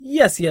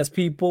Yes,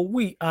 people.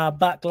 We are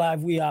back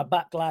live. We are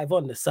back live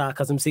on the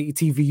Sarcasm City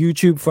TV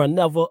YouTube for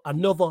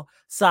another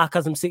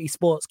Sarcasm City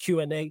Sports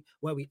Q&A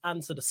where we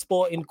answer the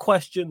sporting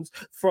questions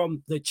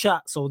from the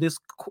chat. So this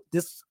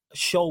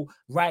show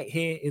right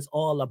here is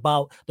all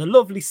about the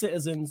lovely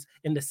citizens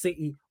in the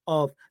city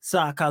of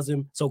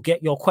Sarcasm. So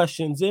get your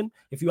questions in.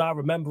 If you are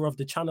a member of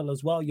the channel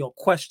as well, your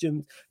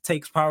question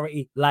takes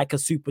priority like a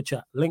super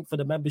chat. Link for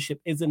the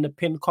membership is in the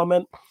pinned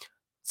comment.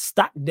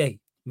 Stack day.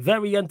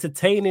 Very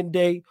entertaining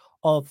day.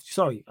 I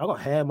got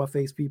hair in my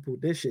face, people.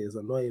 This shit is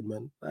annoying,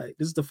 man. Like,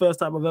 this is the first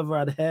time I've ever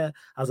had hair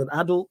as an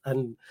adult,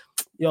 and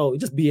it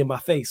just be in my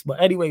face.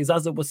 But anyways,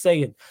 as I was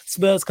saying,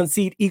 Spurs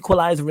concede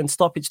equalizer in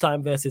stoppage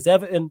time versus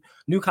Everton.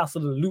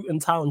 Newcastle and Luton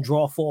Town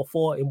draw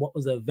 4-4 in what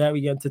was a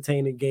very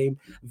entertaining game,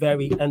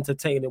 very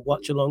entertaining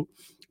watch along.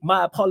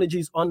 My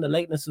apologies on the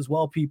lateness as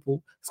well,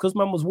 people. It's because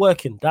man was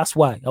working. That's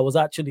why I was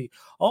actually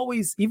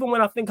always, even when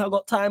I think I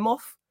got time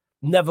off,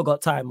 never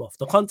got time off.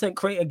 The content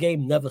creator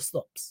game never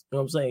stops. You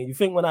know what I'm saying? You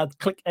think when I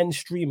click end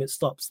stream, it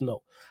stops?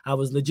 No. I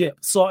was legit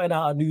sorting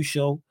out a new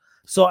show,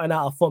 sorting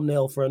out a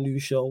thumbnail for a new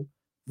show,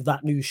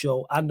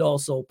 and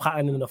also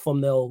patterning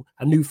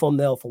a new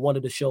thumbnail for one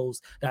of the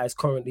shows that is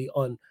currently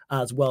on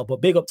as well. But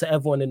big up to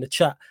everyone in the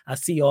chat. I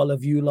see all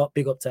of you lot.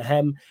 Big up to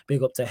Hem,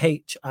 big up to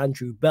H,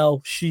 Andrew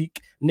Bell,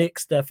 Sheik, Nick,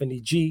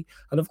 Stephanie G,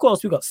 and of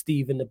course we got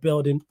Steve in the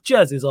building.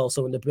 Jez is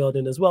also in the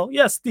building as well.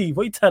 Yes, Steve,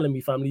 what are you telling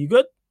me, family? You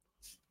good?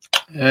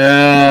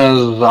 Yeah,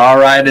 as all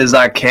right as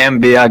I can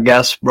be, I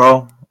guess,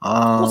 bro.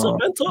 What's up,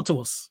 man? Talk to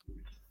us.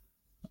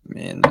 I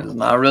mean, there's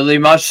not really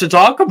much to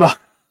talk about.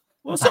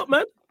 What's up,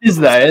 man? Is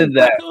there?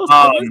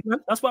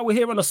 That's why we're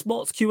here on a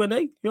sports Q&A.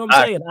 You know what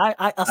I'm saying?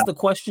 I asked the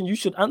question, you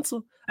should answer.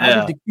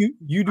 I did the Q,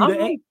 you do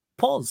the A.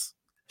 Pause.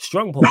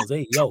 Strong pause.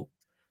 Hey, yo.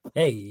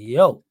 Hey,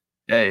 yo.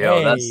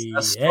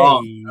 That's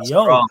strong.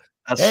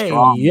 That's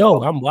strong.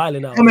 Yo. I'm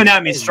wilding out. Coming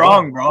at me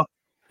strong, bro.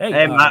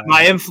 Hey,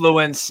 my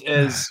influence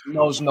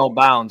knows no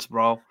bounds,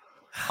 bro.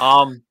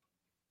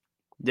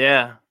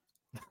 Yeah.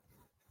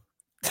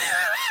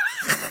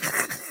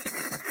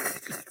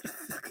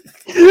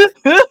 You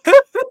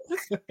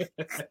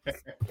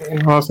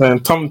know what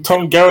I'm saying?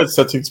 Tom Garrett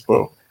settings,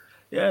 bro.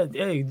 Yeah,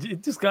 hey,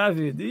 this guy,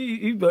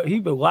 he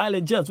been wild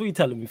and just. What are you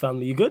telling me,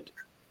 family? You good?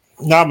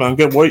 Nah, man,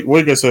 good.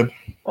 What you said?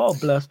 Oh,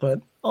 bless,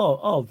 man.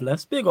 Oh,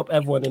 bless. Big up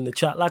everyone in the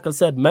chat. Like I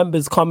said,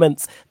 members'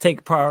 comments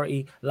take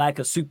priority like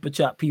a super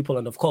chat, people.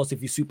 And of course,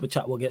 if you super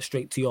chat, we'll get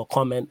straight to your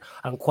comment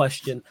and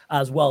question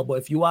as well. But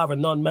if you are a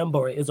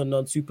non-member, it is a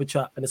non-super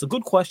chat. And it's a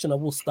good question. I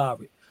will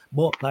star it.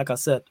 But like I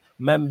said,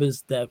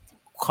 members, their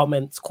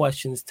comments,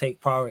 questions take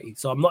priority.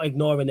 So I'm not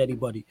ignoring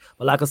anybody.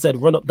 But like I said,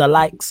 run up the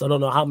likes. I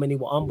don't know how many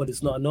were on, but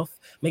it's not enough.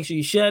 Make sure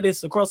you share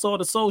this across all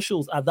the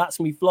socials. That's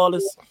me,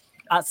 Flawless.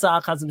 At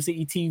Sarcasm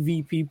City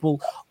TV,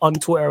 people on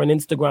Twitter and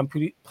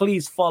Instagram.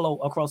 Please follow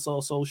across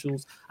all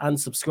socials and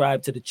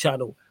subscribe to the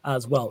channel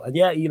as well. And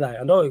yeah, Eli,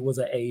 I know it was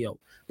an AO,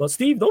 but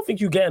Steve, don't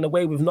think you're getting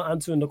away with not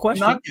answering the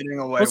question. Not getting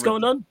away. What's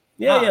going on?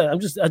 Yeah.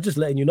 I'm just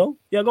letting you know.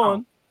 Yeah, go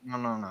on.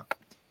 No.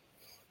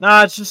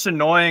 Nah, it's just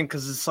annoying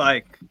because it's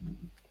like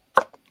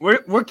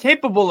we're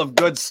capable of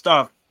good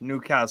stuff,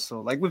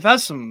 Newcastle. Like we've had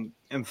some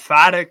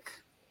emphatic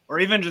or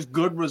even just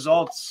good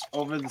results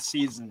over the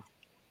season.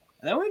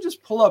 And then we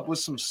just pull up with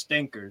some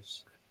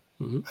stinkers.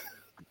 Mm-hmm.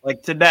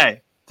 Like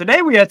today.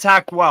 Today we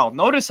attacked well.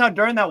 Notice how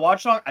during that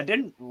watch log, I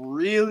didn't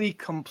really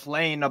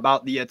complain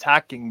about the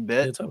attacking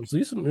bit. It was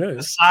decent, yeah.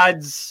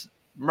 Besides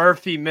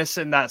Murphy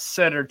missing that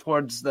sitter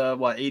towards the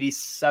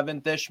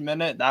 87th-ish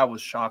minute. That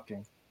was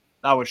shocking.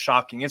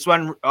 It's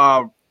when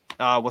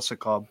what's it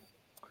called?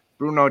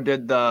 Bruno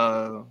did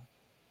the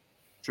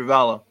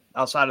Trivella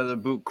outside of the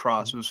boot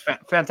cross. It was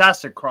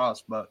fantastic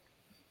cross, but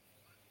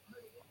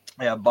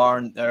yeah,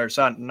 Barnes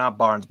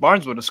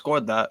would have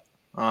scored that.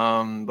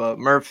 But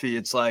Murphy,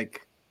 it's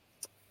like,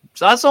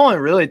 so that's the only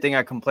really thing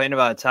I complain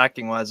about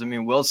attacking wise. I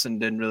mean, Wilson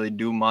didn't really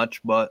do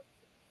much, but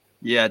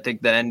yeah, I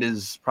think the end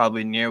is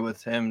probably near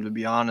with him, to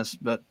be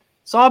honest. But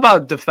it's all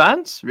about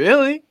defense,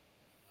 really.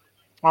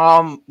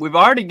 We've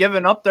already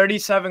given up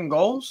 37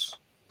 goals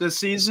this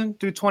season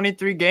through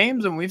 23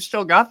 games, and we've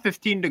still got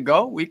 15 to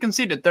go. We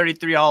conceded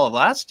 33 all of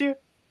last year.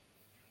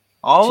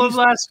 Of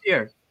last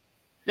year.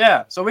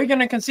 Yeah, so we're going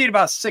to concede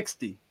about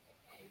 60.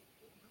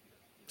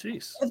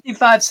 Jeez.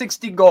 55,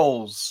 60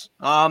 goals.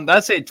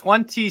 That's a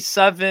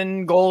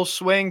 27 goal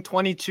swing,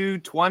 22,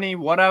 20,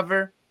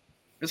 whatever.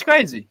 It's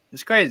crazy.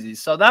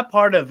 So that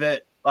part of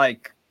it,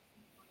 like,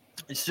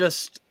 it's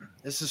just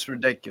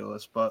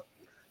ridiculous. But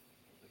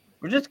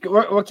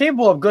we're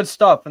capable of good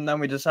stuff, and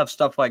then we just have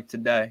stuff like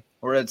today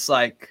where it's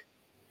like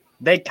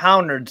they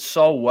countered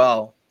so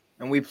well.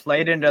 And we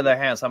played into their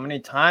hands. How many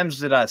times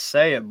did I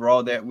say it,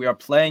 bro? That we are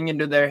playing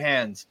into their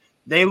hands.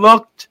 They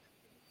looked,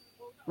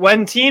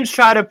 when teams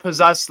try to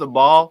possess the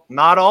ball,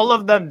 not all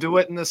of them do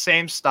it in the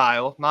same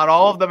style. Not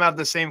all of them have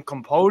the same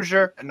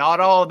composure. And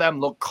not all of them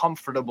look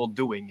comfortable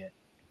doing it.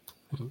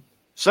 Mm-hmm.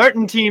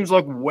 Certain teams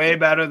look way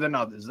better than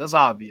others. That's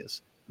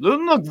obvious.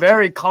 Luton look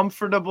very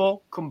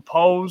comfortable,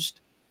 composed,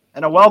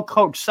 and a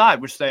well-coached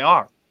side, which they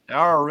are. They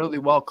are a really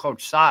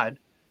well-coached side.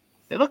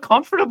 They look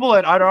comfortable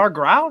at our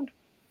ground.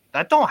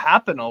 That don't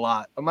happen a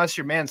lot unless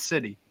you're Man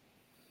City,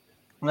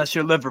 unless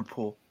you're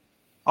Liverpool,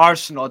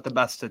 Arsenal at the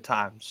best of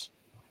times.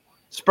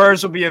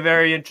 Spurs will be a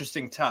very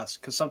interesting test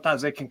because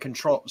sometimes they can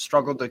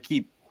struggle to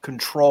keep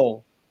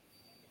control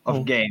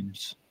of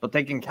games, but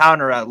they can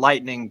counter at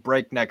lightning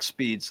breakneck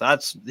speeds. So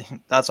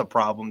that's a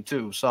problem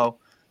too. So,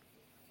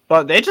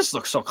 but they just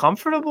look so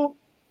comfortable.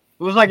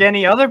 It was like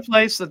any other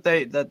place that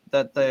they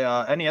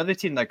any other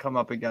team that come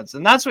up against,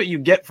 and that's what you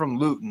get from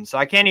Luton. So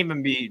I can't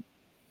even be.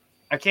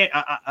 I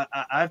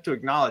have to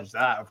acknowledge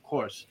that, of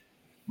course.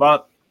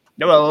 But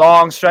there were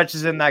long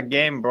stretches in that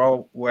game,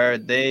 bro, where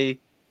they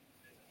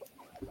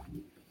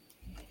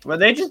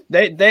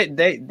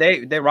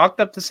rocked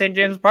up to St.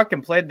 James Park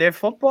and played their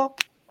football.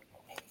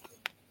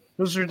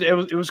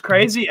 It was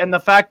crazy, and the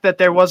fact that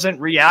there wasn't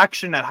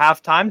reaction at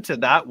halftime to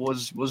that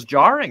was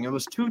jarring. It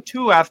was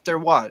 2-2 after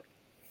what,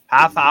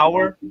 half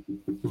hour,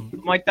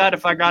 something like that,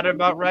 if I got it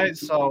about right.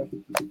 So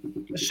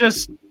it's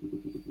just.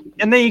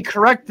 And then he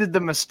corrected the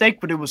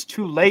mistake, but it was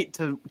too late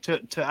to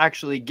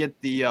actually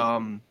get the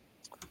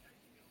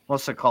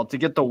what's it called? To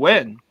get the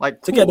win.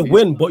 Like to get the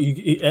win, but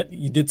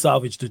you did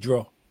salvage the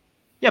draw.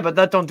 Yeah, but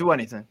that don't do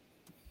anything.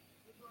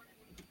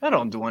 That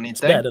don't do anything.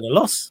 It's better than a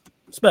loss.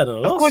 It's better than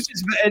a loss. Of course,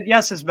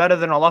 it's better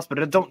than a loss, but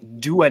it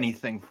don't do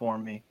anything for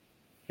me.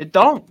 It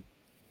don't.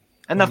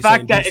 And the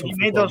fact that if you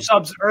made those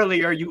subs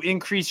earlier, you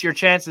increase your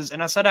chances.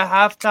 And I said at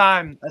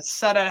halftime,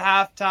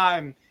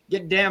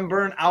 get Dan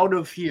Burn out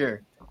of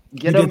here.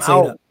 Get him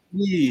out,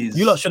 please.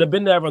 You lot should have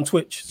been there on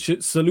Twitch.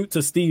 Salute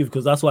to Steve,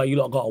 because that's why you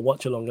lot got to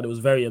watch along, and it was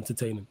very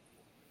entertaining.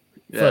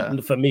 Yeah.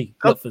 For me,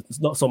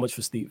 not so much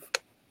for Steve.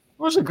 It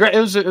was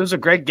a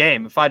great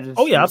game. If I just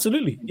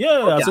absolutely,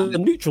 as a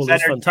neutral,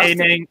 it's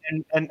fantastic.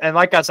 And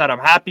like I said, I'm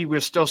happy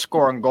we're still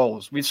scoring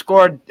goals. We've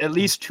scored at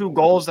least 2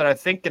 goals that I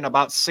think in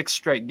about 6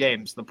 straight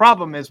games. The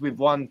problem is we've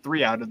won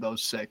 3 out of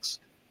those 6,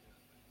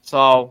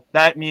 so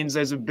that means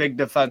there's a big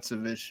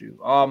defensive issue.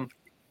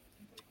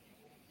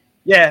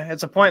 Yeah,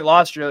 it's a point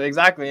lost, really.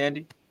 Exactly,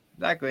 Andy.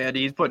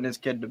 He's putting his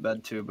kid to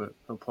bed too, but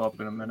he'll pull up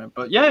in a minute.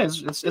 But yeah,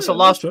 it's a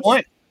lost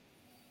point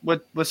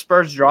with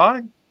Spurs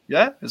drawing.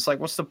 Yeah, it's like,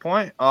 what's the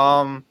point?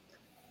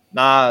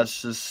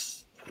 It's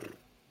just,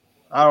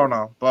 I don't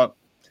know. But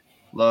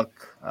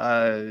look,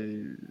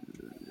 FA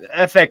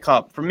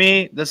Cup for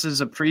me, this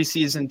is a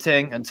preseason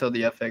thing until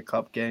the FA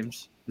Cup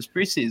games. It's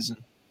preseason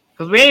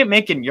because we ain't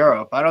making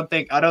Europe. I don't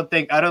think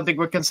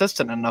we're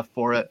consistent enough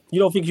for it. You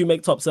don't think you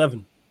make top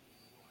 7?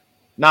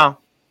 No,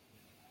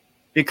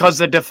 because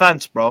the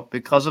defense, bro.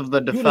 Because of the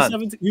defense.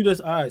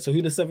 All right. So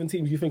who the 7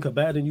 teams you think are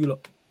better than you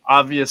lot?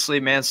 Obviously,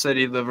 Man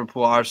City,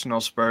 Liverpool, Arsenal,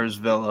 Spurs,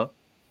 Villa.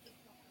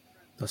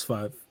 That's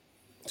 5.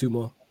 2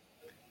 more.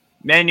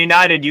 Man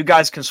United, you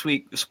guys can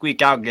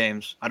squeak out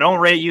games. I don't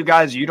rate you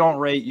guys. You don't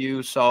rate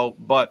you. So,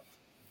 but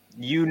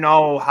you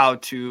know how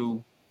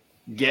to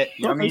get.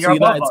 Okay, I mean, so you're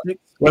above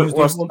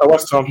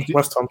West Ham.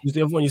 Who's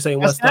the other one you're saying?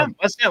 West Ham.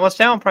 West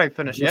Ham probably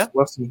finish. Yeah.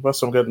 West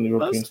Ham getting the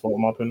European spot,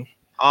 in my opinion.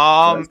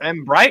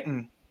 And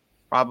Brighton,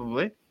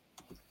 probably.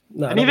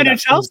 And even in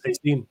Chelsea.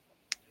 16.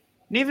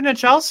 And even in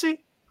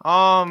Chelsea.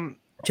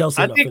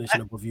 Chelsea not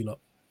finishing above you lot.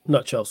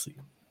 Not Chelsea.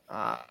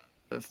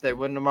 If they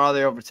win tomorrow,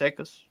 they overtake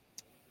us.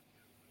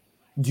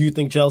 Do you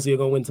think Chelsea are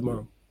going to win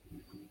tomorrow?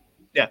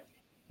 Yeah.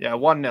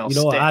 1-0. You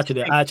know what? I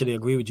actually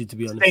agree with you, to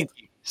be honest.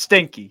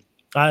 Stinky.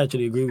 I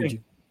actually agree with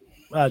you.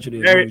 I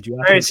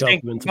think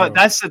stinky. But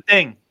that's the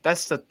thing.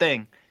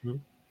 Mm-hmm.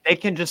 They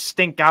can just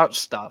stink out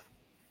stuff.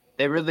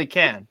 They really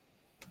can.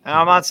 And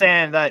I'm not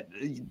saying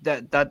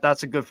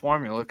that's a good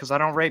formula because I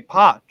don't rate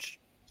Poch.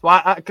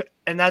 So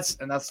that's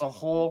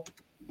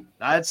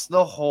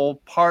the whole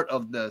part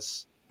of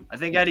this. I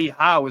think Eddie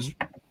Howe is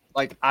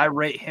like, I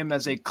rate him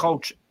as a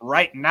coach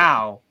right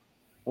now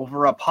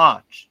over a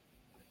Poch.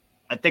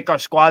 I think our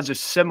squads are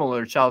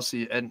similar,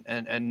 Chelsea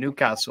and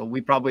Newcastle. We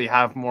probably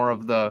have more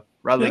of the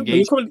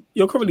relegation. Yeah,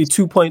 you're currently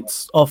 2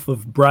 points off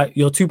of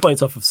You're 2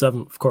 points off of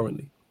 7th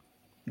currently.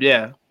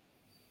 Yeah.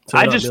 So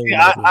I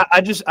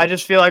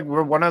just feel like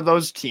we're one of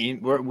those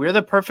teams. We're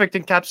the perfect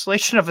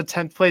encapsulation of a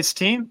 10th place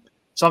team.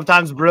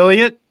 Sometimes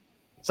brilliant,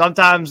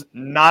 sometimes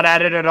not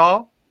at it at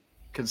all.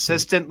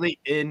 Consistently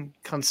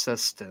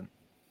inconsistent.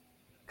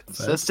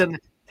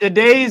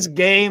 Today's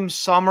game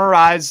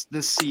summarized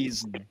the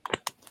season.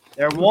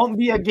 There won't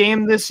be a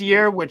game this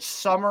year which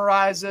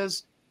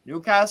summarizes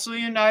Newcastle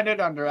United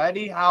under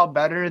Eddie Howe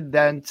better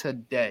than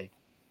today.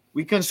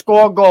 We can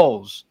score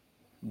goals.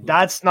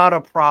 That's not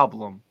a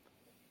problem.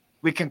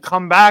 We can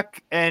come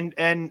back and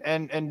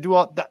do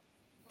all that.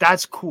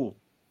 That's cool.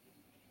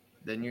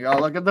 Then you gotta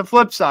look at the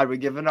flip side. We're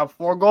giving up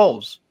 4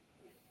 goals.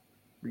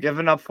 We're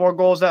giving up 4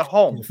 goals at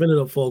home. Filling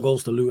up 4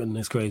 goals to Luton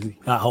is crazy.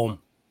 At home.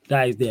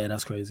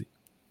 That's crazy.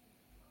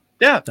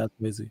 Yeah. That's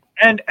crazy.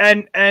 And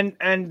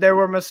there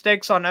were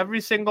mistakes on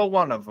every single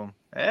one of them.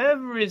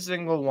 Every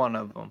single one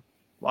of them.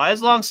 Why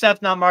is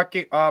Longstaff not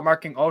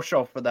marking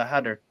Osho for the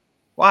header?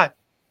 Why?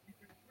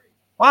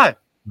 Right.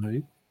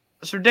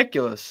 It's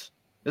ridiculous.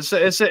 It's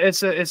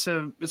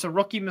a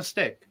rookie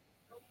mistake.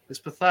 It's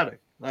pathetic.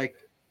 Like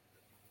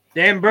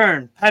Dan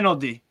Burn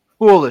penalty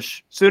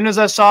Foolish. As soon as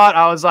I saw it,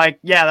 I was like,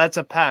 yeah, that's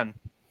a pen.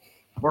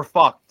 We're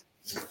fucked.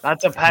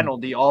 That's a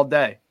penalty all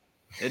day.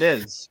 It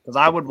is. Because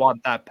I would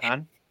want that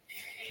pen.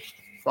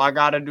 So I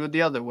got to do it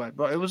the other way.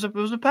 But it was a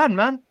pen,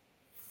 man. It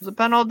was a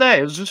pen all day.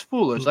 It was just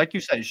foolish. Like you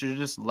said, you should have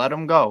just let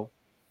him go.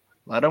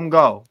 Let him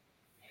go.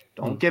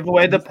 Don't give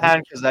away the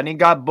pen because then he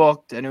got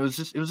booked. And it was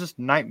just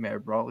nightmare,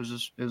 bro. It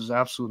was an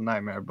absolute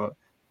nightmare. But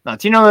no,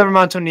 Tino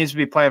Livramento needs to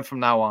be playing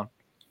from now on.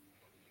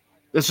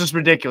 This is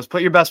ridiculous.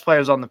 Put your best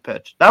players on the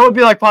pitch. That would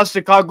be like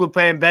Postecoglou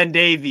playing Ben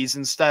Davies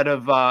instead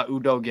of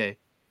Udogie.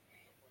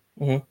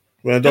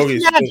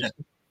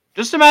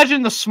 Just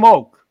imagine the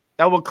smoke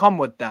that would come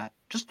with that.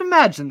 Just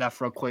imagine that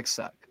for a quick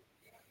sec.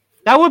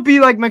 That would be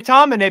like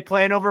McTominay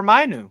playing over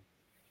Mainu.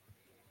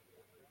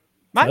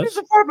 Mainu's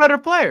a far better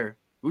player.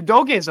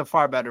 Udogie is a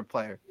far better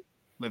player.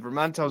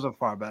 Livramento's a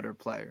far better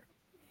player.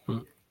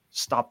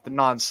 Stop the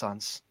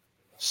nonsense.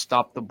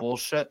 Stop the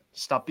bullshit.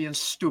 Stop being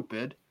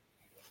stupid.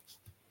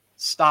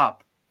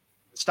 Stop.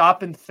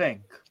 Stop and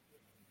think.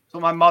 That's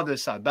what my mother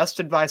said. Best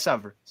advice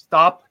ever.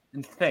 Stop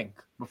and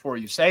think before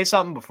you say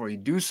something, before you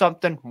do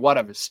something,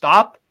 whatever.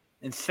 Stop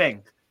and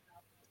think.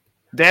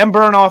 Dan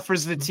Burn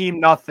offers the team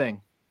nothing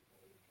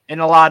in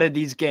a lot of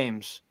these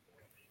games.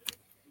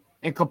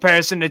 In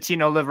comparison to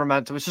Tino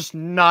Livramento, it's just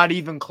not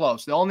even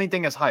close. The only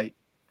thing is height.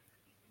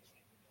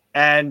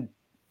 And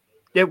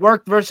it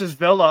worked versus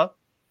Villa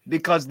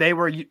because they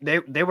were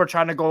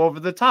trying to go over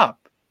the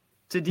top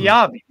to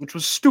Diaby, which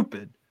was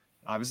stupid.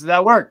 Obviously,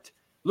 that worked.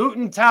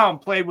 Luton Town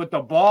played with the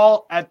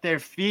ball at their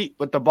feet,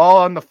 with the ball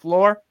on the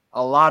floor,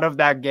 a lot of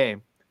that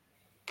game.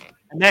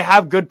 And they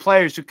have good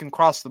players who can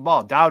cross the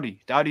ball.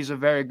 Dowdy's a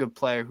very good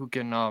player who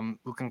can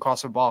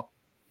cross the ball.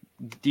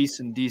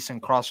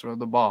 Decent crosser of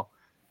the ball.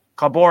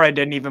 Cabore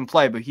didn't even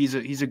play, but he's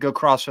a good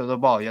crosser of the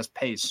ball. He has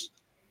pace.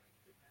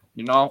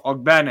 You know,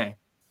 Ogbene,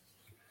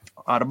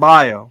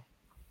 Adebayo.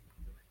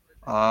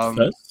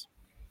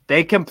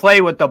 They can play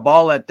with the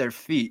ball at their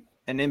feet.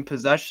 And in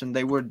possession,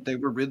 they were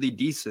really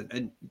decent.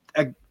 And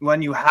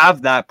when you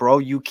have that, bro,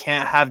 you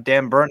can't have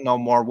Dan Burn no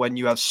more when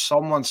you have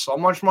someone so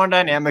much more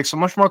dynamic, so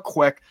much more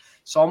quick,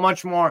 so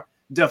much more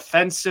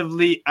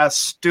defensively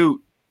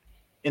astute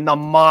in the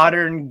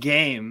modern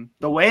game.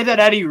 The way that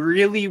Eddie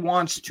really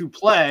wants to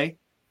play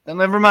than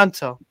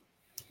Livramento.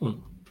 It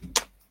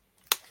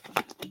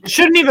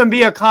shouldn't even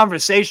be a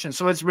conversation,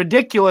 so it's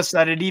ridiculous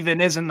that it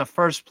even is in the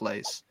first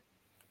place.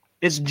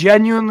 It's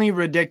genuinely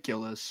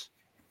ridiculous.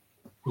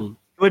 It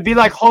would be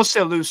like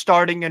Joselu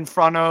starting in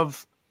front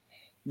of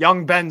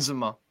young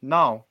Benzema.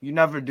 No, you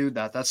never do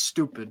that. That's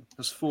stupid.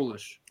 That's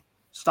foolish.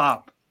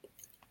 Stop.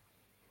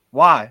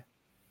 Why?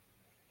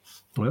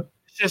 What?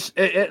 It's just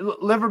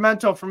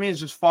Livramento for me is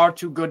just far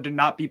too good to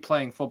not be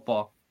playing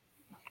football.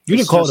 You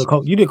did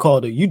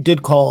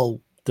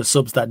call the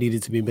subs that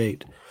needed to be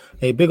made.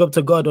 Hey, big up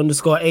to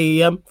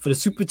God_AEM for the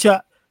super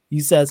chat. He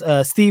says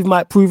Steve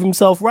might prove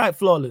himself right,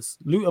 flawless.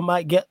 Luton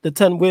might get the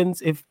 10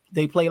 wins if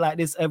they play like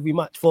this every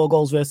match. 4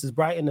 goals versus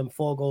Brighton and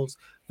 4 goals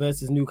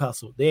versus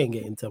Newcastle. They ain't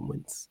getting 10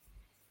 wins.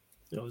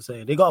 You know what I'm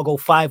saying? They got to go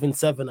 5 and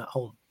 7 at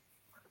home.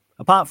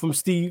 Apart from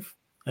Steve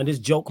and this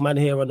joke man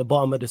here on the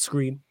bottom of the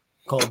screen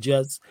called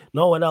Jez,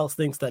 no one else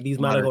thinks that these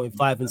men are going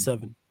 5 and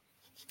 7.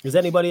 Does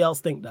anybody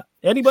else think that?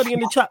 Anybody in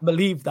the chat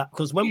believe that?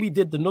 Because when we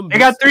did the numbers... They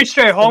got 3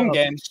 straight home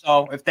games,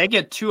 so if they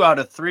get 2 out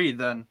of 3,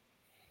 then...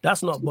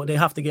 That's not, but they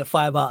have to get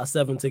 5 out of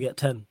 7 to get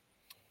 10.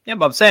 Yeah,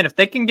 but I'm saying if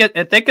they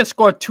can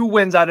score 2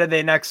 wins out of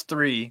their next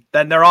 3,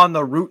 then they're on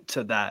the route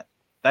to that.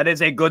 That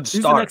is a good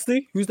start. Who's the next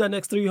 3? Who's that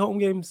next 3 home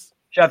games?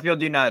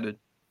 Sheffield United.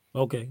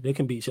 Okay, they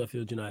can beat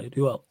Sheffield United.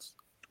 Who else?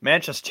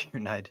 Manchester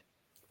United.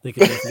 They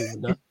could definitely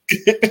win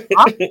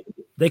that.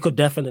 They could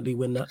definitely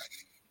win that.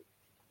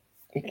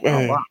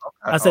 Oh, wow.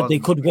 Okay. I said they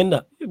could win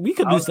that. We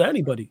could lose to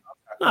anybody.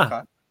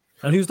 Okay.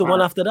 And who's the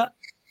one after that?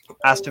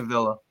 Aston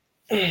Villa.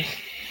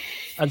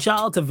 And shout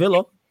out to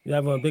Villa. You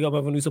have a big up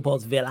everyone who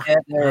supports Villa. Yeah,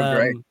 they're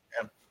great.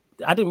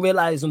 Yeah. I didn't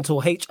realize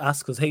until H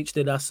asked, because H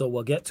did ask, so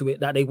we'll get to it,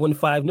 that they won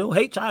 5-0.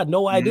 H, I had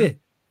no idea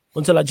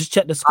until I just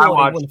checked the score. They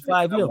won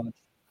 5-0.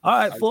 All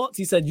right, thoughts.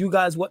 He said, you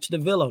guys watch the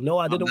Villa. No,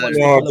 I didn't watch the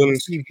Villa. I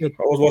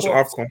was watching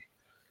AFCON.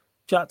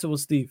 Chat to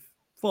us, Steve.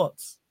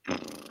 Thoughts?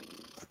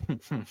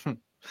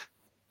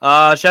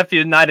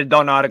 Sheffield United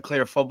don't know how to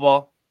clear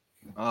football.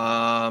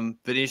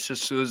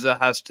 Vinicius Souza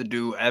has to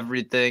do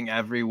everything,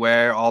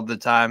 everywhere, all the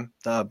time.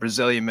 The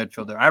Brazilian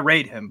midfielder, I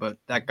rate him, but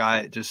that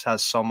guy just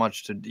has so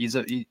much to.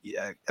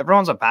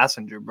 Everyone's a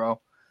passenger, bro.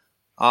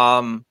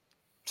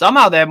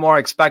 Somehow they have more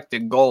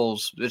expected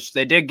goals, which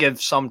they did give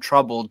some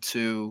trouble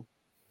to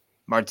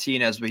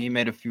Martinez, but he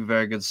made a few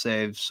very good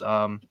saves.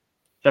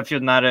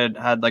 Sheffield United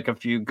had like a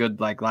few good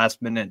last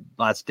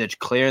ditch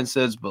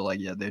clearances, but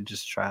they're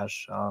just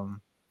trash.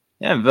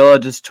 Villa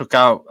just took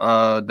out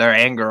their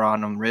anger on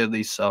them,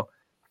 really. So,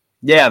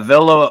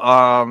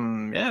 Villa,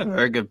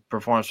 very good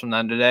performance from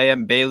them today.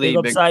 And Bailey,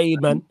 big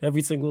Saeed, man,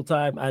 every single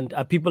time. And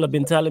people have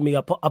been telling me,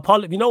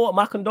 you know what?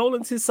 My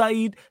condolences,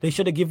 Saeed. They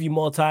should have given you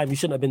more time. You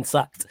shouldn't have been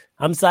sacked.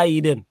 I'm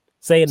Saeed in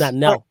saying that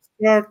now.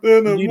 o'clock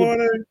in the You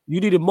morning.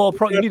 needed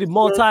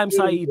more time,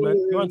 Saeed, man.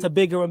 You're onto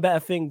bigger and better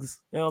things.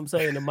 You know what I'm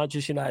saying? The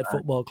Manchester United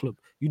Football Club.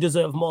 You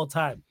deserve more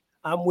time.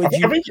 I'm with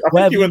you. I think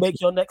Wherever he you went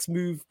make your next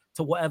move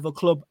to whatever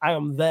club, I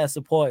am there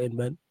supporting,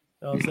 man.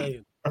 You know what I'm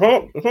saying?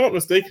 If I'm not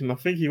mistaken, I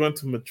think he went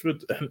to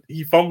Madrid and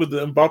he fumbled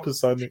the Mbappe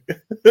signing.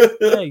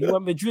 Yeah, you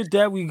went Madrid.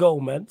 There we go,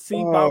 man.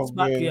 See, bounce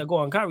back man. here. Go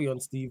on, carry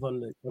on, Steve.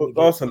 That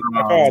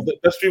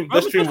stream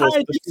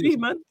was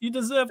man. You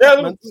deserve yeah,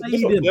 that, man.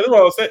 that's what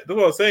I was saying. That's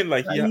what I was saying.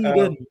 Like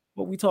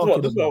what we talking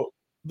about?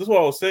 This is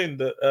what I was saying.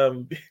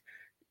 That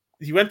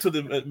he went to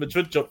the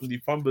Madrid job and he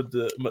fumbled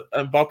the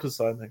Mbappe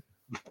signing.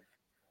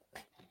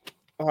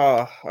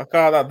 I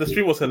can't. The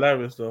stream was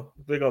hilarious though.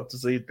 Big up to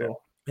Saeed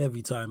though.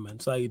 Every time, man.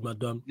 Saeed, my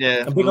done.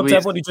 Yeah. And big up to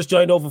everybody who just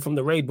joined over from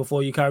the raid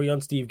before you carry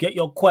on, Steve. Get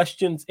your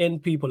questions in,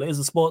 people. It is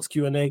a sports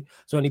Q&A.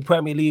 So any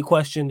Premier League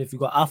question, if you've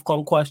got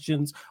AFCON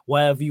questions,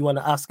 whatever you want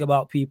to ask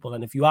about people.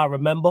 And if you are a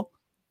member,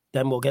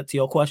 then we'll get to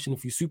your question.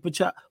 If you super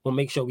chat, we'll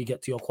make sure we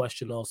get to your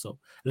question also.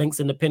 Links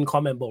in the pinned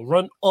comment, but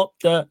run up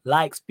the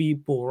likes,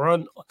 people.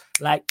 Run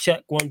like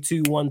check 1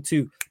 2 1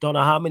 2. Don't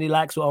know how many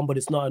likes we're on, but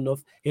it's not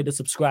enough. Hit the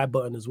subscribe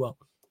button as well.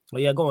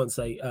 But yeah, go on,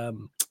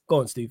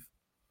 Steve.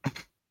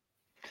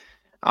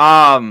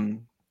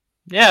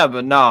 Yeah,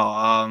 but no,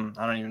 I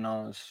don't even know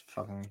what I was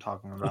fucking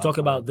talking about. We're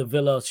talking about the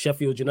Villa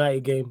Sheffield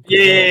United game.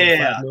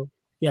 Yeah,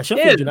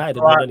 Sheffield United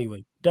done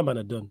anyway. Them man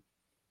are done.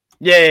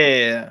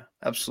 Yeah,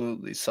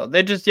 absolutely. So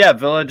they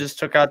Villa just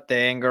took out the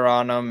anger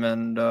on them,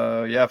 and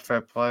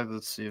fair play.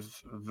 Let's see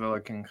if Villa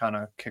can kind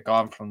of kick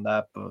on from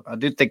that. But I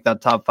do think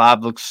that top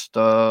 5 looks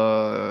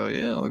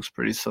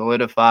pretty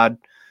solidified.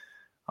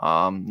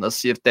 Let's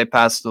see if they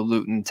pass the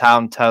Luton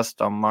Town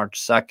test on March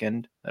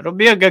 2nd. It'll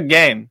be a good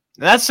game.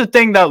 And that's the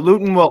thing that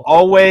Luton will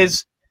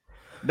always,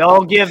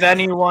 they'll give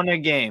anyone a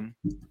game.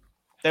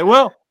 They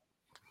will.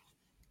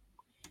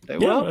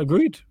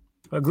 Agreed.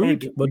 But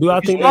do I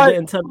think they're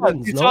getting 10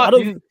 wins?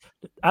 No,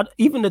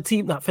 even the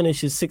team that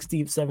finishes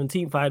 16th,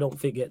 17th, I don't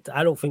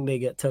think they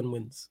get 10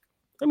 wins.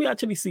 Let me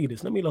actually see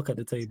this. Let me look at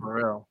the table. For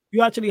real.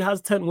 Who actually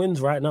has 10 wins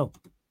right now?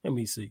 Let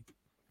me see.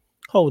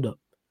 Hold up.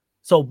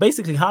 So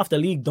basically half the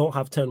league don't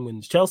have 10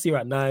 wins. Chelsea are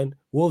at 9.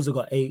 Wolves have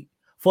got 8.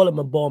 Fulham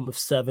and Bournemouth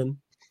 7.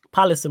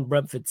 Palace and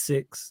Brentford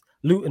 6.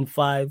 Luton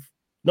 5.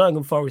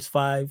 Nottingham Forest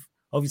 5.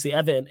 Obviously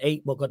Everton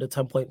 8, but got a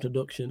 10-point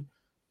deduction.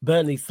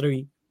 Burnley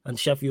 3. And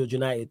Sheffield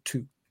United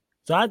 2.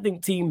 So I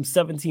think teams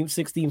 17th,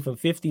 16th, and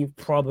 15th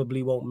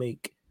probably won't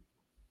make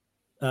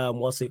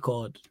what's it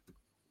called?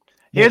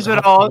 Here's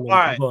what all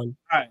right.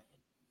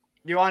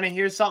 You want to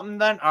hear something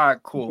then? All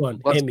right, cool.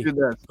 Let's do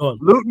this.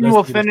 Luton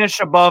will finish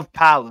above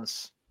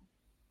Palace.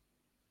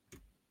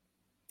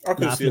 I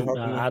can see it.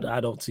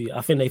 I don't see it.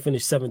 I think they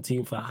finished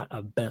 17th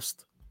at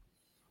best.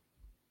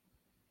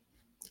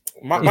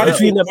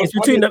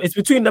 It's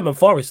between them and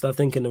Forest, I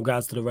think, in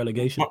regards to the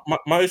relegation.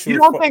 My issue. You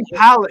don't think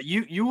Palace?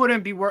 You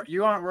wouldn't be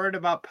You aren't worried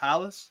about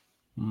Palace?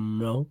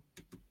 No.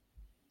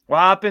 What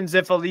happens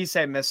if Elise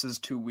misses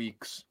 2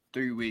 weeks,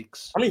 3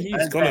 weeks? I mean,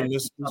 he's gonna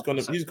miss. He's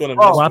gonna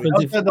miss. What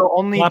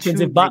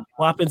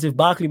happens if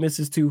Barkley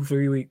misses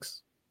 2-3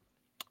 weeks?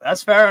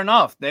 That's fair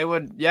enough. They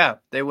would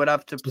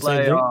have to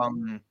play.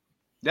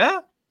 Yeah,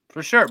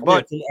 for sure.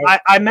 But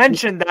I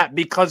mentioned that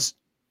because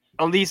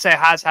Elise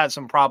has had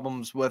some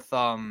problems with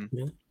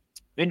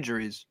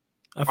injuries.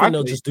 I think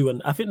they'll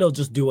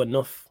just do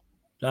enough.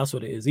 That's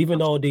what it is. Even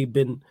though they've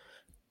been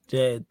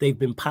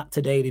packed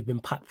today, they've been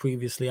packed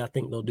previously. I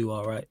think they'll do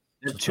all right.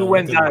 2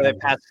 wins out of their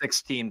past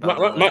 16.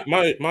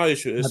 My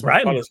issue is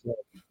Palace.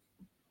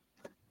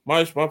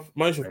 My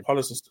issue with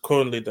Palace is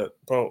currently that,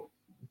 bro.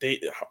 They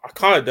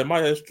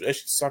might actually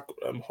sack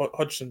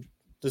Hodgson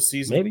this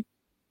season. Maybe.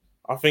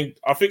 I think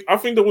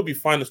they would be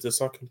fine if they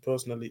sack him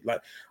personally.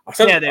 Like I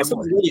said,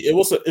 it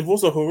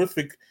was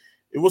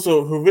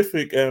a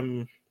horrific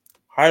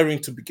hiring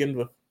to begin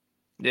with.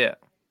 Yeah.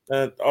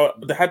 And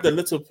they had the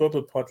little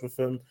purple part with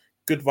him,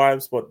 good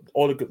vibes, but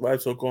all the good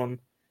vibes are gone.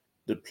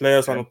 The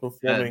players are not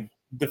performing.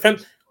 The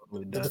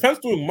defense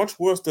doing much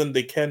worse than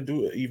they can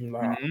do. Even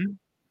like,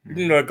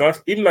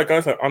 even like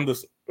guys like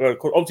Anders.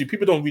 Obviously,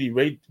 people don't really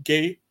rate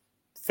Gay.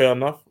 Fair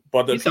enough,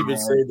 but then people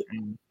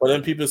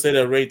say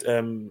they rate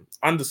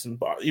Anderson,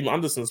 but even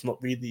Anderson's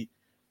not really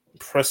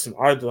impressing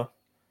either.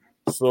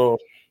 So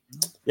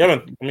yeah,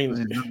 man. I mean,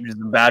 he's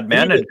a bad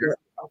manager.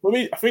 For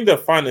me, I think they're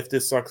fine if they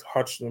suck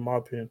Hodgson, in my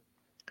opinion.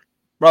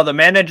 Bro, the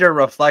manager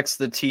reflects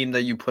the team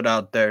that you put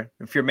out there.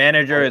 If your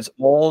manager is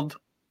old,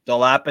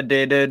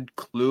 dilapidated,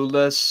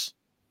 clueless,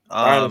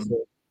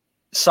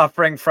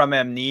 suffering from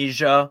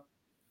amnesia,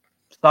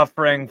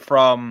 suffering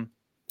from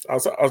I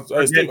said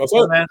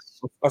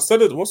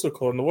it. What's it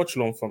called? In the watch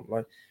along from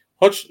like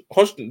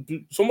Hodgson.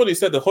 Somebody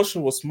said that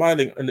Hodgson was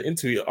smiling in the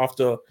interview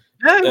after.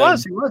 Yeah, he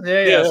was.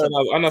 Yeah.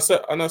 And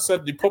I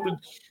said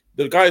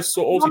the guy is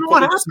so old.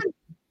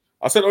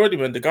 I said already,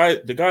 man. The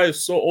guy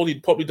is so old. He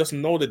probably doesn't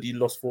know that he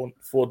lost four.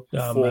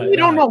 You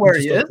don't know where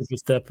he is.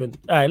 All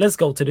right, let's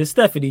go to this.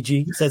 Stephanie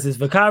G says, "Is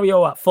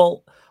Vicario at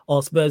fault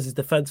or Spurs'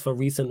 defense for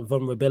recent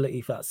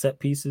vulnerability for set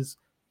pieces?"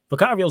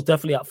 Vicario's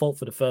definitely at fault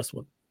for the first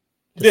one.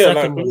 The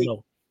second one,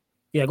 no.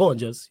 Yeah, go on,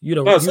 Jez.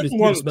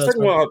 The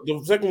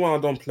second one,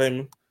 I don't blame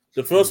him.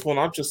 The first one,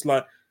 I'm just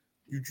like,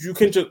 you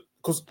can just,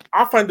 because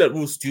I find that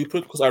rule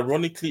stupid. Because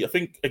ironically, I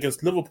think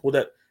against Liverpool,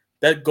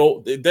 that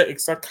goal, that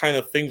exact kind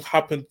of thing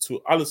happened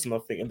to Alisson, I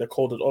think, and they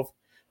called it off.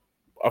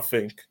 I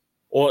think,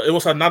 or it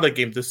was another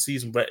game this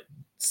season, but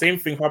same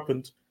thing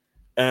happened,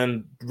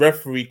 and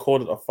referee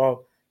called it a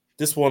foul.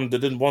 This one, they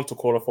didn't want to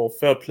call a foul.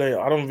 Fair play.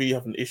 I don't really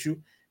have an issue,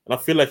 and I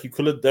feel like he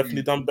could have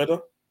definitely done better.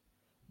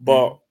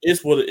 But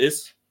it's what it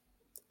is.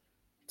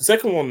 The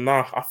second one,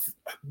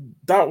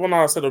 that one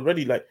I said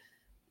already. Like,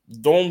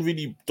 don't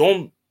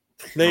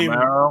play.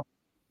 Romero.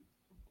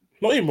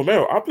 Not even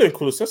Romero. I blame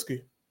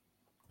Kulusevski.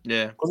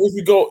 Yeah. Because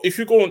if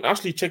you go and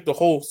actually check the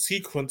whole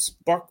sequence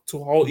back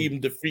to how even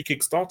the free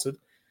kick started,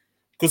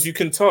 because you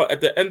can tell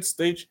at the end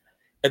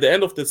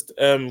of this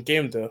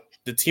game,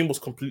 the team was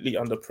completely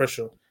under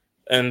pressure,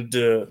 and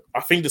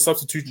I think the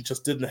substitution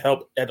just didn't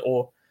help at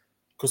all.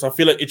 Because I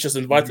feel like it just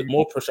invited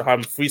more pressure,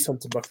 having 3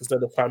 centre backs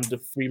instead of having the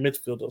 3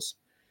 midfielders.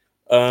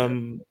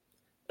 And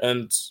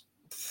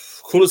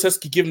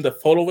Kulusevski giving the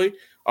fall away,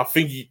 I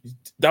think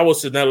that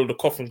was the nail of the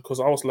coffin. Because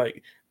I was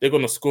like, they're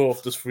gonna score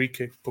off this free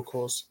kick.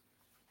 Because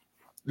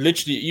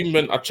literally, even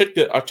when I checked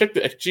the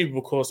XG,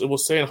 because it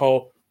was saying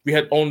how we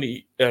had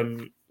only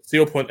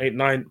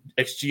 0.89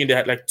 XG and they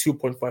had like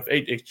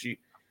 2.58 XG.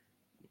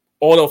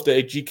 All of the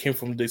XG came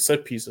from the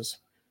set pieces.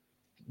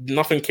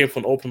 Nothing came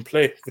from open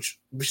play,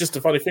 which is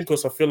the funny thing,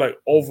 because I feel like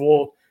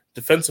overall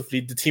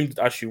defensively the team did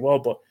actually well,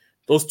 but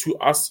those 2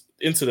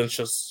 incidents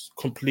just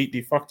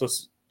completely fucked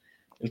us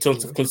in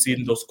terms of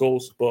conceding those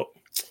goals. But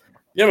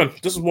yeah, man,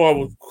 this is what I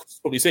would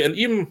probably say. And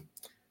even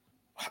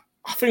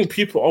I think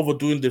people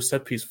overdoing the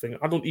set piece thing.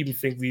 I don't even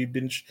think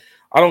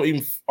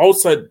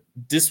outside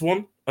this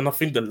one, and I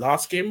think the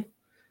last game,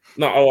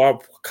 a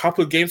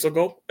couple games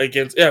ago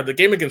the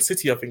game against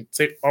City, I think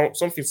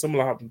something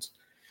similar happened.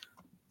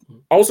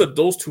 Also,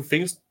 those 2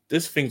 things,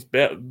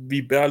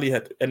 we barely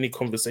had any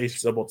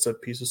conversations about set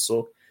pieces.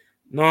 So,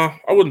 I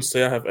wouldn't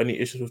say I have any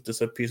issues with the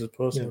set pieces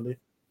personally.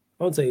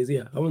 I wouldn't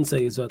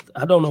say it's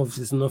I don't know if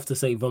it's enough to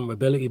say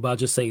vulnerability, but I'll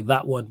just say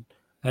that one.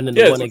 And then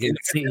the one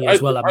against City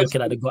as well. I'm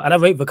looking at the goal. And I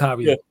rate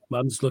Vicario, but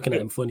I'm just looking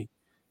at him funny.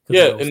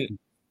 Yeah,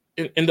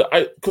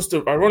 because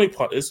the ironic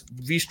part is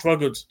we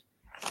struggled.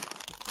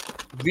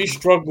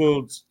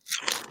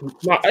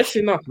 No,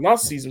 actually not.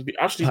 Last season, we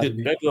actually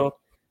did better.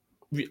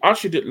 We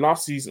actually did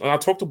last season, and I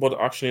talked about it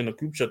actually in the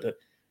group chat,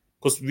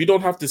 because we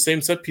don't have the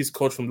same set piece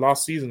coach from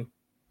last season.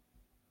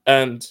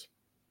 And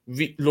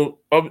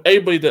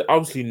everybody that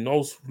obviously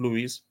knows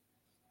Luis,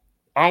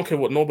 I don't care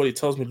what nobody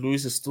tells me,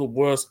 Luis is still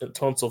worse in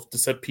terms of the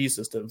set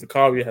pieces than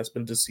Vicario has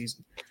been this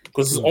season.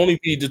 Because it's only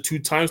been the 2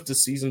 times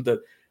this season that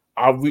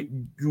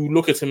you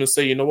look at him and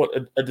say, you know what,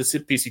 at the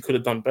set piece he could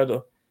have done better.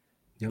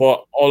 Yep.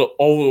 But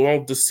all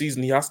around this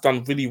season, he has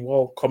done really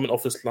well coming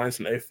off his lines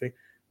and everything.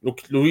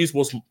 Look, Luis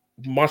was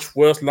much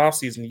worse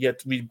last season,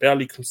 yet we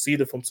barely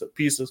conceded from set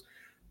pieces,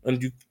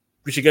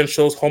 which again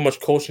shows how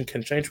much coaching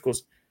can change.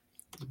 Because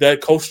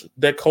that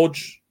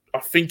coach, I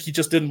think he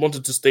just didn't want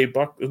it to stay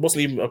back. It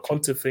wasn't even a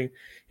Conte thing;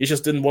 he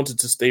just didn't want it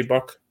to stay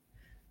back.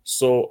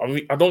 So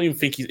I don't even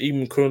think he's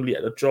even currently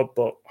at the job.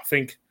 But I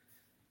think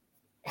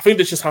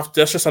there's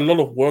just a lot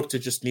of work that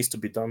just needs to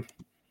be done.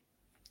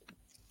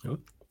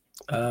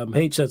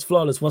 H says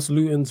flawless. What's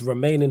Luton's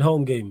remaining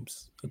home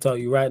games? I'll tell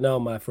you right now,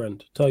 my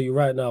friend. Tell you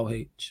right now,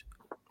 H.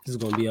 This is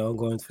going to be an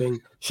ongoing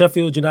thing.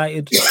 Sheffield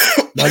United,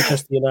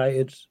 Manchester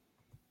United,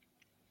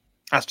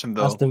 Aston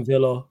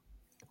Villa,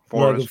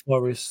 Nottingham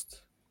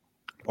Forest,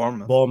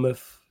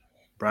 Bournemouth,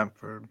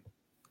 Brentford,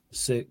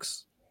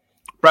 6.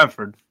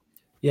 Brentford.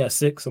 Yeah,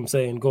 6. I'm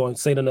saying. Go on.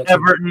 Say the next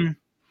Everton, one.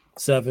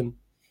 7.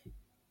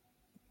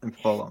 And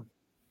Fulham.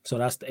 So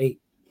that's the 8.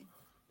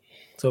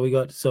 So we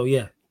got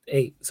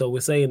 8. So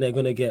we're saying they're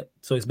gonna get.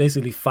 So it's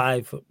basically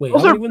 5. Wait,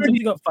 how many wins have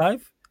you got?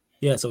 5.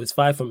 Yeah, so it's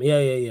 5 from.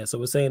 Yeah. So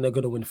we're saying they're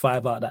gonna win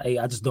 5 out of that 8.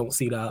 I just don't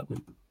see that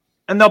happening.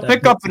 And they'll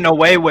pick up an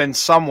away win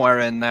somewhere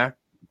in there.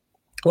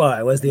 All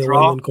right, where's the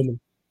away win coming?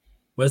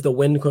 Where's the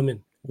win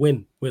coming?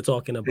 Win. We're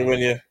talking about.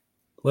 Yeah.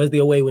 Where's the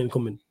away win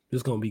coming? This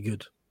is gonna be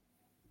good.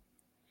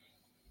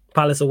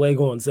 Palace away.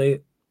 Go on, say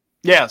it.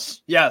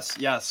 Yes.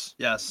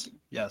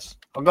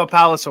 I'll go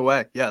Palace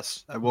away.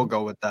 Yes, I will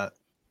go with that.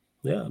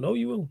 Yeah, I know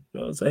you will. You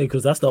know what I'm saying?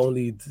 Because that's the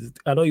only.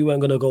 I know you weren't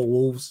gonna go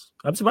Wolves.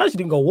 I'm surprised you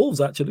didn't go Wolves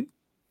actually.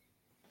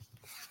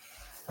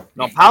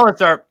 No,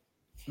 Palace are,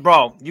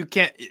 bro. You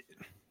can't.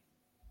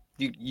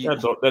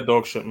 That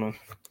dog shit, man.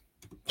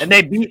 And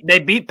they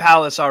beat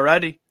Palace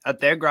already at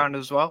their ground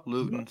as well,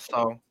 Luton.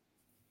 So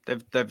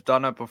they've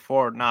done it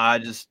before.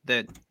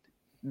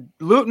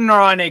 Luton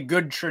are on a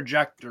good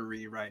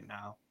trajectory right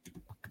now.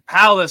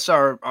 Palace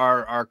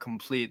are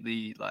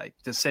completely like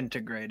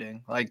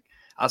disintegrating. Like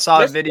I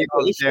saw a video.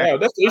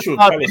 That's the issue.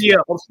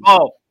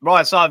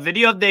 I saw a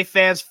video of their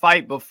fans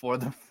fight before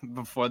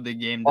the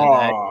game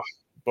today.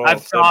 I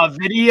saw a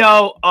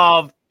video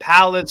of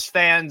Palace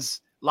fans,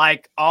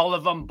 like all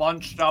of them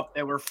bunched up.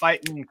 They were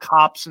fighting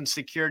cops and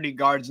security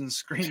guards and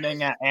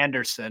screaming at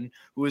Anderson,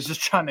 who was just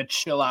trying to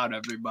chill out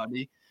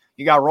everybody.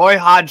 You got Roy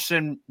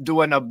Hodgson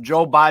doing a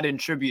Joe Biden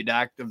tribute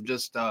act of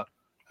just like,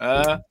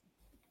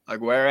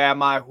 where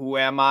am I? Who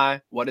am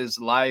I? What is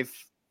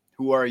life?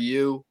 Who are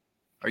you?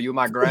 Are you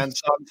my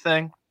grandson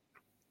thing?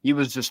 He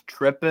was just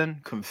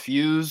tripping,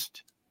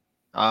 confused,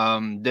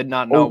 did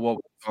not know what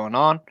was going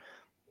on.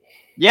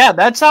 Yeah,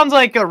 that sounds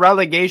like a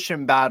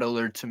relegation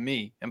battler to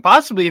me, and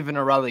possibly even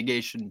a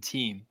relegation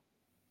team.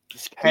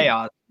 Just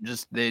chaos.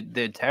 Just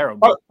they're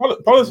terrible.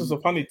 Palace is a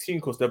funny team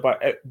because they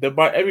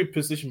buy every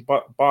position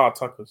bar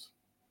attackers.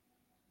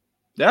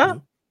 Yeah,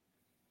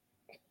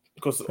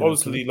 because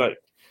obviously,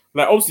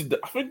 obviously,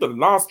 I think the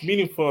last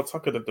meaningful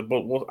attacker that they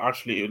bought was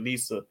actually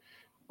Elisa,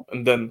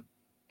 and then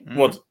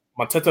what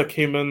Mateta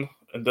came in,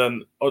 and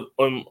then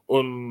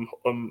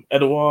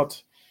Edward,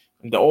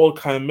 and they're all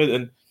kind of mid.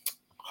 And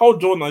how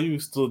Jordan are you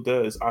still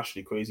there is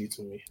actually crazy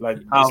to me. Like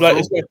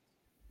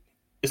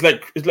it's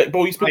like,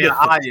 bro, he's been there.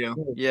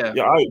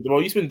 Bro,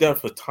 he's been there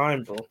for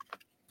time, bro.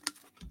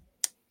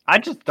 I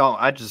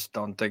just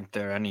don't think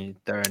they're any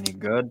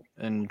good,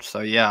 and so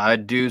yeah, I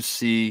do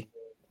see.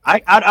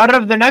 Out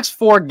of the next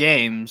 4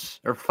 games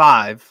or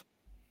 5,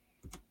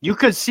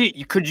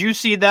 could you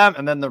see them,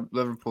 and then the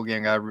Liverpool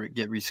game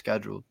get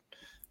rescheduled.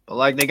 But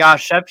like they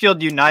got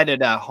Sheffield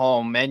United at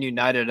home, Man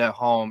United at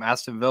home,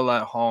 Aston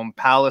Villa at home,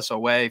 Palace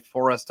away,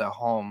 Forest at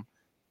home.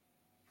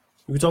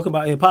 We're talking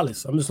about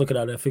Palace. I'm just looking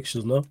at their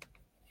fixtures now.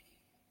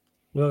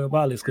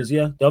 Palace, because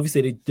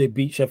obviously they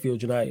beat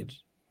Sheffield United.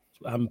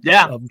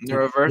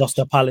 Lost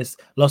to Palace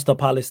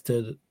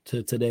to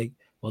today.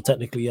 Well,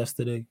 technically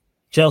yesterday.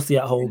 Chelsea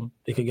at home,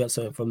 they could get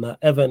something from that.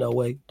 Everton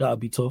away, that would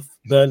be tough.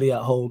 Burnley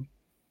at home,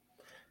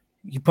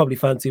 you probably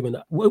fancy him in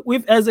that.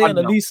 With Eze and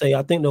Elise,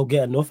 I think they'll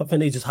get enough. I think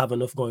they just have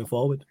enough going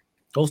forward.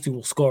 Those two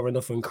will score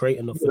enough and create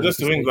enough. Just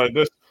things like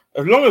this,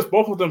 as long as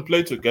both of them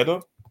play together,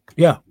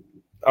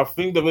 I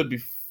think they will be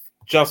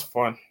just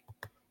fine.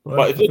 Well,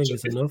 but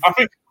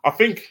I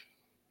think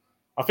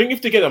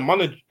if they get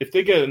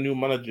a new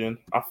manager in,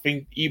 I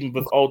think even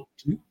without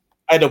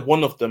either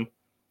one of them,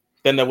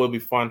 then they will be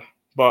fine.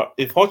 But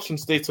if Hodgson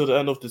stays till the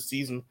end of the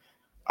season,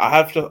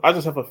 I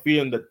just have a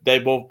feeling that they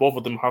both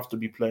of them have to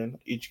be playing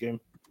each game.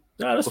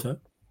 Yeah, that's fair.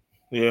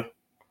 Yeah.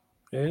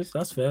 Yes,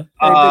 that's fair.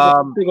 Hey,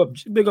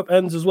 big up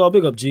Ends as well.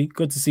 Big up G.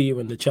 Good to see you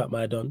in the chat,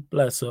 my don.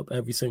 Bless up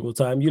every single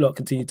time. You lot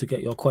continue to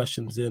get your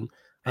questions in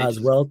as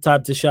well.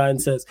 Time to Shine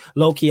says,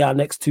 low-key, our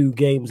next 2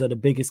 games are the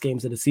biggest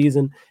games of the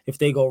season. If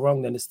they go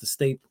wrong, then it's the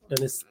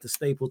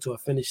staple to a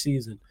finished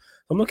season.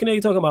 I'm looking at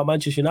you talking about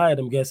Manchester United,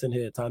 I'm guessing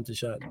here. Time to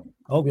Shine.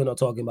 I hope you're not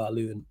talking about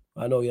Luton.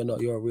 I know you're not.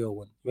 You're a real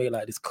one. You ain't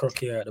like this crook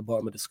here at the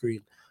bottom of the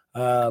screen.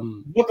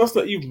 What does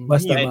that even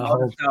West Ham at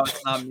home.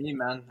 It's not me,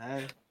 man.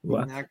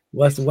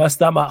 West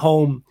Ham at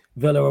home,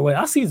 Villa away.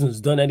 Our season's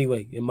done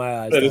anyway, in my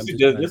eyes. This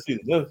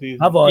season.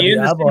 I've already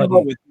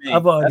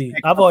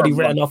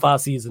written off our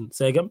season.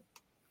 Say again.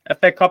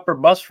 FA Cup or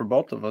bust for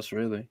both of us,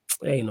 really.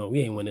 We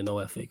ain't winning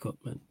no FA Cup,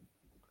 man.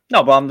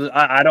 No, but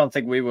I don't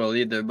think we will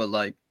either. But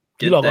like,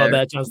 you lot got a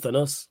better chance than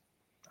us.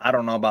 I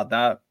don't know about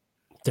that.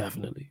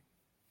 Definitely.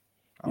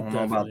 I don't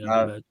know about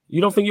that. You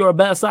don't think you're a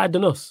better side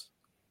than us?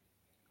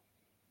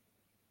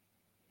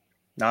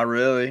 Not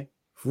really.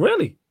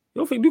 Really? You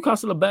don't think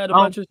Newcastle are better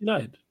than Manchester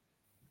United?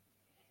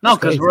 No,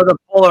 because we're the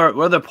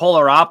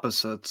polar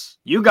opposites.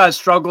 You guys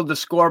struggle to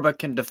score but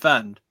can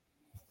defend.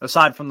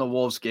 Aside from the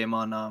Wolves game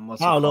on I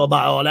don't know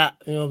about all that.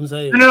 You know what I'm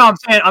saying? No,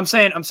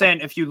 I'm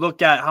saying if you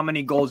look at how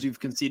many goals you've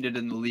conceded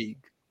in the league,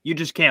 you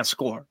just can't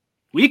score.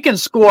 We can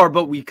score,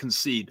 but we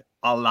concede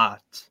a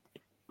lot.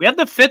 We have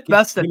the 5th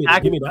best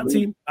attack. Give me that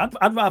team.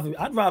 I'd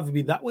rather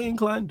be that way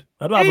inclined.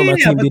 I'd rather my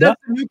team be that.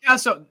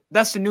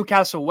 That's the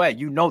Newcastle way.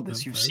 You know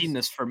this. You've seen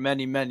this for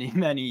many, many,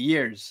 many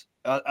years.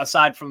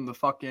 Aside from the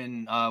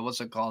fucking what's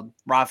it called,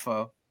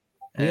 Rafa.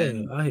 Yeah,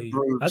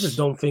 I just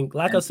don't think.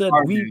 Like I said,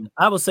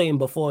 I was saying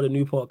before the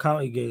Newport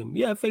County game.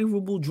 Yeah,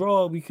 favorable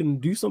draw. We can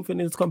do something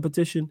in this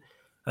competition.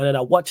 And then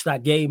I watched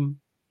that game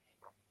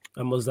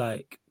and was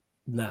like,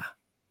 nah.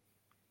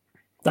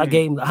 That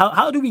game,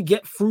 how do we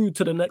get through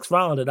to the next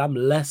round? And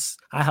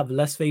I have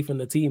less faith in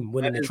the team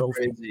winning the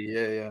trophy. Crazy.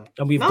 Yeah.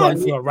 And we've gone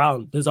through a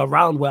round. There's a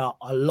round where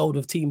a load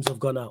of teams have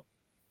gone out.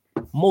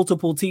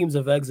 Multiple teams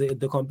have exited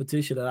the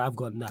competition, and I've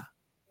gone, nah.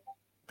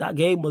 That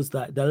game was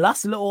like the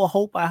last little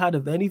hope I had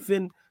of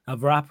anything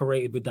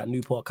evaporated with that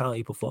Newport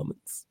County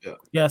performance. Yeah.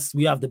 Yes,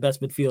 we have the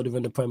best midfielder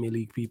in the Premier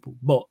League, people,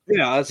 but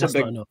that's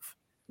not enough.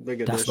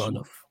 That's not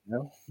enough. Yeah.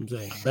 I'm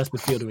saying best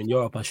midfielder in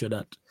Europe, I should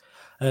add.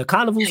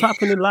 Carnival's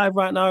happening live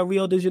right now in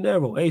Rio de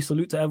Janeiro. Hey,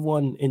 salute to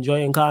everyone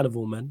enjoying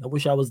Carnival, man. I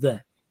wish I was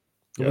there.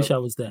 I wish I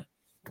was there.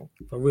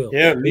 For real.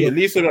 Yeah,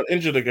 Lisa got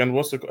injured again.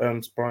 What's the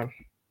spine?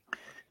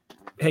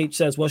 H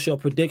says, what's your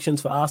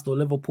predictions for Arsenal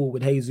Liverpool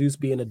with Jesus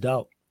being a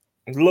doubt?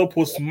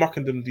 Liverpool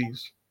smacking them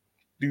these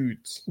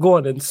dudes. Go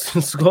on then.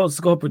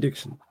 Score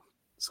prediction.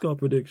 Score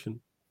prediction.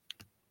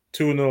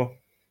 2-0.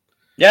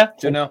 Yeah,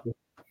 2-0.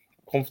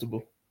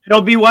 Comfortable.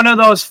 It'll be one of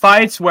those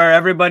fights where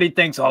everybody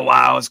thinks, oh,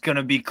 wow, it's going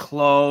to be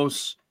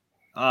close.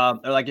 Or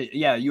like,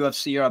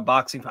 UFC or a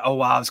boxing fight. Oh,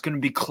 wow, it's going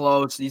to be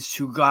close. These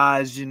two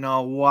guys,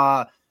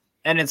 wow.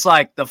 and it's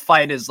like the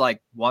fight is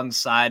like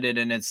one-sided,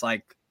 and it's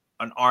like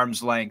an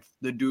arm's length.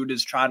 The dude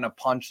is trying to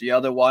punch the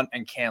other one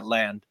and can't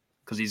land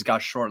because he's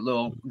got short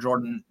little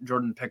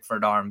Jordan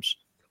Pickford arms.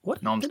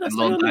 What No, did I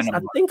say on this? I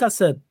think I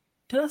said.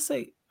 Did I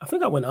say? I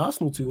think I went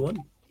Arsenal 2-1.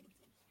 I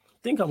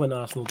think I went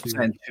Arsenal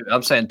 2-1.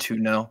 I'm saying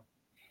 2-0.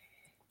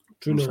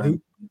 2-0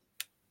 who?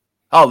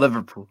 Oh,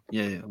 Liverpool.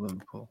 Yeah,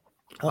 Liverpool.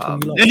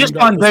 They're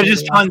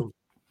just fun.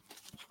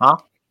 Huh?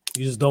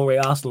 You just don't rate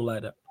Arsenal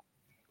like that.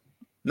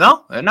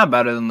 No, they're not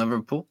better than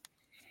Liverpool.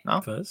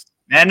 No. First.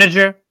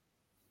 Manager,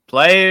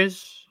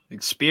 players,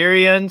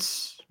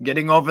 experience,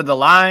 getting over the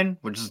line,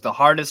 which is the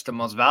hardest and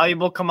most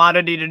valuable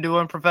commodity to do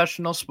in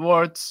professional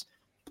sports.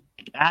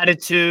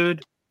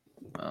 Attitude,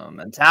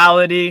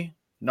 mentality,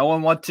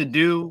 knowing what to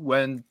do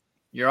when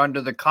you're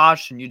under the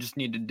cosh and you just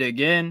need to dig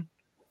in.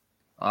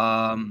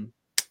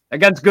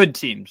 Against good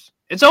teams.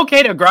 It's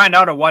okay to grind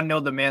out a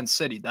 1-0 to Man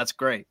City. That's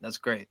great.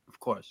 Of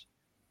course.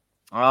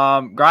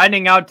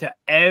 Grinding out to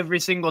every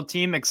single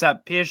team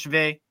except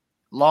PSV,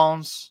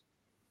 Lens,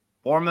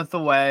 Bournemouth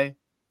away.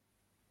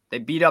 They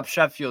beat up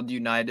Sheffield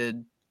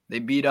United. They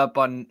beat up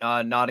on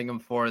Nottingham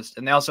Forest,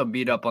 and they also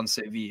beat up on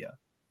Sevilla.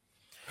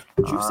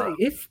 Would you say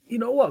if you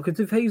know what? Because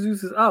if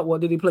Jesus is out,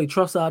 what did he play?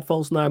 Trossard,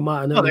 false nine,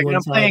 Martin. No, they're going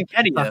to play in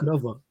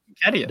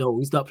Nketiah. No,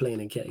 he's not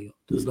playing in Nketiah.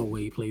 There's no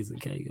way he plays in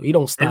Nketiah. He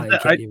don't start in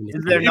Nketiah.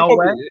 Is there no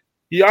way?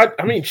 Yeah,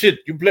 I mean, shit.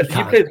 He played.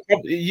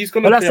 He's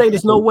gonna. But I say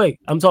there's no way.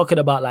 I'm talking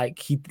about like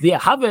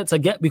Havertz I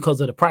get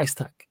because of the price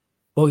tag,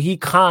 but he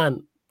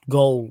can't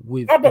go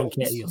with. No, but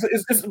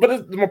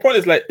my point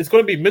is like it's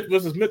going to be mid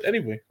versus mid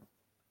anyway.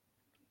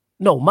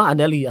 No,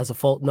 Martinelli as a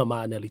false. No,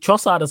 Martinelli.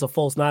 Trossard as a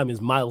false nine is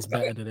miles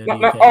better than any.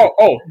 You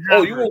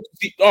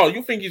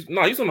think he's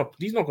not going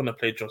to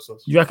play Trossard.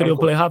 You reckon he'll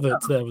play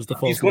Havertz there? Was the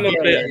false? He's going to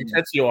play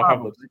Nketiah or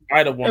Havertz.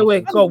 Either one.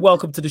 Anyway,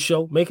 welcome to the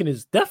show.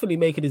 Definitely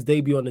making his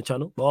debut on the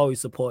channel, but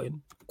always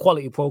supporting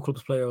quality pro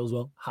clubs player as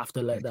well. Have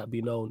to let that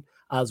be known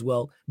as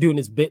well. Doing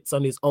his bits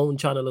on his own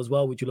channel as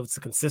well, which you love. It's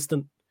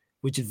consistent,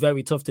 which is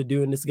very tough to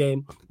do in this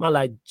game. My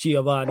like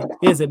Giovanni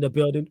is in the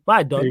building.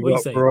 My dog, what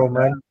you saying, bro,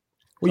 man?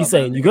 What you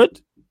saying? You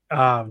good?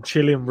 I'm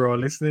chilling, bro.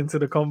 Listening to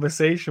the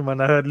conversation, man.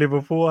 I heard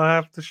Liverpool. I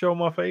have to show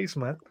my face,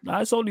 man.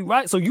 That's only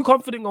right. So you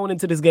confident going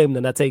into this game?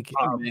 Then I take it,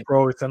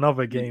 bro. It's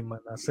another game,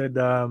 man. I said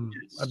I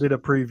did a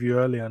preview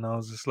earlier, and I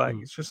was just like,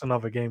 it's just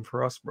another game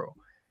for us, bro.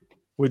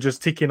 We're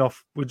just ticking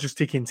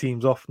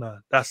teams off now.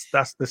 That's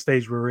the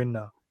stage we're in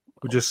now.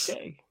 We're just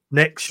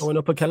next, showing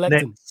up and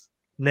collecting.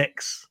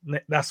 Next.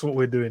 That's what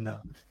we're doing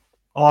now.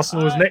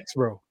 Arsenal is next,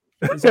 bro.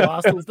 So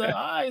Arsenal's there.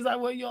 Is that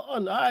what you're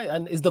on?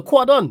 And is the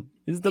quad on?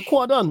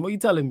 What are you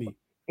telling me?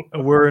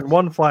 We're in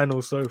one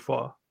final so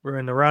far. We're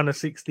in the round of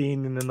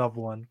 16 in another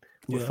one.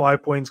 We're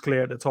 5 points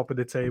clear at the top of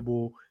the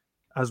table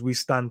as we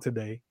stand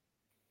today.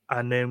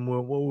 And then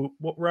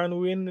what round are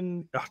we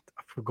in? I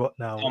forgot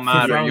now.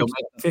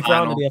 Fifth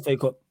round of the FA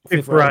Cup.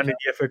 Fifth round of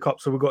the FA Cup.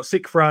 So we've got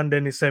sixth round,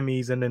 then the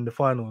semis, and then the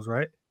finals,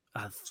 right?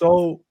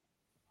 So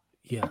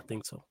yeah, I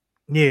think so.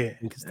 Yeah,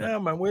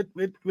 man,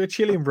 we're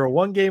chilling, bro.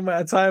 One game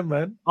at a time,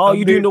 man. Oh,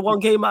 you're doing the one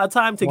game at a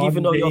time to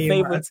even though your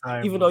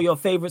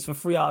favorites for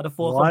 3 out of the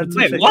 4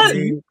 competitions. What?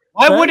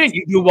 Why wouldn't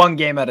you do one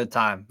game at a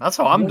time? That's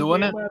how I'm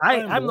doing it.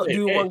 I'm not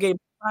doing one game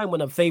at a time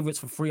when I'm favorites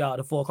for 3 out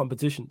of the 4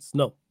 competitions.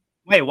 No.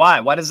 Wait, why?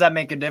 Why does that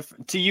make a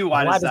difference to you?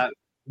 Why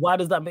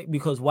does that make?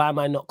 Because why am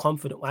I not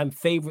confident? I'm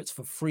favorites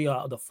for 3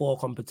 out of the 4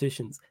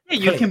 competitions.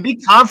 Yeah, you can be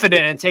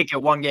confident and take it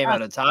one game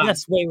at a time.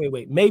 Yes,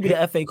 wait. Maybe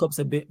the FA Cup's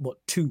a bit, but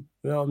 2.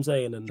 You know what I'm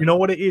saying? And you know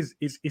what it is?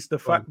 It's the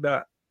fact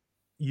that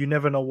you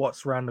never know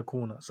what's around the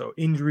corner. So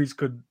injuries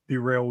could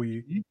derail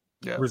you.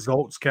 Yeah.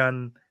 Results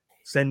can,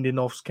 sending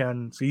offs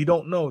can. So you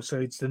don't know. So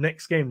it's the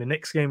next game. The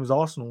next game is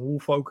Arsenal. All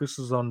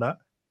focuses on that.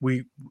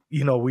 We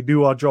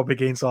do our job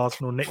against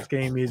Arsenal. Next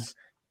game is,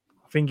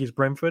 I think it's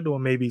Brentford or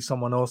maybe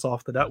someone else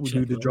after that. We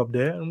do the job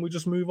there and we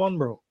just move on,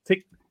 bro.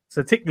 It's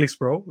a tick list,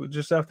 bro. We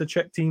just have to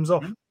check teams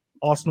off.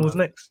 Arsenal's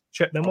next.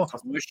 Check them off.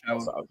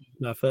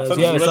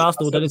 It's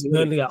Arsenal. Then it's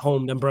Burnley at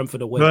home, then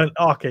Brentford away.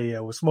 Okay,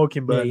 we're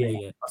smoking Burnley.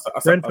 Yeah.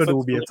 Brentford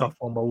will be a tough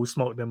one, but we'll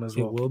smoke them as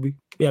well. It will be.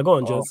 Yeah, go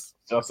on, Jess.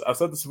 I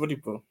said this already,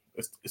 bro.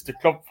 It's the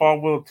club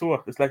farewell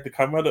tour. It's like the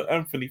Carmelo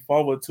Anthony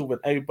farewell tour when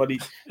everybody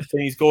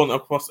saying he's going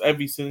across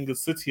every single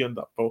city and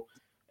that, bro.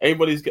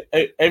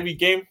 Every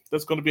game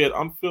that's going to be at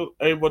Anfield,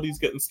 everybody's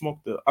getting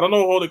smoked there. I don't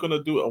know how they're going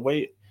to do it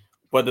away,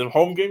 but in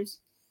home games,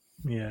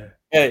 yeah.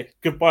 Hey,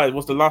 goodbye. It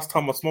was the last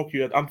time I smoked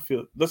you at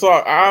Anfield. That's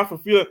why I have a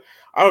feeling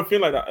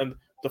like that. And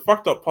the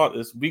fucked up part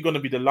is we're going to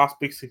be the last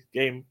Big Six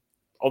game.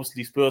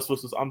 Obviously, Spurs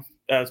versus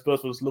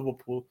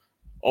Liverpool.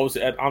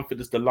 Obviously, at Anfield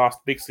is the last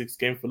Big Six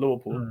game for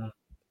Liverpool. Mm-hmm.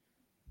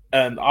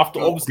 And after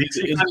obviously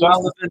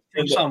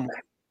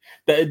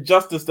the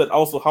injustice that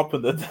also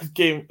happened at that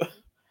game.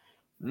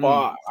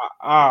 But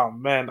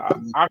man,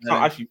 I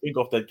can't actually think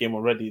of that game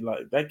already.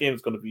 Like that game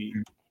is going to be.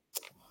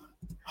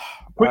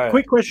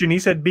 Quick question. He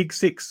said Big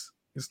Six.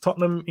 Is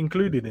Tottenham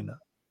included in that?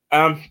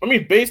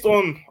 Based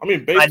on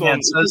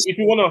if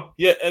you wanna,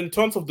 in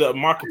terms of the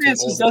marketing,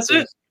 finances, that's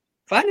it.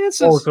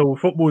 Finances. Oh, so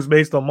football is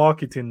based on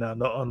marketing now,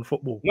 not on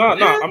football. No,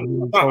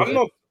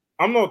 I'm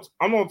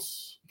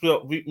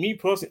Well, me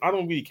personally, I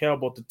don't really care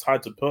about the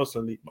title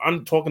personally.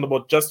 I'm talking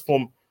about just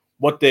from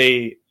what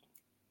they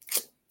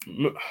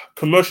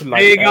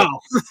commercialize. There you go.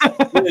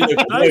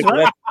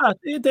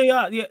 They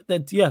are,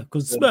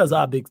 because Spurs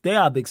are big. They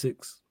are Big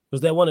Six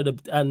because they're one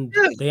of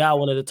they are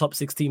one of the top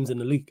 6 teams in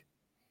the league.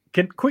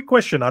 Quick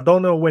question. I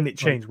don't know when it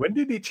changed. When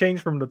did it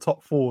change from the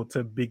top 4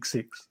 to Big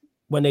Six?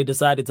 When they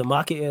decided to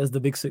market it as the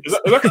Big Six.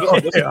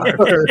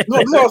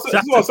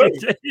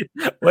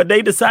 When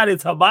they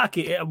decided to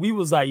market it, we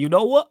was like, you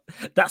know what?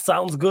 That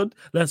sounds good.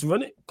 Let's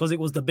run it because it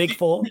was the Big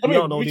 4.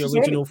 The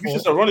original 4.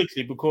 Just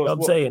ironically, because you know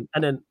I'm saying,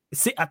 and then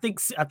I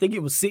think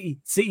it was City.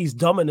 City's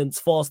dominance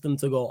forced them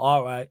to go.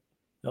 All right,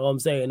 you know what I'm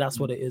saying? That's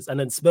what it is. And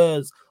then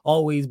Spurs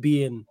always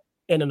being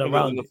in and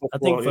around it. I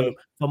think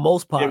for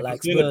most part,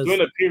 like Spurs during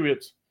the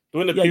period,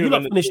 you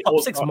not finished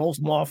top 6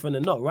 more often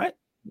than not, right?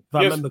 If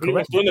I remember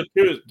correctly.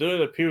 During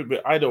the period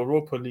with either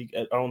Europa League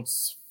at around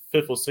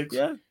 5th or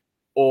 6th,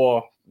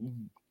 or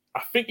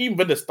I think even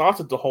when they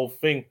started the whole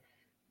thing,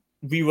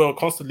 we were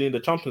constantly in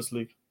the Champions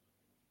League.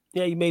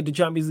 Yeah, you made the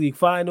Champions League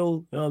final.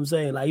 You know what I'm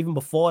saying? Like even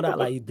before that,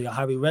 like the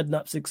Harry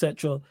Redknapp's,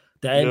 etc.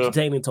 They're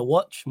entertaining to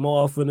watch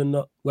more often than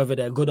not, whether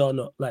they're good or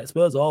not. Like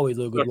Spurs are always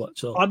a good watch.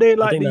 So are they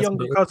like the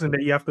younger cousin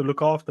that you have to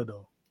look after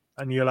though?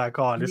 And you're like,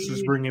 oh, let's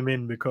just bring him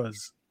in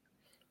because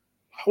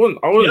I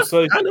wouldn't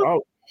say.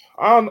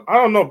 I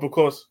don't know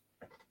because,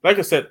 like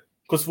I said,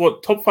 because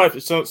what top 5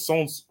 it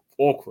sounds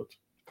awkward.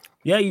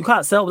 Yeah, you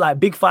can't sell like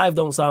Big 5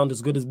 don't sound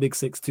as good as Big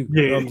 6 too.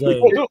 You know what I'm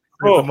saying?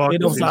 They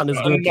don't sound as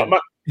good.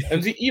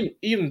 And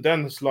even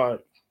then, it's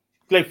like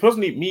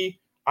personally, me,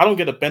 I don't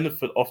get a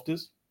benefit of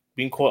this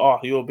being called, oh,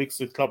 you're a Big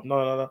 6 club.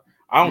 No.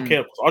 I don't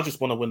care because I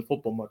just want to win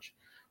football match.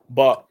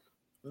 But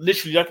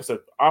literally, like I said,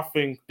 I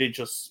think they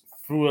just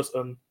threw us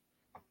and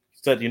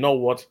said, you know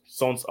what,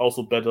 sounds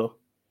also better.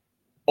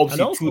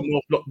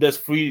 Obviously, there's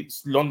 3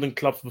 London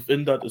clubs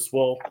within that as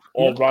well.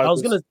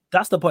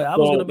 That's the point. I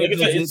was gonna make.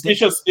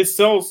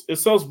 It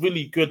sells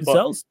really good.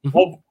 But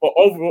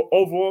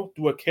overall,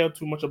 do I care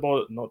too much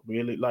about it? Not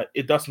really. Like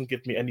it doesn't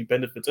give me any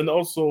benefits. And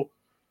also,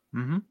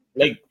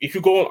 like if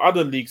you go on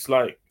other leagues,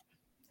 like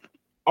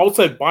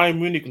outside Bayern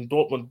Munich and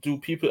Dortmund, do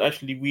people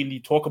actually really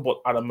talk about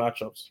other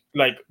matchups?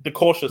 Like the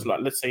cautious, like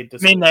let's say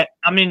this.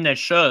 I mean, they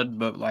should,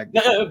 but like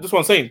that's what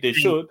I'm saying. They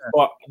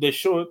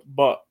should,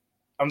 but.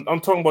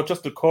 I'm talking about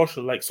just the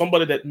caution, like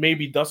somebody that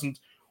maybe doesn't,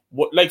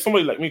 like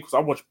somebody like me, because I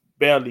watch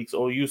bear leagues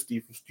or you,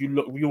 Steve,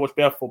 you watch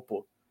bear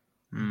football,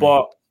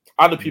 but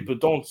other people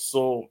don't.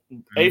 So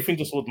everything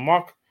just would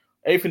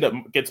everything that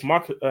gets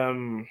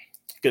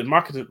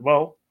marketed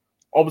well,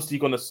 obviously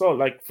you're gonna sell.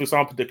 Like for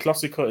example, the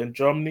Klassiker in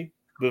Germany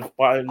with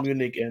Bayern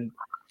Munich and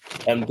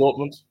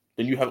Dortmund.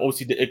 Then you have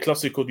obviously the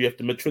Klassiker, you have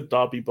the Madrid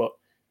derby, but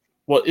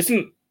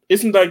isn't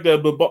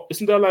Bilbao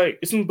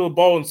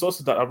and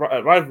Sociedad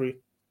a rivalry?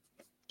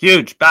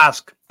 Huge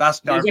Basque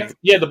derby.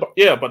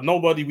 But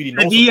nobody really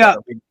knows.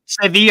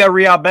 Sevilla,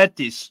 Real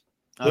Betis.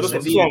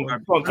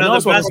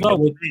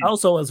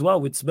 Also as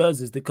well with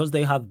Spurs is because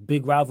they have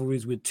big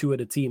rivalries with 2 of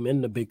the team in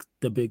the big.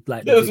 This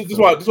is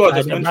why I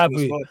just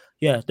mentioned.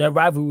 Their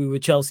rivalry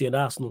with Chelsea and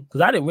Arsenal.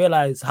 Because I didn't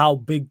realize how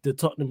big the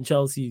Tottenham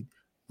Chelsea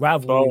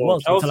rivalry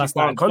was until I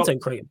started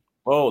content creating.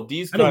 Oh,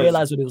 these guys! I didn't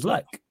realize what it was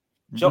like.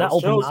 That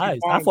opened my eyes.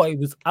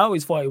 I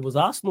always thought it was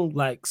Arsenal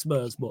like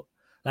Spurs, but.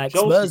 Like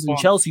Chelsea Spurs and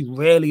Chelsea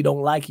really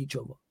don't like each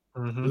other.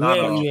 Really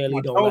don't like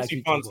each other.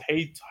 Chelsea fans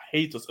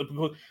hate us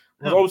because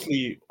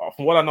obviously,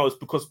 from what I know, it's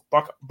because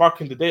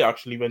back in the day,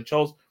 actually, when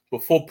Chelsea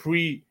before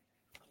pre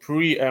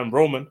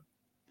Roman,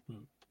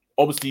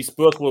 obviously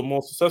Spurs were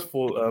more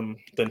successful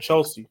than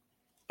Chelsea,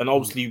 and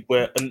obviously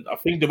I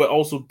think they were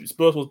also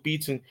Spurs was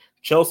beating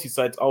Chelsea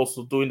sides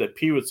also during that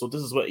period. So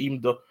this is where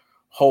even the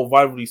whole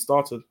rivalry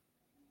started.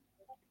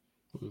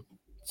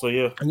 So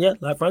and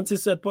like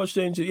Francis said, Poch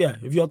change. Yeah,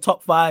 if you're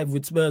top 5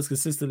 with Spurs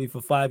consistently for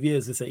 5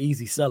 years, it's an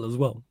easy sell as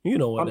well. You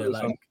know what they're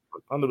like.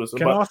 100%.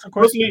 Can I ask a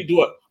question?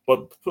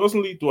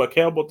 Personally, do I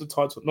care about the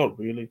title? Not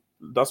really.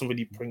 It doesn't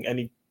really bring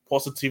any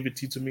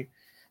positivity to me.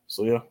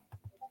 So yeah.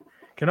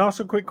 Can I ask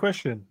a quick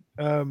question?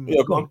 Go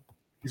on.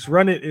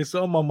 It's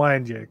on my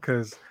mind,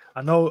 because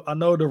I know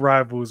the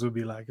rivals will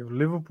be like, if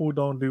Liverpool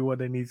don't do what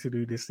they need to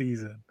do this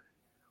season,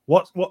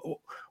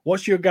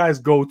 what's your guys'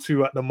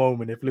 go-to at the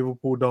moment if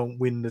Liverpool don't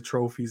win the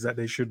trophies that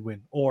they should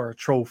win or a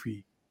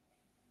trophy?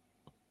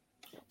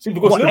 See,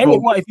 because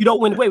if you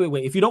don't win?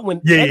 Wait. If you don't win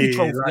any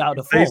trophy out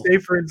of the 4, say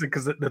for instance,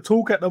 because the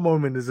talk at the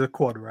moment is a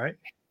quad, right?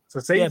 So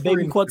say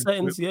baby quad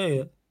settings,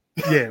 yeah.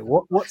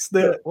 What's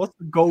the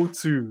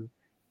go-to?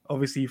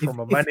 Obviously, from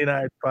a Man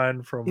United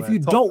fan, from if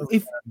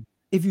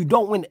you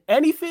don't win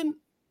anything.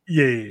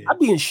 Yeah, I'd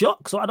be in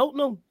shock, so I don't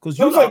know because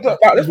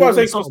that's why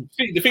I say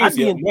the thing I'd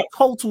be in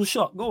total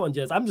shock. Go on,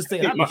 Jez. I'm just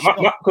saying,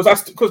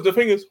 because the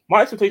thing is,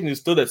 my expectation is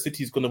still that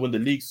City's going to win the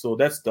league, so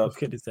that's stuff.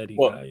 And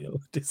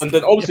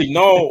then obviously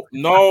no.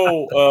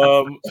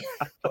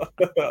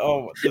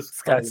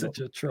 This guy's such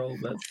a troll,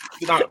 man.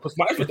 Because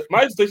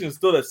my expectation is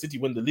still that City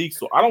win the league,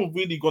 so I don't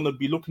really going to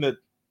be looking at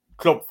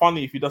Club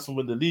funny if he doesn't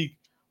win the league.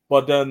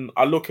 But then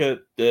I look at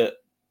the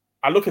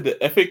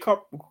FA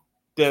Cup.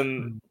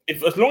 then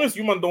as long as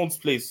you man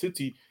don't play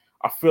City,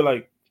 I feel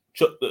like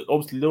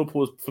obviously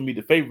Liverpool is for me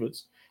the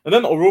favourites. And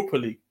then Europa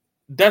League,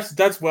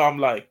 that's where I'm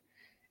like,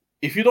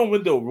 if you don't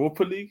win the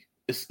Europa League,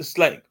 it's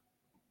like,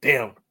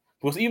 damn.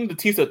 Because even the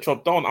teams that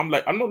drop down, I'm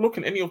like, I'm not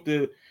looking at any of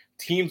the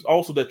teams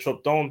also that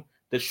drop down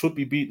that should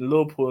be beating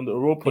Liverpool in the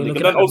Europa League.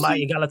 And then also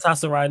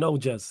Galatasaray, no,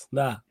 just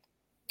nah.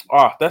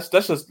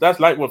 That's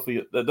light one for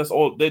you. That's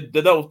all. That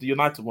was the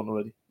United one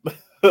already.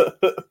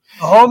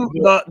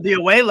 The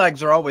away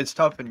legs are always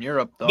tough in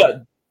Europe,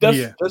 though.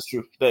 That's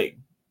true.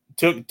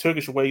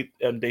 Turkish away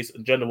days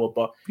in general,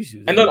 but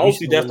and then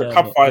obviously there's the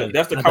cup final.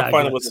 That's the cup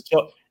final with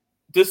the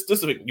this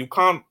you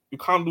can't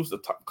lose the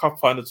cup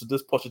final to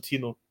this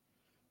Pochettino.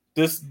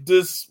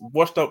 This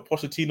washed up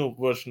Pochettino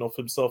version of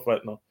himself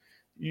right now.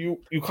 You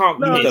can't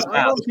lose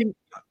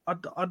that.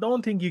 I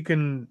don't think you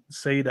can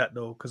say that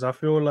though, because I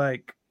feel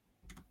like.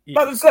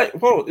 But it's like,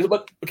 bro.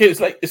 It's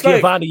like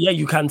Giovanni, yeah,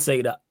 you can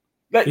say that.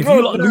 Like, if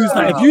you lose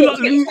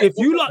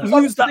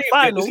that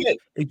final,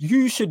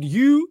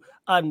 you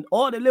and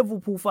all the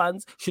Liverpool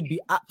fans should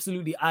be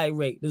absolutely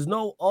irate. There's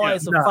no,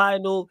 it's a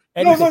final.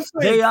 Anything.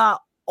 They are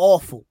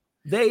awful.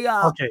 They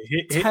are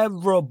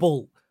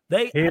terrible.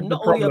 And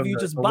not only have you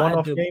just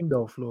battered them. Game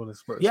though,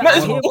 flawless. Yeah,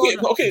 so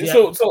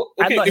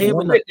if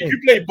you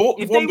play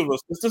Bolton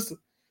Wanderers, it's just.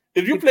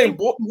 If you play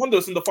Bolton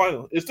Wanderers in the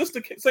final, is this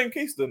the same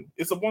case then?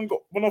 It's a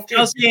one-off game.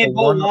 Chelsea ain't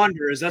Bolton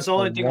Wanderers. That's the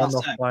only thing I'll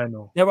say.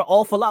 They're an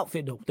awful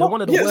outfit, though. They're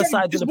one of the worst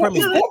sides in the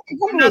Premier League.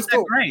 Not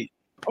that great.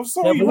 I'm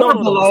sorry. We're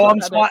below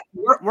them.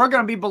 We're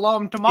going to be below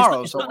them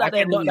tomorrow. It's not that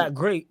they're not that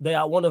great. They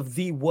are one of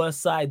the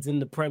worst sides in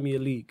the Premier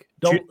League.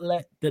 Don't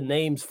let the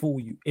names fool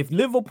you. If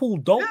Liverpool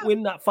don't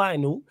win that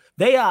final,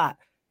 they are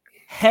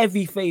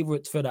heavy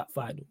favourites for that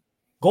final.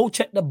 Go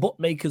check the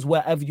bookmakers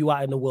wherever you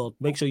are in the world.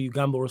 Make sure you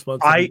gamble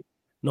responsibly.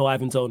 No,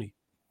 Ivan Toney.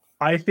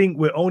 I think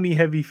we're only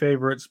heavy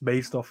favorites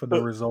based off of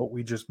the result.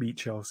 We just beat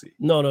Chelsea.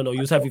 No. You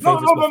was heavy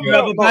favorites. You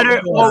have a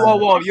better.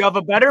 Whoa! You have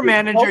a better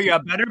manager. You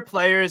have better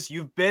players.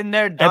 You've been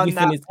there, done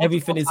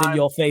everything is in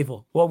your favor.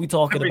 What are we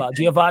talking about?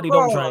 Giovanni,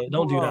 don't try it.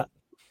 Don't do that.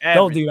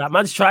 Don't do that.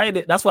 Man's trying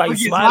it. That's why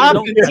he's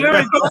smiling. Don't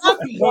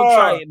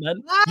try it,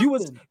 man.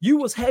 You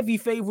was heavy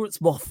favorites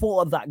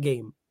before that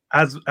game.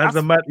 As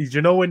a man,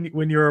 you know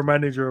when you're a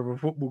manager of a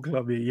football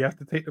club, you have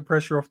to take the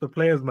pressure off the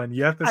players, man.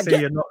 You have to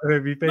say you're not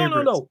heavy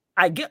favorites. No.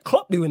 I get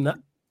Klopp doing that.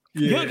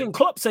 Jurgen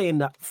Klopp saying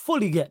that,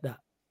 fully get that,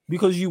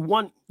 because you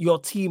want your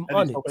team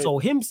on it. So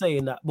him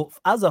saying that, but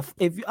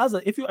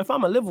if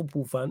I'm a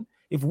Liverpool fan,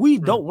 if we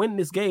don't win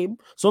this game,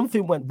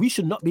 we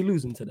should not be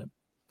losing to them.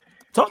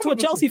 Talk to a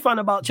Chelsea fan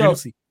about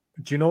Chelsea.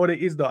 Do you know what it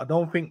is though? I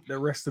don't think the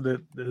rest of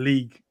the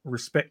league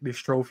respect this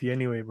trophy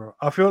anyway, bro.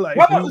 I feel like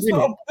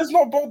it's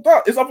not about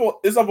that.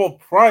 It's about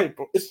pride,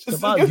 bro. It's just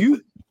about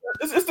you.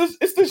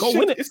 It's this Go shit.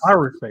 Win it. I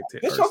respect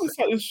it. This Chelsea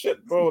side is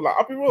shit, bro. Like,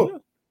 I'll be real. Yeah.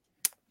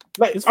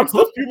 Like, I'm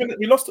still fuming that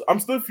we lost. I'm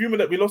still fuming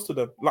that we lost to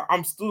them. Like,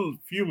 I'm still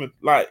fuming.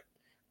 Like,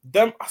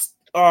 them.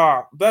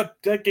 That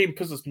game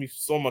pisses me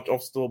so much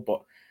off still.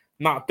 But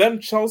them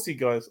Chelsea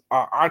guys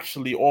are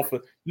actually awful.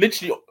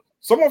 Literally.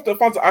 Some of the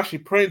fans are actually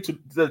praying to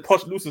the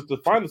Poch loses the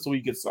final so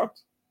he gets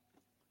sacked.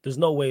 There's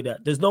no way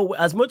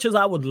as much as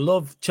I would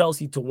love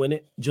Chelsea to win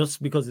it,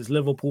 just because it's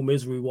Liverpool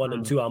misery 1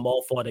 and 2, I'm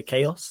all for the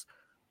chaos.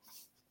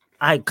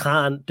 I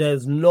can't.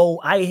 There's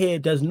no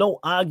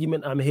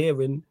argument I'm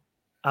hearing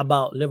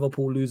about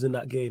Liverpool losing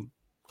that game.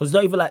 Because it's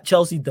not even like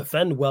Chelsea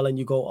defend well and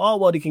you go, oh,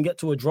 well, they can get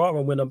to a draw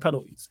and win on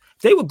penalties.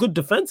 If they were good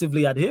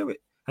defensively, I'd hear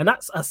it. And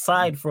that's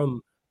aside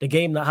from the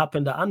game that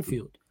happened at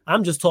Anfield.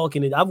 I'm just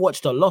talking. I've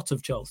watched a lot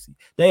of Chelsea.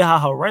 They are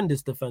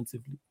horrendous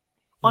defensively.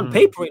 On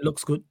paper, it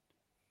looks good.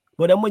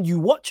 But then when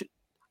you watch it,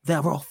 they're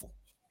awful.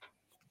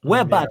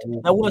 We're bad.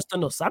 They're worse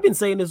than us. I've been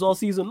saying this all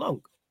season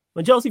long.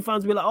 When Chelsea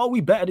fans be like, oh,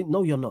 we better than...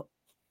 No, you're not.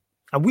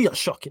 And we are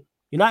shocking.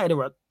 United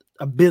are an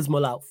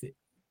abysmal outfit.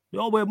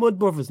 We're mud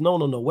brothers. No.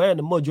 We're in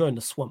the mud. You're in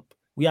the swamp.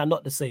 We are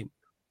not the same.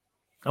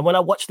 And when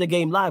I watched the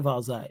game live, I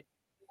was like,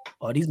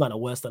 oh, these men are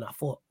worse than I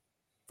thought.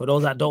 For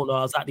those that don't know,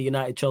 I was at the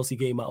United-Chelsea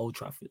game at Old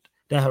Trafford.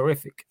 They're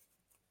horrific.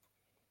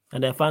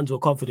 And their fans were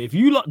confident. If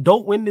you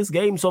don't win this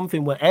game,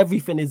 something where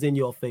everything is in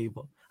your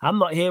favor. I'm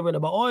not hearing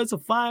about, it's a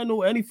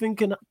final, anything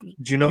can happen.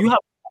 Do you know?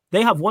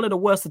 They have one of the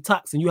worst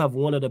attacks and you have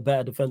one of the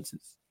better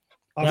defenses.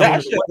 They're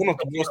actually one of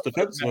the worst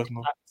defenses.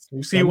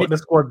 We'll see what the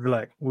squad's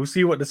like. We'll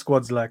see what the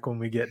squad's like when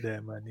we get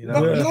there, man. You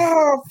know?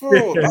 Bro.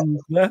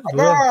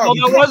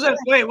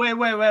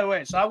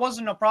 Wait. So that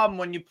wasn't a problem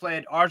when you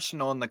played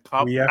Arsenal in the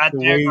cup at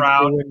their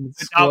ground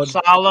without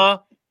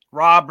Salah,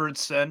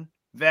 Robertson,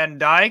 Van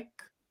Dijk.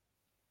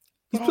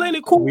 He's playing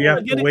it cool. We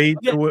have to wait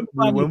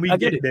when we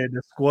get there.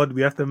 The squad,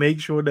 we have to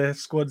make sure the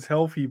squad's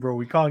healthy, bro.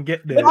 We can't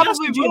get there.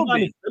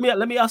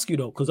 Let me ask you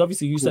though, because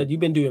obviously you said you've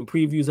been doing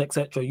previews,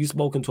 etc. You've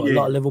spoken to a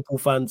lot of Liverpool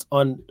fans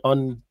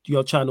on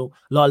your channel.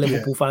 A lot of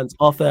Liverpool fans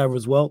off air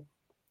as well.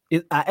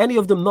 Are any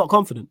of them not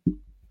confident?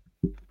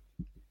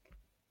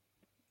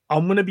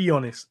 I'm gonna be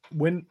honest.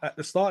 When at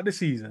the start of the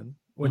season,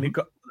 when it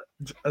got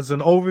as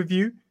an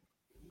overview,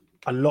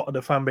 a lot of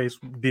the fan base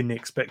didn't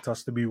expect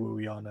us to be where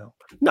we are now.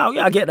 No,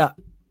 yeah, I get that.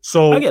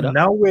 So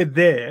now we're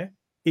there.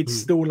 it's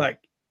still like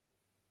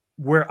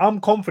where I'm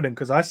confident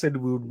because I said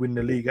we would win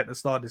the league at the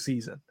start of the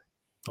season.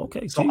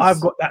 Okay, so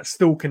I've got that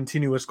still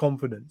continuous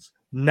confidence.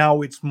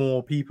 Now it's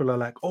more people are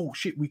like, oh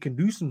shit, we can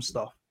do some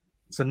stuff.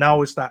 So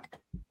now it's that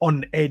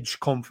on edge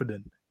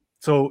confident.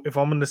 So if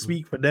I'm going to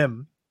speak for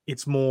them,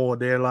 it's more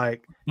they're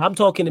like. I'm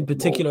talking in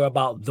particular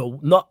about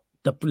not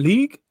the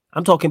league.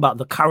 I'm talking about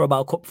the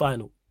Carabao Cup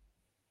final.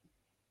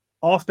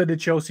 After the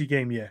Chelsea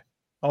game, yeah.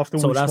 After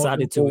so we that's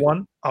added to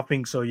one, I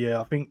think so.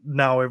 Yeah, I think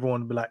now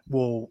everyone will be like,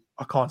 well,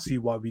 I can't see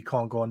why we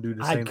can't go and do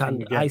the same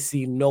thing again. I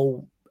see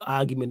no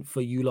argument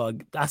for you,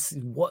 like that's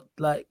what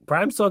like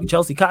Prime's talking.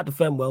 Chelsea can't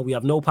defend well. We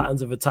have no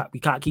patterns of attack. We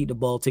can't keep the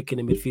ball ticking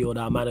in midfield.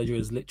 Our manager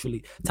is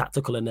literally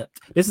tactical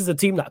inept. This is a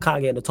team that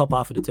can't get in the top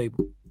half of the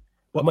table.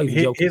 But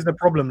here's the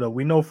problem, though.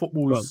 We know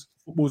football's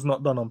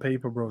not done on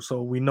paper, bro.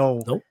 So we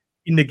know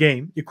in the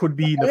game it could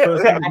be the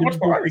first time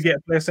to get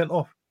a player sent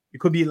off. It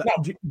could be like,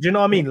 do you know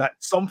what I mean? Like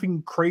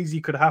something crazy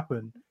could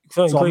happen.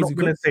 So I'm not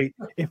going to say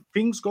if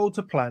things go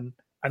to plan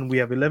and we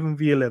have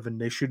 11v11,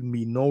 there shouldn't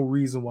be no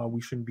reason why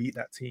we shouldn't beat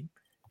that team.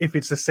 If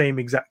it's the same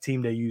exact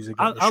team they use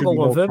again, I'll go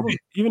one further.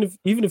 Even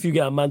if you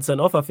get a man sent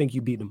off, I think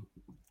you beat them.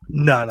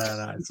 No.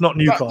 It's not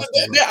Newcastle.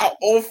 They are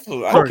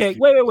awful. Okay,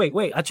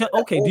 wait.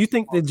 Okay, do you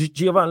think that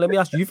Giovanni? Let me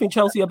ask you. You think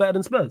Chelsea are better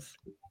than Spurs?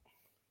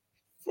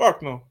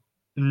 Fuck no.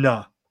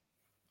 Nah.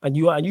 And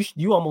you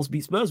almost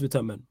beat Spurs with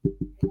 10 men.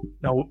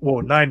 No,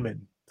 well, 9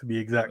 men to be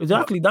exact.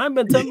 Exactly, 9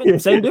 men, 10 men,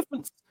 same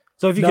difference.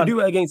 So if you can do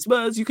it against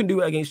Spurs, you can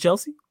do it against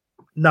Chelsea.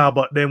 Nah,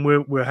 but then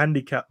we're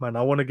handicapped, man.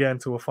 I want to get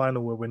into a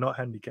final where we're not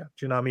handicapped.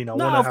 Do you know what I mean?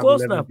 Of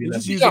course not. We're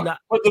just using that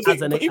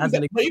as an even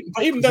then,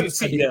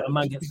 a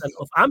man gets sent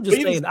off. I'm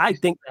just saying, I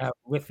think they're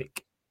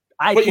horrific.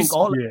 I think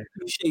all the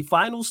cliche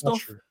final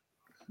stuff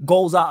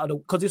goes out of the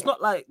because it's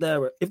not like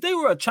if they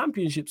were a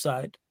championship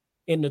side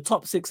in the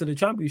top 6 of the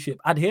championship,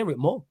 I'd hear it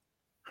more.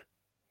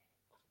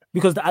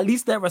 Because at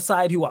least they're a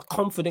side who are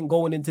confident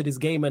going into this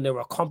game and they're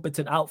a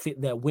competent outfit.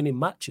 They're winning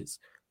matches.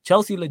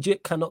 Chelsea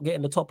legit cannot get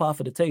in the top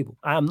half of the table.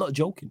 I am not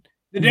joking.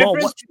 The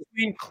difference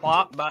between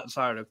Klopp,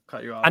 sorry to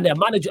cut you off, and their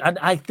manager, and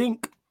I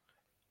think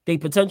they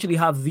potentially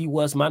have the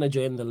worst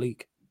manager in the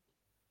league.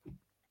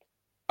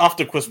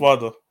 After Chris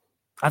Wilder.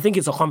 I think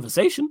it's a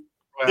conversation.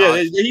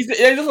 Yeah,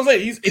 that's what I'm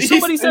saying. If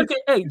somebody said,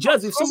 hey,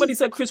 Jazz, if somebody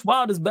said Chris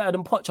Wilder's better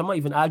than Poch, I'm not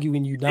even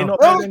arguing you down.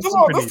 That's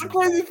the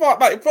crazy part.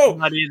 Like, bro,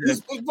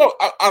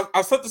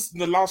 I said this in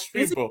the last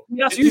stream, bro.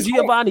 Yes, you,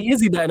 Giovanni,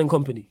 is he better than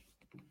Company?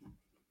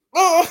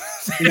 I'm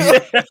going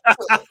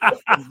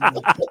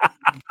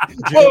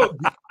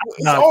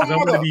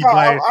to be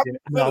biased.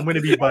 I'm going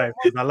to be biased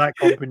because I like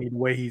Company the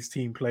way his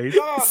team plays.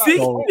 See,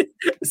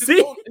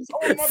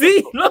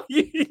 look,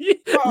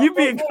 you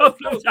being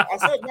complimentary. I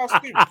said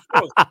last week.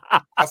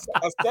 I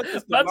said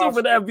this. That's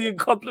over there being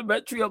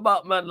complimentary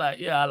about man. Like,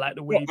 yeah, I like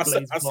the way he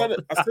plays. I said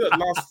it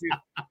last week.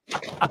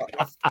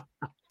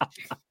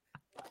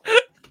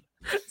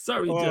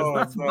 Sorry,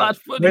 that's bad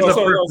funny.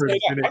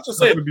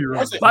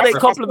 But they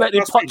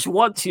complimented Poch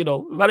once, you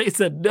know. But it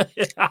said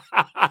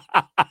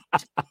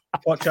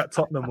Poch at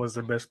Tottenham was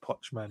the best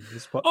Poch, man.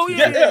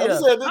 Yeah.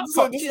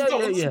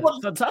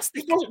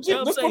 Fantastic.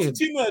 This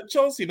Pochettino at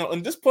Chelsea,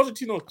 and this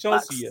Pochettino at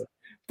Chelsea,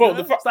 Bro,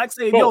 it's like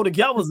saying, yo, the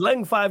guy was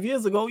leng 5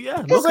 years ago.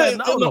 Yeah, look at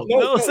now. You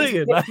know what I'm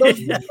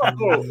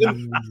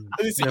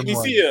saying? You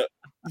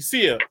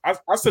see it. I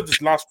said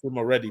this last time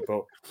already,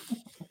 bro.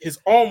 His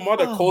own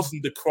mother calls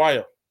him the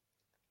crier.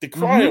 The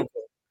crier,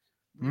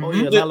 bro. Oh,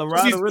 yeah,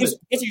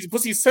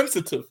 but he's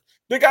sensitive.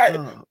 The guy,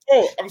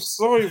 I'm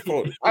sorry,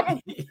 bro. I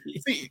don't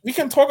see. We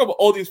can talk about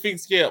all these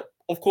things. Yeah,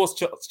 of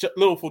course,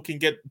 Liverpool can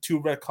get 2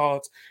 red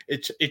cards.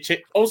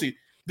 Obviously,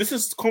 this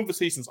is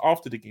conversations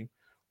after the game,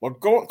 but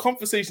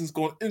conversations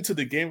going into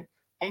the game.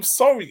 I'm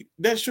sorry,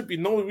 there should be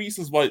no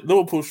reasons why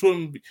Liverpool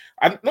shouldn't be,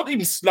 and not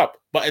even slap,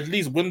 but at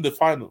least win the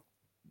final.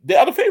 They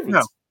are the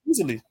favorites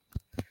easily.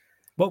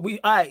 But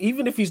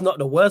even if he's not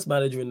the worst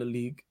manager in the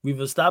league, we've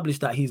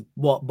established that he's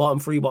bottom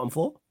 3, bottom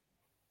 4.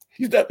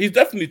 He's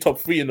definitely top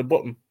 3 in the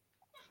bottom.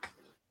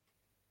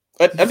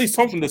 At least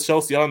something that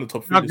Chelsea are in the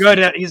top 3.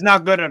 He's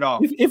not good at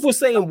all. If we're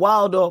saying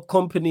Wilder,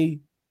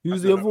 Company,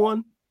 who's the other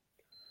one?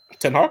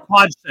 Ten Hag?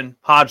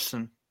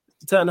 Hodgson.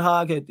 Ten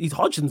Hag. He's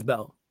Hodgson's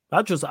bell.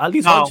 Hodgson.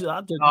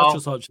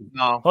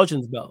 No.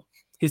 Hodgson's bell.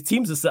 His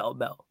team's a settled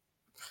bell.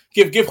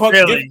 Give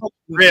Hodgson.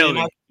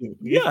 Really?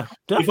 Yeah,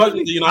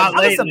 definitely. Not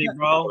lately,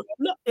 bro.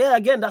 No, yeah,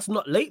 again, that's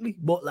not lately,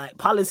 but like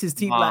Palace's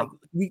team, like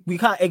we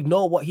can't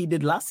ignore what he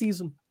did last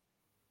season.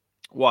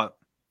 What?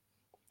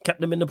 Kept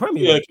them in the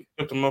Premier League. Yeah,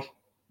 kept them up.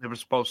 They were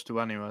supposed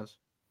to, anyways.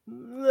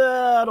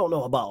 I don't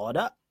know about all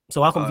that.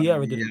 So how come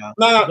Vieira did it?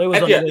 No, they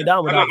was on their way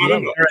down without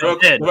Vieira.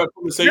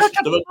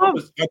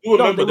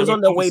 They was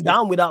on their way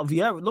down without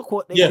Vieira. Look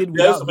what they did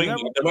without Vieira.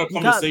 There were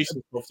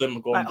conversations of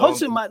them going down.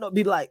 Hudson might not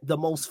be like the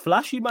most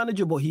flashy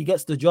manager, but he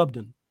gets the job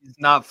done. He's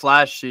not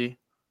flashy.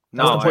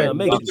 No, that's the point I'm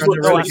making.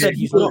 I said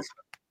he's not.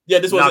 Yeah,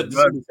 this was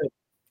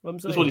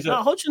what he said.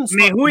 Hutchins. I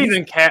mean, who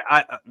even care?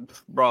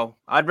 Bro,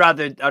 I'd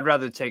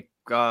rather take.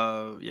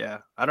 I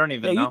don't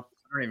even know.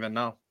 I don't even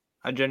know.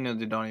 I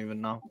genuinely don't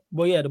even know.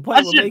 Well, yeah, the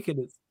point we're making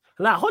is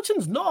Like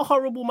Hodgson's not a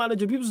horrible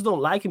manager. People just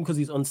don't like him because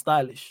he's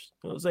unstylish.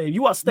 You know what I'm saying?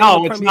 You are staying No,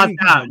 in the it's Premier not League.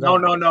 that.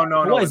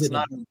 No. What is It's it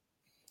not. then?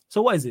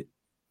 So what is it?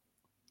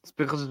 It's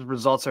because his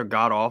results are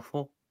god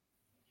awful.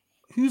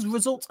 Whose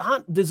results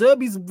aren't? De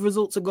Zerbi's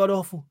results are god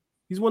awful.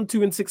 He's won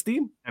 2 in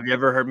 16. Have you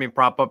ever heard me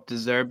prop up De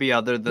Zerbi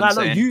other than Not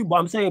saying you, but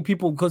I'm saying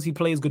people because he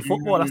plays good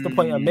football. That's the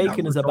point I'm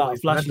making. Is about a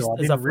flashy, I is a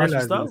didn't flashy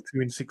realize it style. was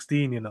 2 in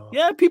 16. You know.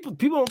 Yeah, people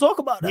don't talk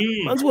about that.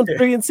 Man's won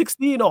 3 in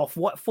 16 off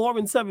 4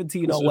 in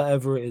 17 or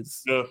whatever it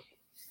is. Yeah.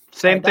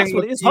 same That's thing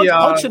what with it is.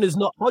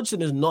 the,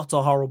 Hodgson is not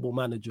a horrible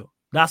manager.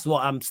 That's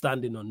what I'm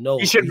standing on. No,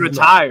 he should he's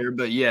retire,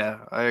 but yeah,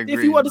 I agree.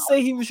 If you want to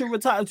say he should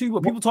retire too,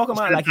 but people talking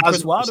about it like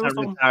Chris Wilder or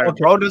something. Okay.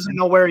 Bro doesn't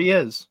know where he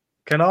is.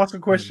 Can I ask a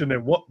question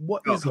then?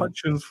 What is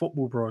Hodgson's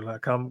football, bro?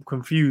 Like, I'm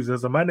confused.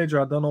 As a manager,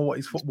 I don't know what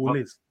his football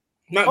is.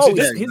 No,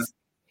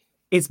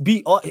 It's to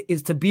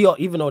be,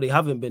 even though they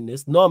haven't been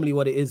this. Normally,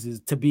 what it is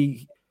to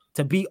be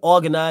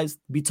organized,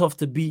 be tough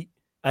to beat,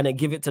 and then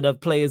give it to the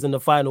players in the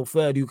final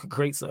third who could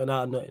create something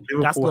out of nothing.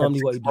 Liverpool That's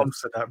normally what he does.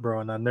 To that, bro,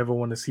 and I never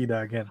want to see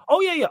that again.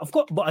 Oh yeah, of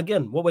course. But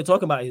again, what we're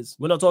talking about is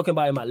we're not talking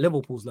about him at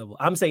Liverpool's level.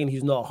 I'm saying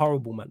he's not a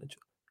horrible manager.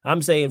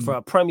 I'm saying for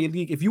a Premier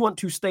League, if you want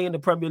to stay in the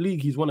Premier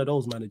League, he's one of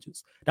those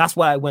managers. That's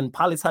why when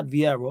Palace had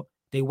Vieira,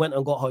 they went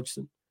and got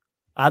Hodgson.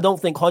 I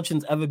don't think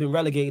Hodgson's ever been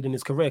relegated in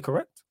his career,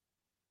 correct?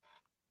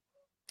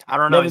 I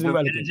don't know.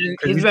 Never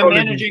He's been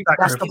managing.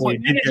 That's the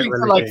point.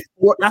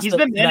 He's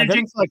been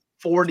managing for like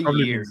 40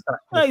 years.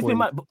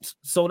 Yeah,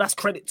 so that's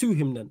credit to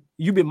him then.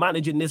 You've been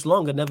managing this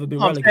long and never been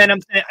relegated.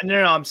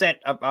 I'm saying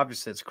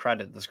obviously it's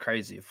credit. That's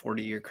crazy. A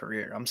 40-year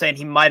career. I'm saying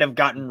he might have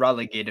gotten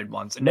relegated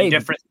once in a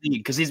different league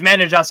because he's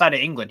managed outside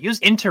of England. He was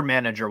Inter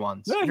manager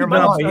once. Yeah, he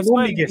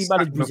only gets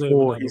sacked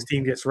before his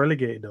team gets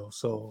relegated though.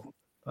 So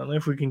I don't know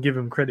if we can give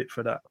him credit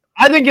for that.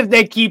 I think if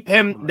they keep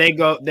him, they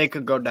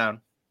could go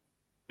down.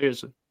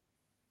 Seriously.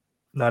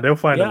 No, they'll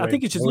find a way. I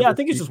think it's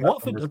just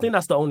Watford. I think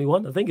that's the only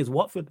one. I think it's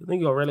Watford. I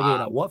think he got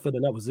relegated at Watford,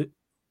 and that was it.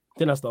 I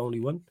think that's the only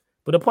one.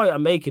 But the point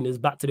I'm making is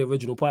back to the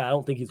original point. I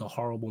don't think he's a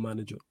horrible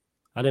manager.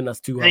 I think that's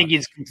too hard. I think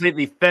he's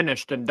completely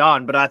finished and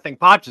done, but I think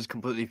Poch is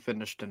completely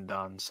finished and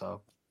done.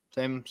 So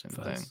same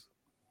thing.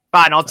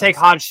 Fine, I'll take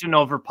Hodgson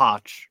over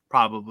Poch,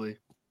 probably.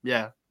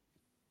 Yeah.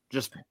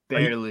 Just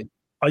barely.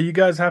 Are you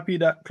guys happy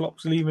that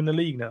Klopp's leaving the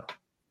league now?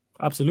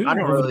 Absolutely. I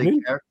don't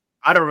really care.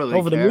 I don't really care.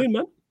 Over the moon,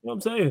 man. You know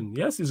what I'm saying?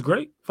 Yes, it's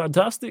great.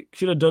 Fantastic.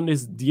 Should have done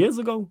this years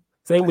ago.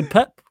 Same with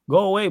Pep. Go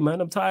away,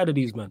 man. I'm tired of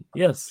these, man.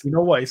 Yes. You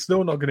know what? It's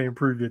still not going to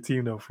improve your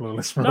team, though,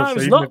 Flawless. No,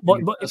 it's not. But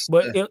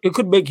it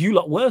could make you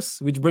look worse,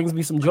 which brings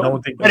me some joy. I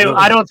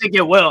don't think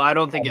it will. I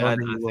don't think it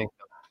will.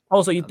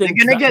 Also, you think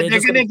they're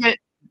gonna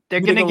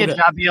get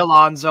Xabi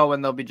Alonso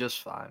and they'll be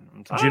just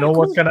fine. Do you know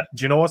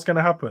what's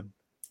gonna happen?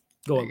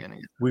 Go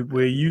on.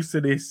 We're used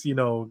to this,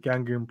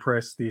 gangan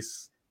press,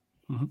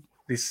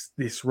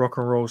 this rock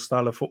and roll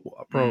style of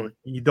football, bro.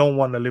 You don't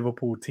want a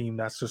Liverpool team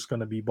that's just going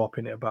to be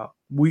bopping it about.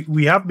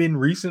 We have been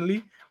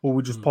recently, where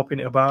we're just popping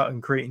it about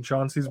and creating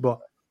chances, but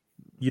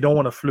you don't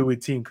want a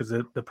fluid team because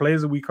the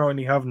players that we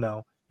currently have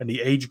now and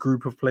the age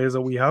group of players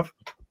that we have,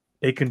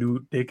 they can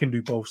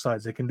do both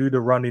sides. They can do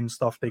the running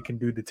stuff. They can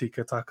do the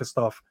tiki-taka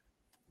stuff.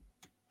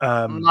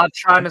 I'm not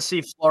trying to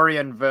see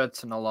Florian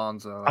Wirtz and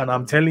Alonso. And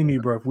I'm telling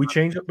you, bro, if we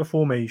change up the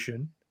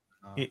formation,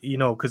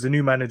 because the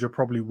new manager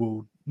probably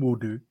will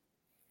do.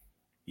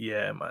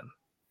 Yeah, man.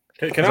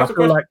 Can I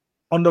feel like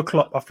under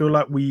Klopp, I feel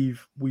like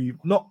we've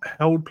not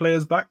held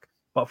players back,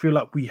 but I feel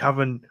like we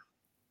haven't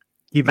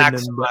given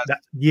them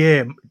that.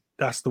 Yeah,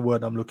 that's the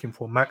word I'm looking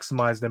for.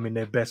 Maximize them in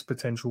their best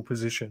potential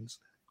positions.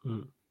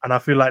 And I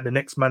feel like the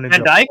next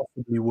manager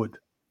possibly would.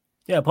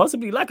 Yeah,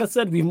 possibly. Like I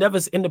said, in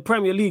the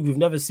Premier League, we've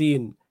never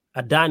seen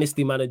a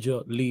dynasty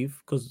manager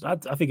leave because I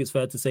think it's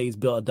fair to say he's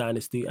built a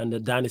dynasty and the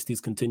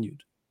dynasty's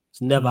continued.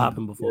 It's never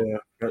happened before. Yeah,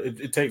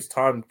 it takes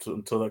time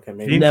until that can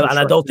make. And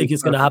I don't think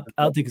it's gonna happen.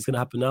 I don't think it's gonna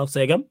happen now.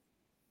 Say again.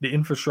 The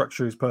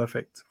infrastructure is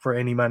perfect for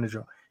any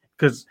manager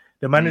because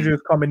the manager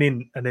is coming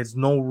in and there's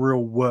no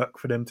real work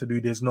for them to do.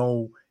 There's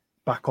no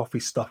back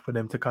office stuff for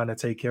them to kind of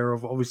take care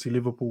of. Obviously,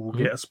 Liverpool will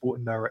get a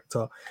sporting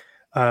director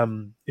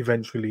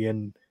eventually,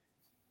 and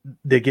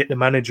they get the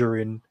manager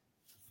in.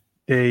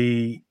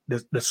 The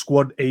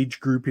squad age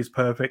group is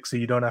perfect, so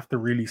you don't have to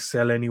really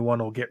sell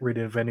anyone or get rid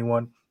of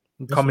anyone.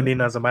 Coming in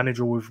as a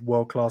manager with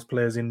world-class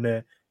players in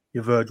there,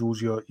 your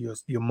Virgils, your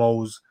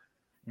Mo's,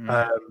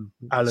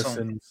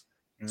 Alissons.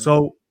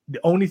 So the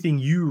only thing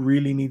you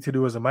really need to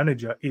do as a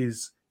manager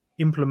is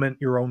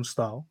implement your own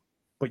style.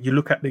 But you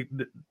look at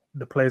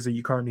the players that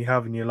you currently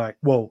have and you're like,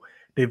 whoa,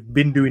 they've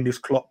been doing this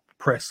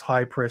press,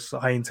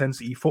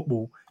 high-intensity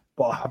football,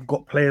 but I've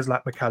got players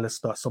like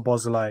McAllister,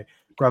 Szoboszlai,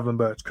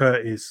 Gravenberch,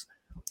 Curtis,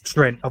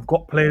 Trent. I've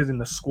got players in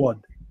the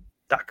squad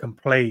that can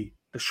play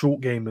the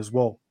short game as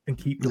well and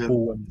keep the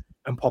ball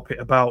and pop it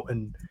about.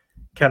 And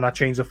can I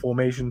change the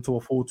formation to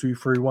a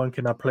 4-2-3-1?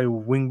 Can I play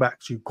with wing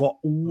backs? You've got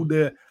all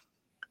the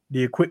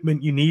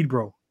equipment you need,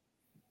 bro.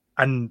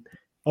 And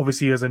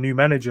obviously, as a new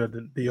manager,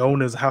 the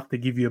owners have to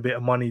give you a bit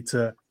of money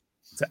to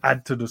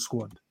add to the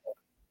squad.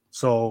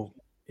 So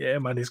Yeah,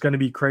 man, it's going to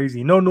be crazy.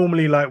 You know,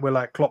 normally like we're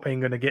like Klopp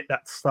ain't going to get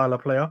that style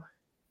of player.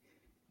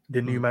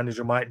 The new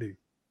manager might do.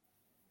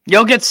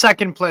 You'll get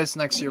second place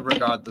next year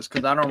regardless,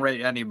 because I don't rate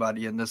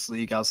anybody in this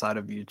league outside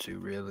of you two,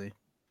 really.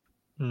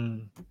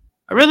 I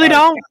really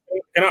don't.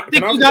 I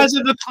think you guys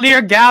have a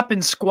clear gap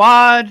in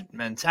squad,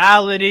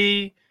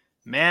 mentality,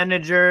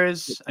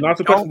 managers. I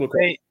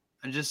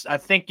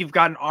think you've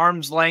got an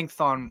arm's length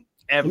on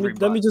everybody.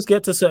 Let me just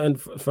get to certain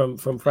from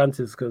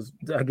Francis, because,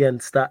 again,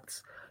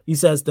 stats. He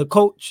says the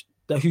coach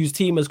whose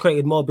team has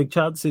created more big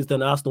chances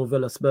than Arsenal,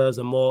 Villa, Spurs,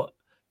 and more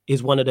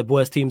is one of the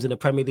worst teams in the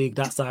Premier League.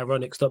 That's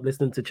ironic. Stop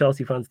listening to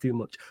Chelsea fans too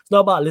much. It's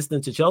not about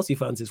listening to Chelsea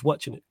fans, it's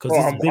watching it.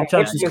 Because big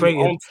chances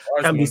created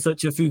can be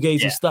such a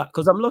fugazi stat.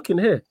 Because I'm looking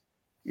here.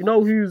 You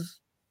know who's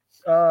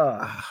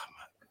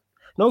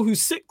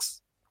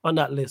 6 on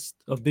that list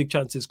of big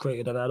chances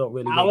created, and I don't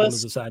really know them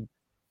as a side.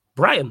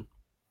 Brighton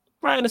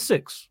is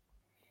 6.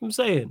 I'm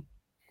saying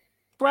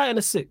Brighton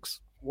is 6.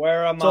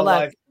 Where am I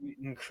life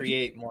and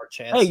create more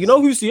chances? Hey, you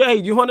know who's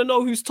you want to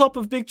know who's top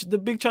of the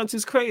big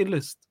chances created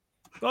list?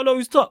 You want to know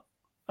who's top?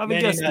 Have a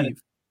guess,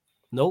 Steve.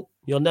 Nope,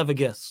 you'll never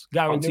guess.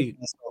 Guaranteed.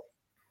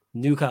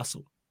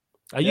 Newcastle.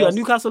 Are you a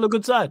Newcastle a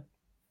good side?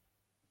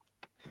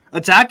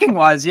 Attacking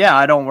wise, yeah,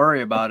 I don't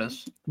worry about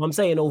us. I'm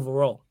saying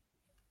overall.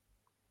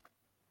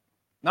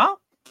 No?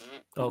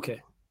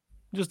 Okay.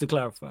 Just to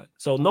clarify.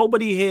 So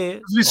nobody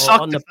here. We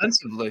suck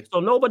defensively. So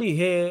nobody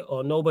here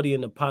or nobody in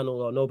the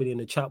panel or nobody in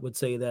the chat would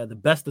say they're the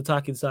best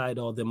attacking side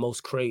or the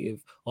most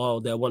creative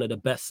or they're one of the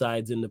best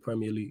sides in the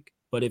Premier League.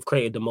 But they've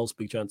created the most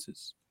big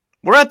chances.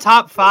 We're a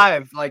top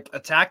 5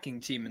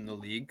 attacking team in the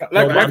league.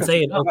 I'm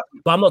saying,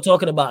 but I'm not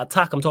talking about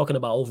attack. I'm talking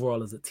about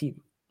overall as a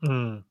team.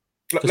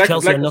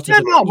 Chelsea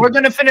we're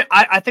gonna finish.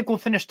 I think we'll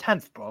finish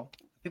 10th, bro. I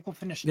think we'll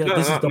finish. Yeah,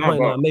 this is the point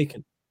that I'm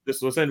making. This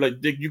is what I'm saying. Like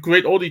you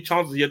create all these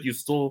chances, yet you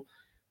still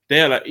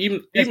there. Like if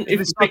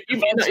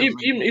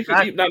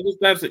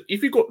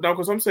you go now,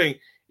 because I'm saying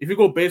if you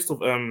go based off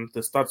the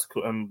stats,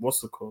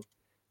 what's it called?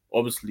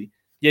 Obviously,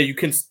 you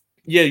can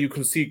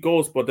see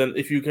goals, but then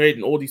if you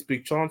create all these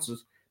big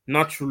chances,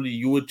 naturally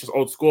you would just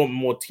outscore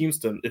more teams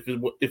than if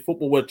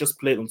football were just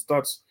played on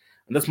stats.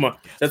 And that's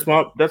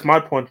my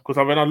point. Because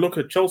when I look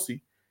at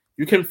Chelsea,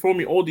 you can throw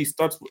me all these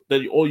stats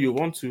that all you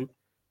want to.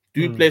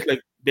 They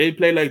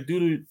play like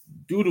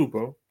doo-doo,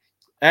 bro.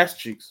 Ass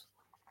cheeks.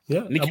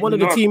 Yeah, and one of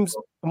the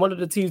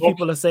teams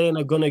people are saying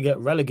are gonna get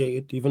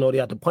relegated, even though they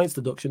had the points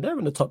deduction. They're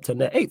in the top 10.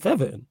 They're 8th,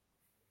 Everton.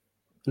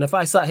 And if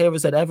I sat here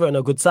and said Everton are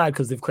a good side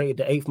because they've created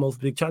the 8th most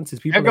big chances,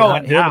 people are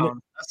going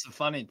down. That's the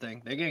funny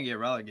thing. They're gonna get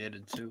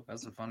relegated too.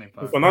 That's the funny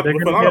part. They're gonna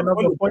get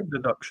another point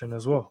deduction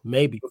as well.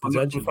 Maybe with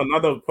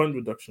another point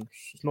reduction.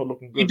 It's not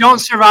looking good. You don't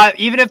survive,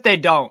 even if they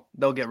don't,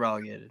 they'll get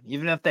relegated.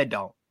 Even if they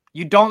don't.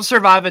 You don't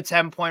survive a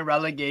 10-point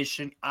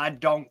relegation. I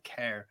don't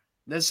care.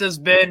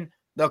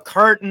 The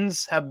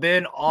curtains have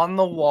been on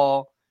the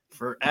wall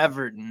for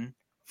Everton.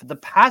 For the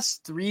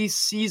past 3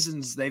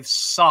 seasons, they've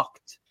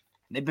sucked.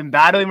 They've been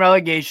battling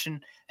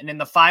relegation, and in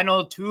the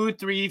final 2,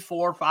 3,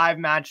 4, 5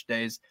 match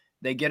days,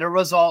 they get a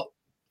result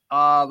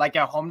like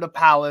at home to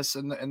Palace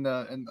in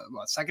the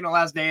second to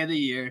last day of the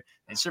year.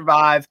 They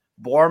survive.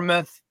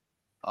 Bournemouth,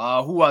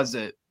 who was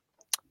it?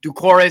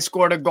 Doucouré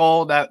scored a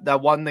goal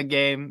that won the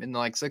game in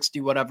 60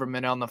 whatever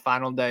minute on the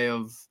final day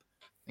of,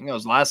 I think it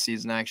was last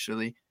season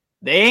actually.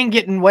 They ain't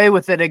getting away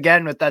with it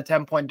again with that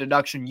 10-point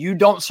deduction. You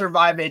don't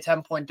survive a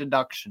 10-point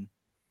deduction.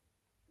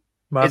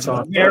 It's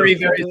very,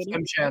 very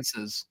slim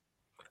chances.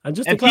 And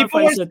just to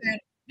clarify,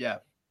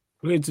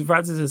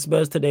 Francis and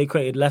Spurs today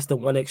created less than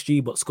 1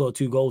 XG but scored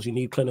 2 goals. You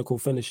need clinical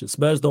finishers.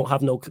 Spurs didn't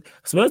have no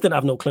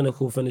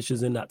clinical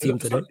finishers in that team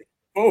today.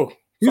 Who's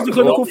the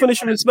clinical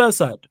finisher in Spurs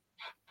side?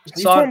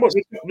 He's talking about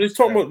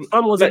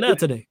Son wasn't there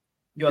today.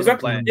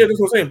 Exactly. Yeah, that's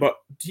what I'm saying. But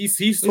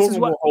he's talking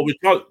about Werner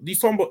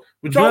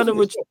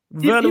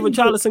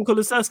Richarlison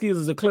Kulusevski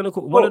is a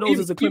clinical. One of those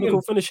is a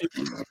clinical finisher.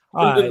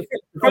 The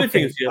funny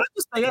thing is,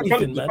 just say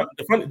anything, man.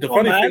 The funny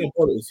thing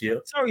about it is,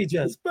 sorry,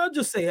 Jess, man,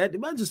 just say it.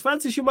 Man, just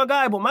Francis, you my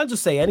guy, but man,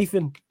 just say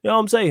anything. You know what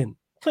I'm saying?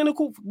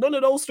 Clinical. None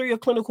of those 3 are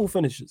clinical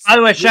finishers. By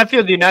the way,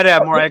 Sheffield United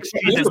have more XG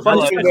than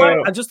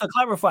Villa. And just to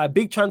clarify,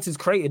 big chances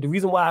created. The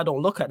reason why I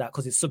don't look at that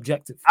because it's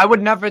subjective. I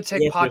would never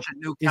take Poch at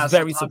Newcastle. It's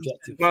very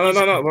subjective. No.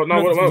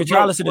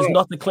 Richarlison is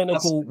not the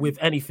clinical with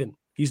anything.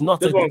 He's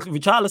not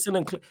Richarlison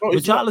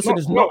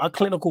is not a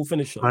clinical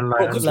finisher.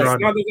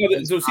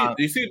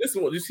 You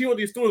see what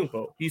he's doing,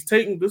 bro? He's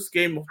taking this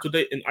game of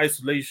today in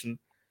isolation.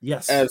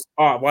 Yes. As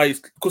why?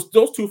 Because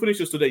those 2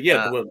 finishes today, they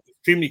were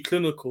extremely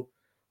clinical.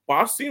 But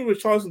I've seen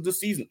Richarlison this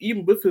season,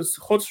 even with his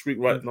hot streak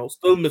right now,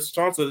 still miss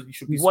chances. He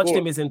should be. Watched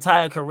him his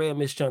entire career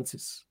miss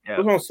chances. Yeah.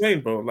 That's what I'm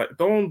saying, bro. Like,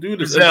 don't do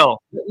this.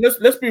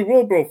 Let's be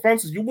real, bro.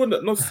 Francis, you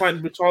wouldn't not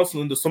sign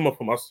Richarlison in the summer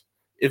from us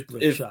if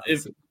that's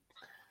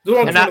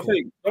what I'm trying to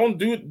say.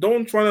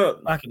 Don't try to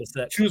back in a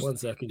sec. choose. 1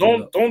 second.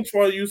 Don't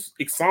try to use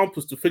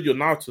examples to fit your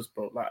narratives,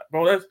 bro. Like,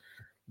 bro,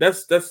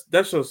 that's just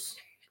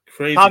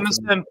crazy.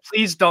 Thomason,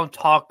 please don't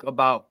talk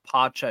about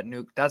Poch at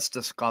Nuke. That's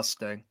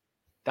disgusting.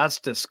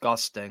 That's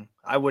disgusting.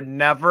 I would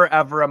never,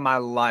 ever in my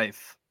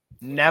life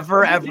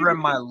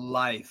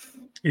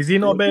Is he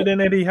not better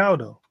than Eddie Howe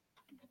though?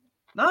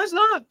 No, he's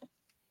not.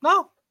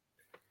 No.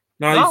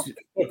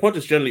 Poch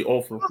is generally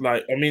awful.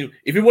 Like, I mean,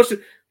 if you watch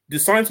it, the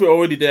signs were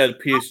already there at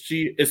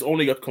PSG. It's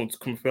only got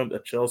confirmed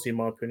at Chelsea, in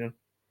my opinion.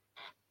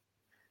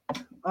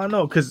 I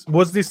know, because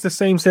was this the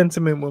same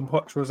sentiment when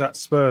Poch was at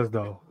Spurs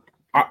though?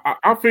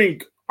 I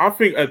think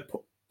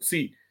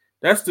see,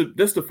 that's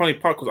the funny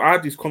part, because I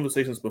had these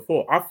conversations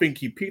before. I think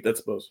he peaked at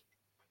Spurs.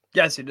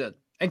 Yes, he did.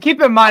 And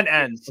keep in mind,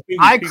 Ends,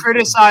 I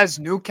criticize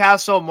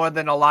Newcastle more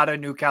than a lot of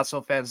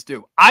Newcastle fans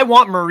do. I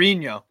want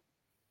Mourinho.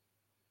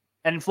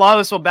 And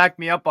Flawless will back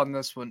me up on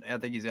this one. I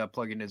think he's got to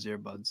plug in his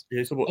earbuds.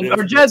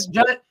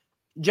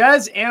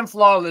 Jez and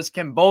Flawless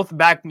can both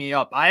back me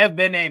up. I have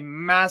been a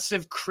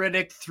massive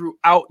critic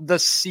throughout the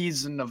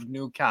season of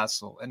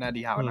Newcastle and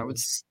Eddie Howe, and I would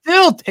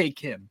still take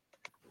him.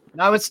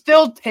 And I would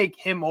still take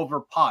him over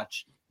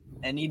Poch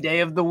any day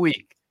of the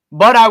week.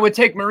 But I would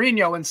take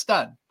Mourinho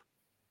instead.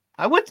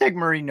 I would take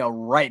Mourinho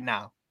right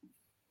now.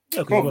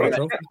 Yeah, I'm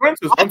a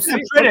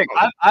critic.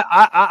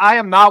 I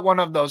am not one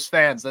of those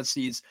fans that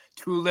sees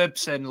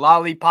tulips and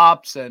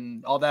lollipops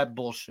and all that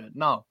bullshit.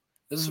 No,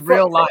 this is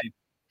real life.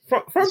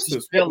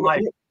 Francis, real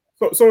life.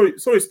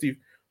 Sorry, Steve.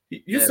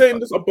 You're saying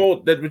this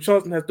about that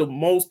Richarlison has the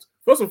most.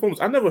 First and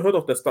foremost, I never heard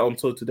of that stat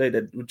until today.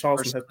 That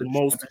Richarlison has the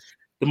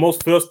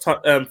most first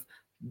time.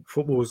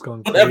 Football is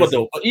gone. Whatever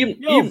though. But even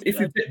if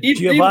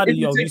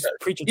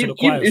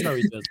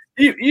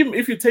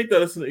you take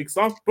that as an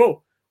example,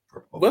 bro,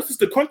 what is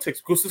the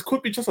context? Because this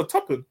could be just a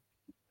topping.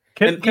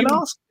 Can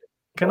I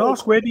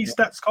ask where these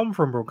stats come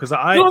from, bro? Because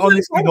I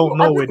honestly don't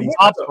know where these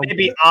stats come from.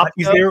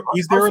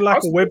 Is there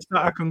like a website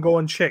I can go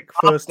and check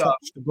first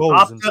touch the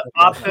goals?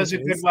 Opta's a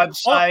good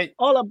website.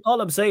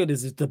 All I'm saying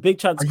is the big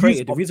chance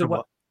created.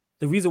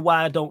 The reason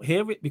why I don't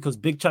hear it, because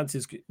big chance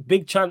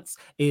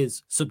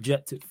is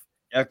subjective.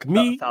 Yeah,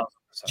 me, 1,000%.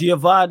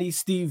 Giovanni,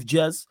 Steve,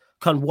 Jez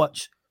can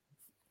watch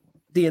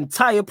the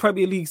entire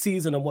Premier League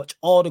season and watch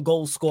all the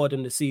goals scored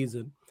in the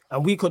season,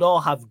 and we could all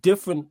have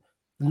different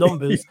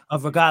numbers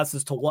of regards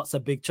as to what's a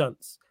big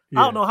chance. Yeah.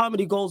 I don't know how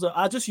many goals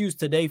I just used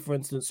today, for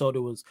instance. So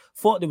there was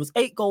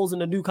 8 goals in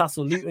the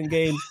Newcastle Luton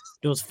game.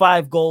 There was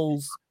 5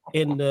 goals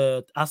in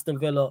the Aston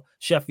Villa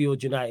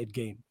Sheffield United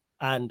game,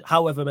 and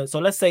however many. So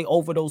let's say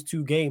over those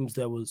 2 games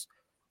there was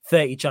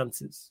 30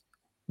 chances.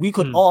 We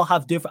could all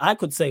have different. I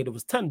could say there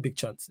was 10 big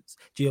chances.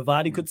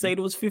 Giovanni could say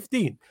there was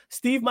 15.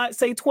 Steve might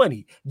say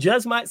 20.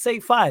 Jez might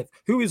say 5.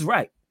 Who is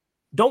right?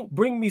 Don't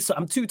bring me.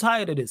 I'm too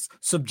tired of this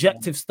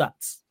subjective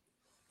stats.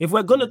 If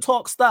we're gonna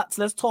talk stats,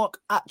 let's talk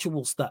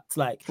actual stats.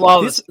 Like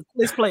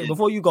this player,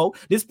 before you go,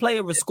 this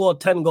player has scored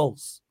 10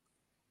 goals.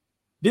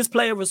 This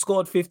player has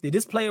scored 50.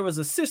 This player has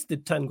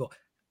assisted 10 goals.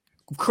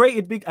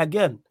 Created big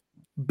again.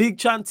 Big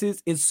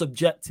chances is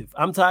subjective.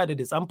 I'm tired of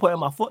this. I'm putting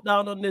my foot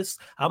down on this.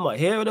 I'm not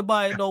here to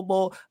buy it no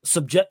more.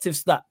 Subjective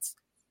stats.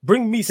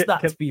 Bring me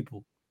stats,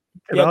 people.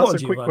 Can I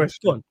ask a quick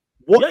question?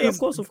 Of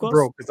course,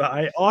 bro. Because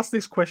I asked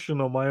this question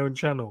on my own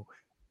channel.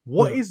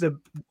 What is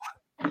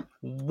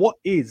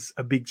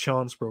a big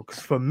chance, bro?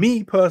 Because for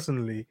me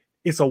personally,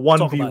 it's a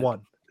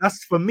 1v1.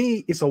 That's for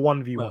me. It's a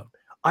 1v1. Wow.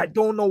 I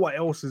don't know what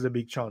else is a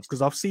big chance,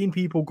 because I've seen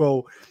people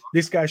go,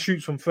 this guy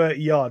shoots from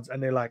 30 yards, and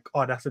they're like,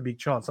 oh, that's a big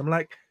chance. I'm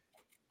like,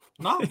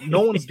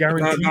 no one's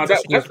guaranteed.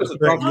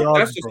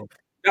 That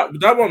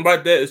one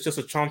right there is just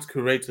a chance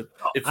created.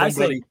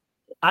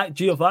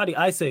 Giovanni,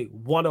 I say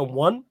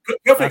 1-on-1.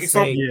 Perfect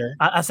example.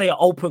 I say an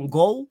open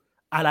goal,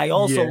 and I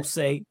also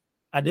say,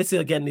 and this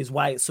again is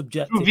why it's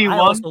subjective. 2v1. I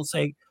also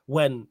say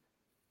when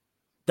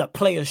the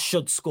player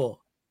should score.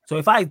 So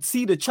if I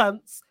see the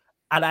chance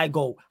and I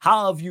go,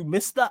 how have you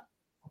missed that?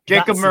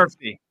 Jacob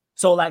Murphy.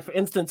 So, like, for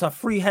instance, a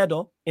free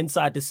header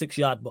inside the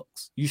 6-yard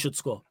box, you should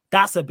score.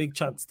 That's a big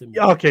chance to me.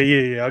 Okay,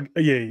 yeah.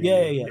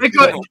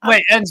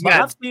 Wait, Ends,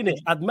 man. I've seen it.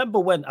 I remember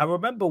when,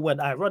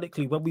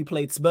 ironically, when we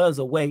played Spurs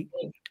away,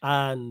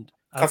 and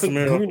I think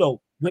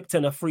Bruno whipped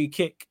in a free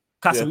kick.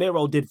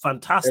 Casemiro did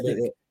fantastic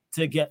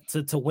to get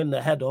to win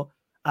the header,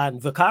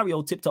 and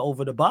Vicario tipped it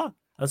over the bar.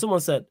 And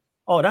someone said,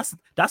 "Oh, that's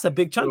a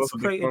big chance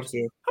created." I'm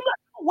like,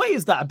 why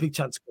is that a big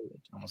chance created?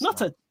 Not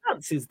a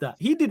chance is that.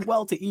 He did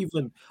well to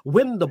even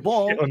win the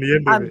ball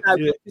and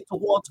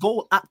towards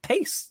goal at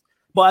pace.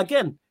 But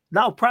again,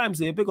 now Prime's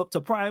here, big up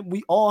to Prime.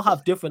 We all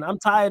have different. I'm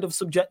tired of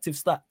subjective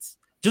stats.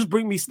 Just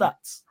bring me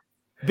stats.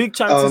 Big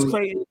chances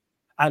created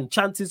and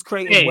chances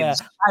created where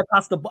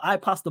I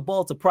pass the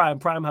ball to Prime.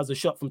 Prime has a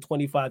shot from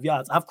 25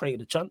 yards. I've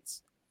created a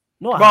chance.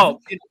 No,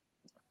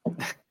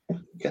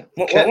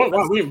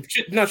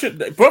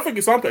 perfect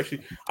example,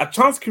 actually. A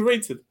chance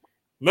created.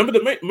 Remember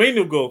the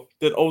Manuel goal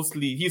that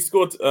obviously he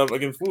scored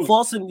against Wolves?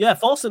 Fulton,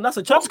 that's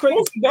a chance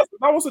created. That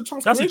was a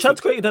chance created. That's a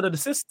chance created at an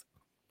assist.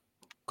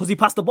 Because he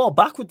passed the ball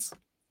backwards.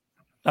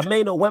 And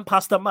Manuel went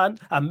past the man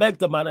and megged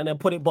the man and then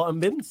put it bottom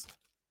bins.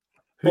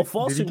 But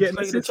did he get an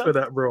assist for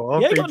that, bro?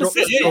 Yeah, he got an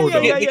assist. He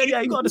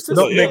got an assist.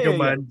 Not Mega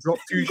Man, drop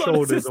 2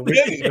 shoulders and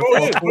he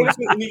got it.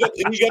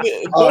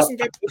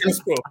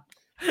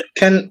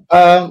 Can go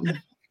on,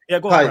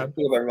 hi,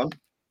 big up everyone.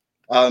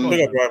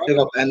 Big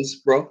up Ends,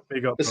 bro.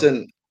 Big up,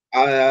 listen,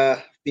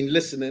 I've been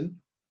listening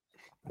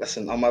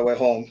listen, on my way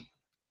home,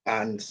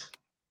 and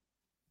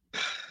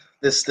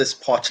this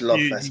Poch love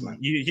fest, man.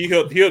 He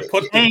heard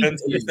Poch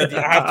defense and he said,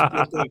 I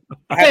have to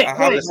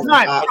go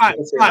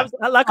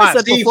to like I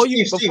said, Steve,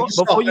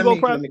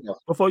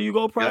 before you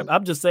go prime,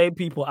 I'm just saying,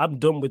 people, I'm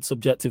done with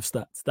subjective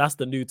stats. That's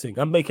the new thing.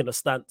 I'm making a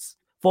stance.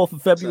 4th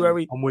of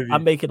February,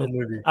 I'm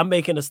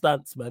making a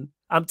stance, man.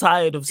 I'm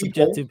tired of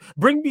subjective.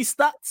 Bring me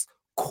stats,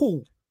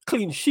 cool.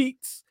 Clean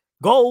sheets,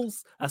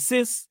 goals,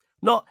 assists,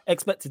 not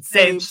expected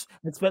saves,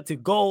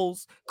 expected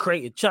goals,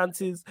 created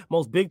chances,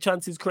 most big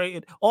chances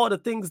created, all the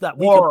things that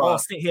we can all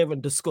sit here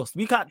and discuss.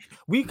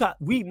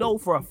 We know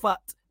for a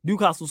fact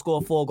Newcastle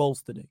scored 4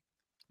 goals today.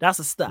 That's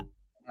a stat.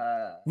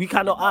 We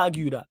cannot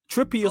argue that.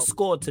 Trippier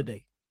scored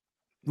today.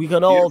 We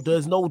can all,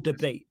 there's no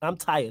debate. I'm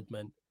tired,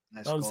 man.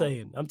 Nice I'm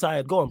saying, I'm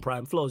tired. Go on,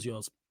 Prime. Floor's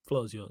yours.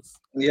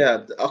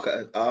 Yeah,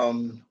 okay.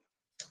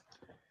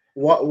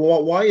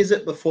 Why is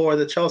it before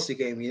the Chelsea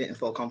game you didn't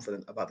feel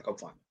confident about the cup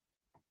final?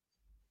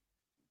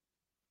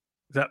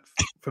 Is that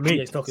for me? Yeah,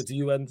 he's talking to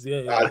you, and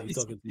he's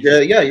talking to you.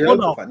 Yeah, you're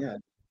a fan, yeah.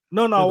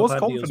 No, I was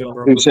confident,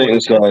 bro.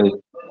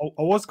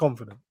 I was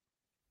confident.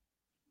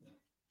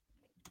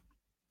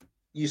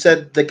 You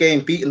said the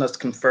game beating us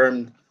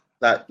confirmed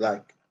that,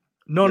 like.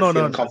 No.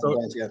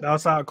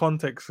 That's out of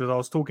context because I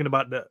was talking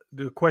about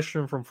the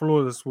question from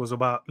Flawless was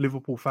about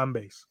Liverpool fan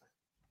base.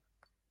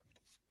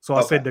 So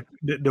I said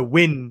the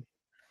win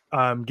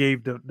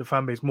gave the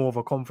fan base more of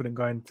a confidence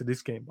going into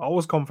this game. I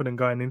was confident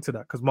going into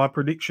that because my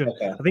prediction,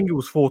 I think it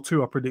was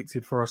 4-2. I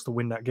predicted for us to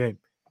win that game.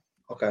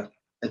 Okay,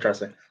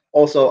 interesting.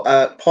 Also,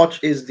 Poch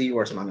is the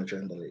worst manager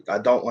in the league. I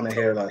don't want to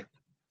hear the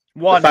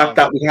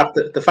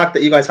fact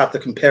that you guys have to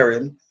compare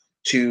him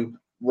to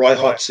Roy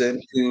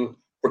Hodgson, who,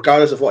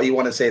 regardless of what you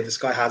want to say, this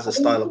guy has a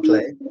style of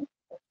play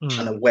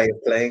and a way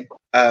of playing.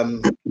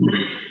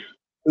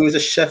 Who is a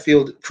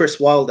Sheffield Chris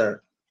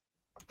Wilder?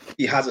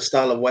 He has a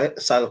style of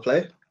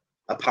play.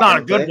 It's not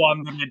a good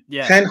one, but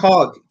yeah. Ten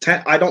Hag,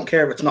 I don't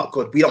care if it's not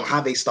good. We don't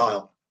have a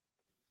style.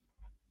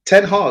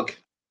 Ten Hag,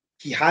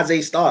 he has a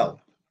style.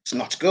 It's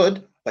not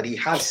good, but he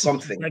has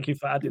something. Thank you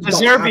for adding.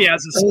 Deserby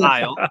has a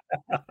style.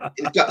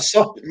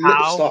 Stop,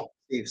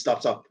 Steve.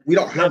 Stop. We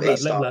don't have a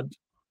style.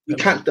 We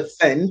can't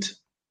defend.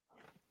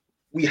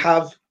 We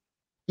have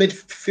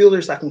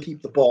midfielders that can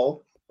keep the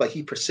ball, but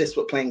he persists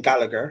with playing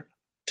Gallagher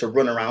to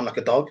run around like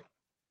a dog.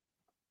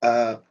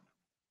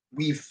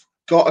 We've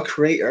got a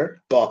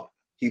creator, but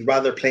he'd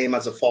rather play him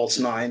as a false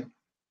 9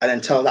 and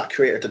then tell that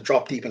creator to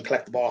drop deep and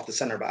collect the ball off the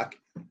centre back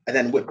and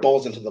then whip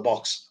balls into the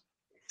box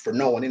for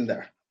no one in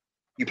there.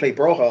 You play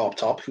Broha up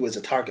top, who is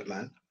a target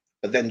man,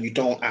 but then you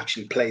don't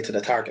actually play to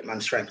the target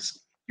man's strengths.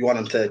 You want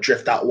him to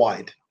drift out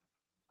wide.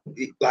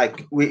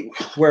 Like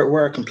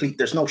we're complete.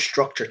 There's no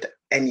structure to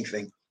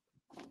anything.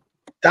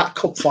 That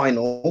cup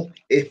final,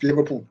 if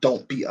Liverpool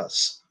don't beat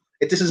us,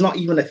 this is not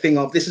even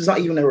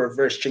a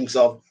reverse jinx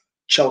of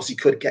Chelsea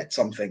could get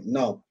something.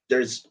 No,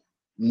 there's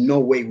no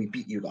way we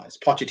beat you guys.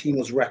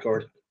 Pochettino's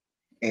record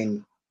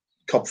in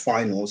cup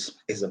finals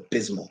is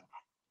abysmal.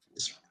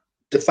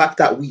 The fact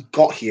that we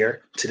got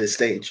here to this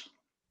stage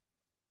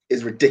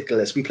is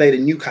ridiculous. We played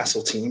a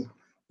Newcastle team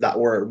that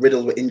were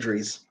riddled with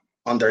injuries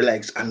on their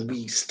legs, and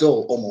we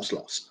still almost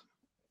lost.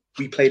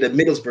 We played a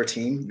Middlesbrough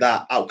team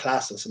that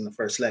outclassed us in the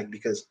first leg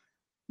because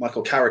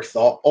Michael Carrick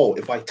thought,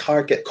 if I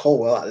target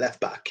Colwell at left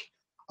back,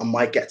 I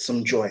might get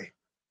some joy.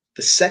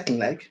 The second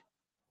leg,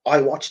 I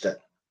watched it.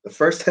 The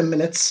first 10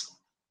 minutes,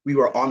 we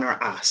were on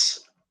our ass.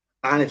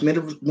 And if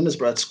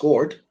Middlesbrough had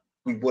scored,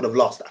 we would have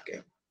lost that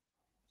game.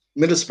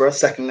 Middlesbrough's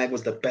second leg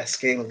was the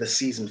best game of the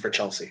season for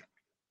Chelsea.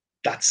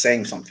 That's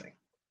saying something.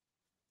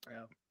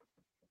 Yeah.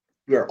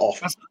 We are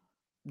awful.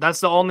 That's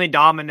the only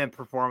dominant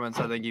performance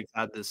I think you've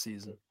had this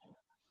season.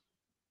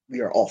 We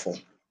are awful.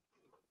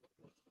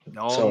 The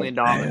only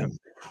dominant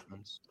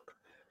performance.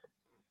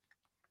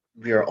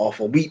 We are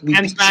awful. We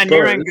beat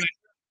Spurs.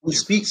 We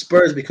beat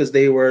Spurs because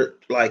they were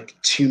like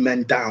 2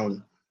 men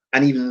down.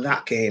 And even in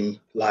that game,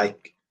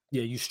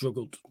 you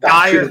struggled.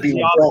 That could have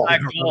been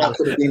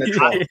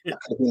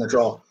a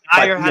draw.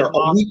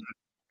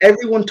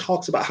 Everyone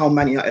talks about how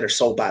Man United are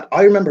so bad.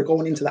 I remember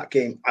going into that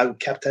game, I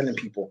kept telling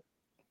people,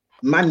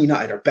 Man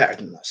United are better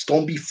than us.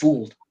 Don't be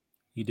fooled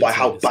by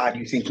how bad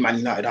you think Man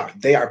United are.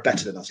 They are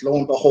better than us. Lo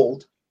and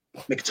behold,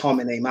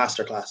 McTominay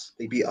masterclass.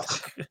 They beat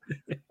us.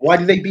 Why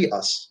did they beat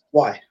us?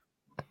 Why?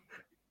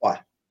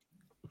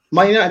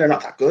 Man United are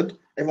not that good.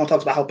 Everyone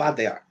talks about how bad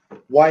they are.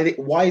 Why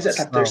is it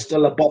that they're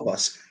still above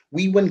us?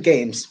 We win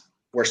games,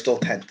 we're still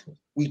 10th.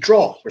 We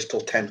draw, we're still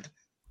 10th.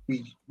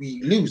 We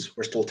lose,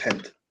 we're still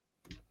 10th.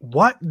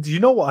 What? Do you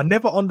know what? I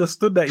never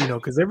understood that,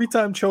 because every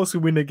time Chelsea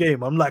win a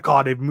game, I'm like,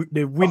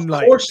 they win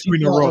like 2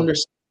 in a row.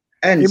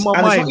 In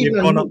my mind, they've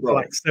gone up to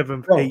like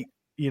 7th, 8th.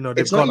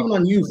 It's not even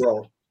on you,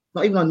 bro.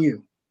 Not even on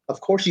you.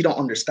 Of course you don't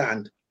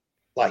understand.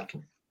 Like,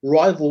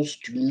 rivals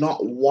do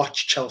not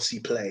watch Chelsea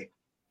play.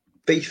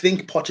 They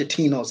think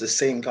Pochettino's the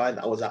same guy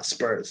that was at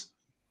Spurs.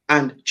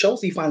 And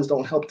Chelsea fans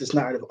don't help this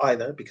narrative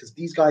either because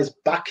these guys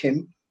back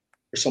him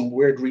for some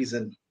weird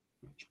reason.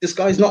 This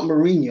guy's not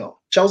Mourinho.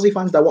 Chelsea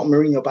fans that want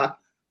Mourinho back,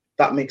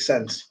 that makes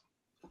sense.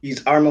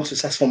 He's our most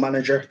successful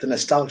manager. The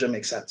nostalgia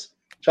makes sense.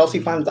 Chelsea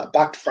fans that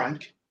backed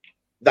Frank,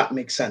 that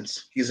makes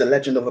sense. He's a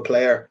legend of a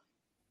player.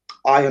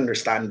 I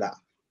understand that.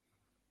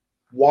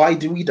 Why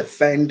do we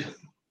defend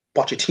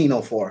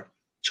Pochettino for?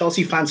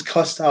 Chelsea fans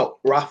cussed out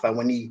Rafa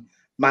when he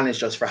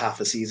managed us for half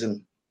a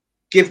season.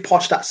 Give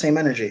Poch that same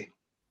energy.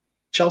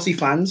 Chelsea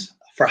fans,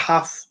 for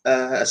half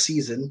a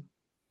season,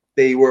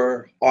 they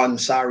were on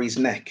Sarri's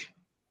neck.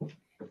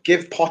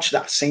 Give Poch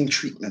that same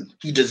treatment.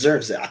 He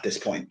deserves it at this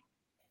point.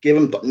 Give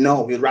him, but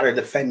no, we'd rather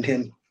defend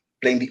him,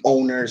 blame the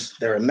owners.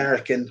 They're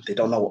American. They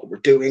don't know what we're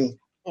doing.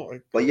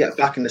 But yet,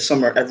 back in the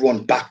summer,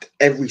 everyone backed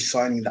every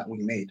signing that we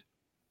made.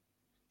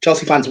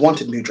 Chelsea fans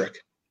wanted Mudryk.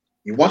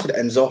 You wanted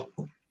Enzo.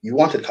 You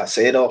wanted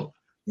Caicedo.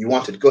 You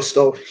wanted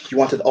Gusto. You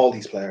wanted all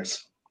these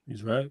players.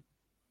 He's right.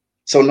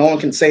 So no one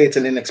can say it's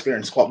an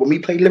inexperienced squad. When we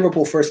played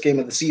Liverpool first game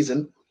of the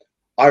season,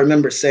 I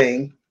remember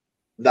saying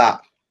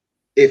that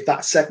if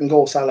that second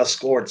goal Salah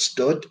scored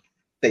stood,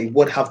 they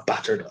would have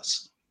battered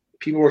us.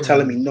 People were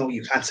telling me, no,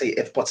 you can't say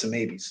if, buts, and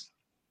maybes.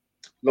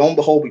 Lo and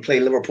behold, we play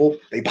Liverpool,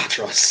 they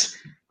batter us.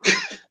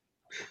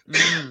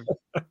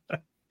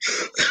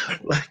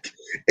 Like,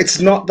 it's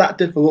not that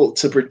difficult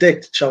to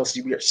predict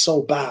Chelsea. We are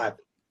so bad.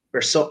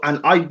 We're so, and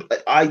I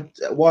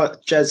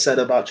what Jez said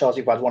about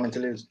Chelsea fans wanting to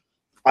lose,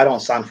 I don't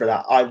stand for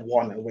that. I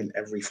want to win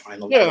every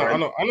final. Yeah,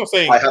 I'm not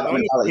saying I have a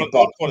mentality,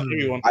 but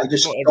everyone. I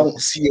just don't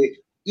see it.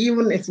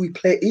 Even if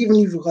if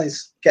you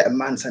guys get a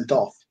man sent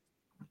off,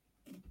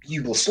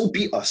 you will still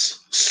beat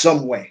us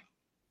some way.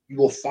 You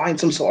will find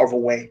some sort of a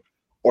way,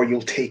 or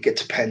you'll take it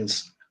to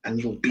pens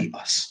and you'll beat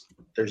us.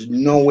 There's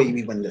no way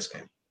we win this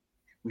game.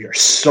 We are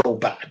so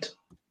bad.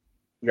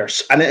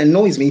 And it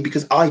annoys me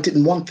because I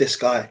didn't want this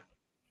guy.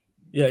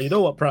 Yeah, you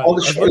know what, Prime? All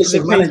the choice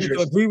of managers.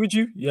 To agree with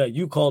you. Yeah,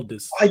 you called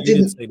this. I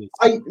didn't say this.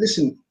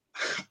 Listen.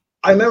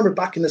 I remember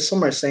back in the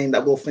summer saying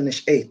that we'll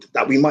finish 8th,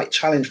 that we might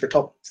challenge for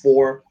top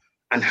 4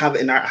 and have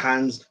it in our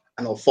hands,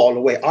 and it'll fall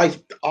away.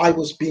 I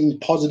was being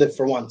positive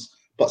for once,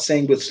 but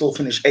saying we'll still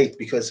finish 8th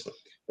because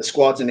the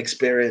squad's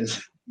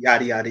inexperienced,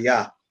 yada yada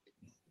yada.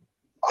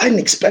 I didn't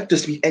expect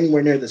us to be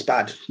anywhere near this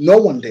bad. No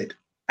one did,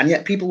 and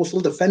yet people will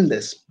still defend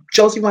this.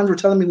 Chelsea fans were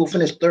telling me we'll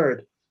finish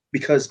 3rd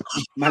because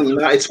Man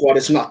United squad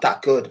is not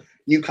that good.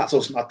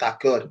 Newcastle's not that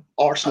good.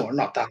 Arsenal are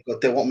not that good.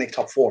 They won't make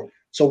top 4.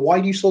 So why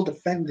do you still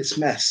defend this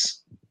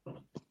mess?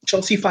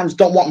 Chelsea fans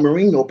don't want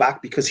Mourinho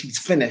back because he's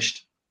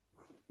finished.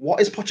 What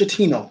is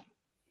Pochettino?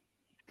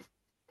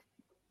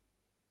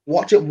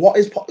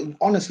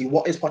 Honestly,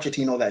 what is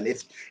Pochettino then?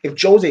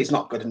 If Jose is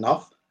not good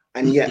enough,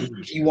 and yet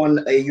he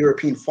won a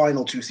European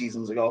final 2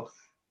 seasons ago,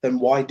 then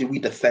why do we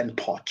defend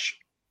Poch?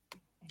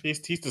 He's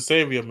the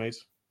savior, mate.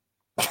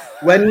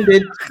 When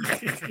did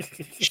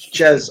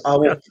Jez? I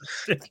will.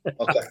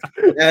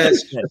 Okay.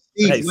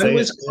 Steve, when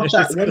was Poch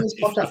at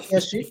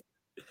PSG?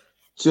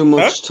 Too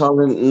much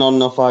talent, not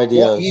enough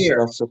ideas. What year?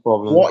 That's the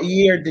problem. What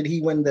year did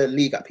he win the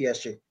league at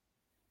PSG?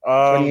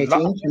 2018,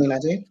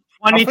 2019?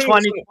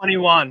 2020,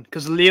 21,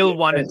 because Lille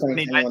won it.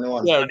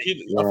 2021. Yeah, I think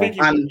he won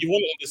it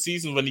in the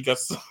season when he got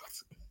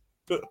sucked.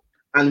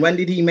 And when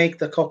did he make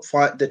the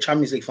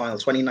Champions League final?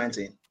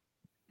 2019.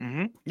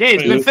 Mm-hmm. Yeah,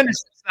 he's been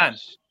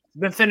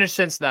finished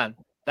since then.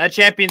 That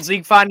Champions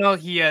League final,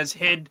 he has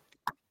hid.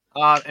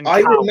 I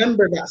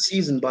remember that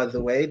season, by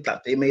the way,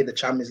 that they made the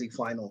Champions League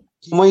final.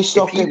 Can we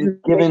stop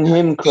giving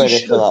him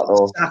credit for that,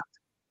 though?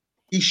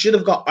 He should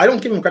have got. I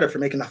don't give him credit for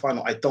making that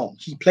final. I don't.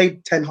 He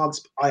played Ten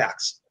Hag's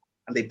Ajax,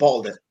 and they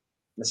balled it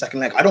in the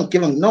second leg. I don't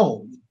give him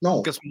no.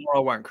 Because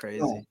Moro went crazy.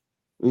 No.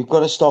 We've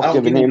got to stop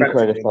giving him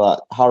credit for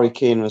that. Harry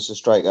Kane was the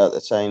striker at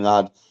the time. They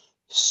had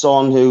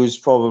Son, who's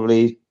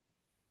probably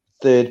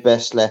 3rd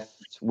best left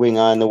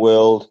winger in the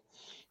world.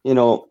 You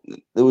know,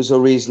 there was a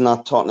reason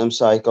that Tottenham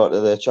side got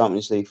to the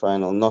Champions League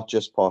final, not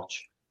just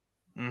Poch.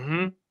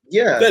 Mm-hmm.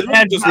 Yeah.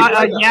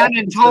 Jan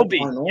and Toby.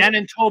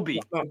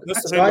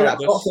 That's the guy that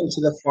got him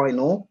to the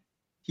final.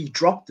 He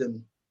dropped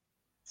him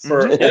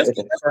for a half.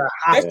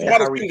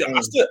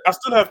 I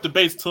still have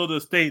debates till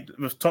this day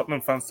with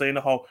Tottenham fans saying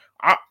how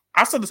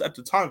I said this at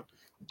the time.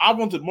 I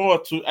wanted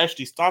more to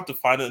actually start the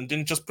final and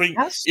then just bring.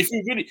 Yes.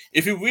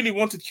 If you really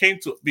wanted Kane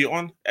to be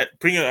on,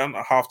 bring it on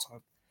at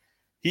halftime.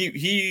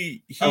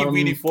 He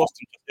really forced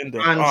him in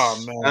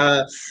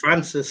there.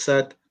 Francis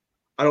said,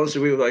 I don't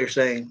disagree with what you're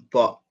saying,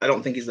 but I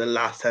don't think he's the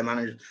last time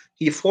manager.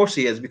 Of course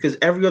he is, because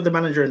every other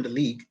manager in the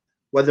league,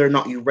 whether or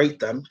not you rate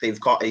them, they've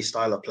got a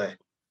style of play.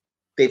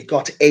 They've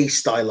got a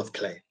style of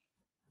play.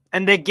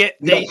 And they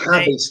don't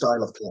have a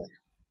style of play.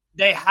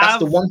 They have. That's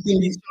the one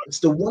thing. It's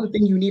the one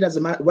thing you need as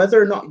a man. Whether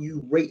or not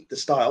you rate the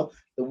style,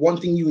 the one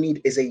thing you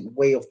need is a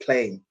way of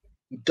playing.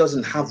 He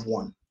doesn't have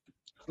one.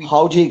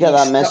 How do you get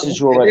that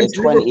message over to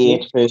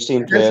 28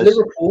 first-team players?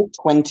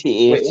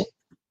 28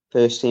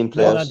 first-team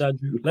players. Let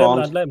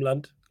him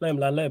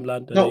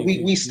land. No,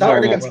 we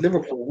started against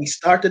Liverpool. We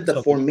started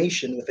the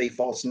formation with a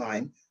false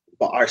 9,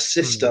 but our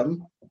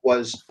system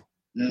was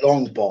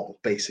long ball,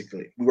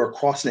 basically. We were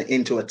crossing it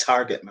into a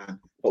target man,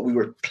 but we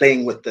were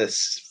playing with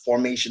this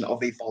formation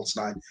of a false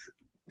 9.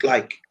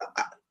 Like,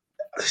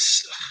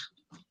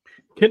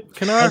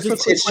 Can I ask a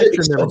quick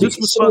question?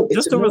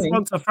 Just to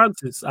respond to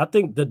Francis, I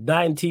think the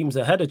 9 teams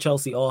ahead of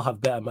Chelsea all have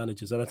better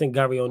managers, and I think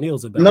Gary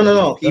O'Neill's a better manager.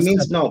 No. He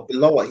means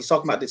below us. He's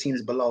talking about the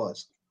teams below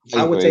us.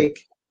 I would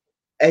take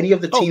any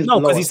of the teams. No,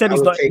 because he said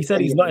he's not. He said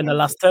he's not in the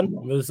last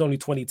 10. There's only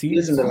 20 teams.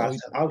 He's in the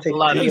last 10. I'll take.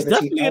 He's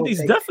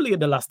definitely in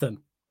the last 10.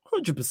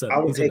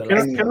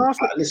 100%.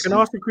 Can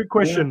I ask a quick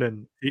question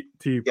then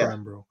to you,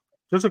 Prime, bro?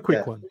 Just a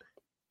quick one.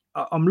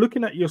 I'm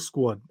looking at your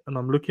squad and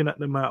I'm looking at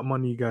the amount of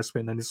money you guys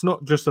spend, and it's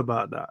not just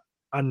about that.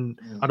 And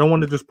I don't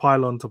want to just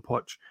pile on to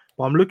Poch,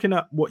 but I'm looking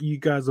at what you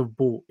guys have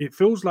bought. It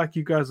feels like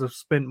you guys have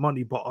spent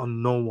money, but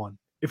on no one,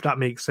 if that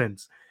makes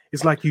sense.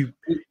 It's like you've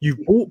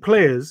bought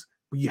players,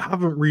 but you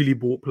haven't really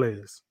bought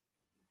players.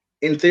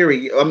 In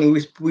theory, I mean,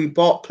 we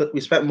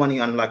spent money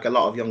on like a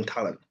lot of young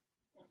talent,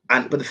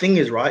 but the thing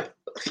is, right?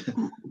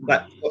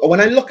 Like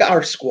when I look at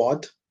our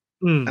squad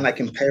and I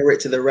compare it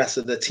to the rest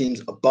of the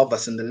teams above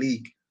us in the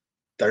league,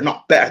 they're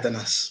not better than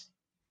us.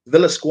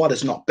 Villa's squad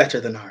is not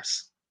better than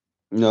ours.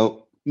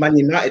 No. Man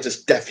United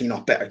is definitely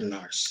not better than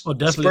ours. Oh,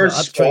 definitely.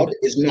 Spurs squad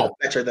is not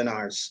better than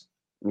ours.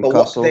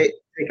 Newcastle. But what they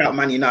take out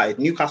Man United,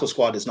 Newcastle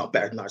squad is not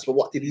better than ours. But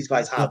what did these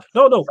guys have?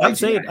 No. I'm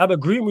saying I'm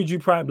agreeing with you,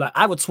 Prime. Like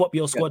I would swap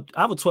your squad.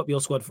 I would swap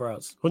your squad for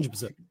ours,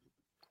 100%.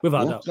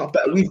 Without doubt. It's not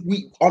better.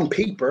 We on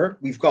paper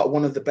we've got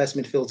one of the best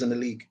midfields in the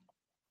league.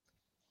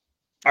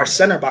 Our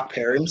centre back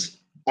pairings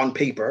on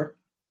paper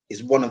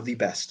is one of the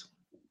best.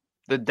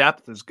 The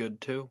depth is good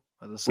too.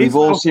 We've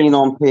all seen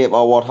on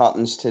paper what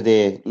happens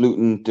today.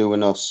 Luton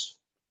doing us.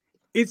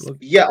 I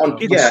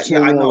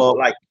know.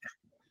 Like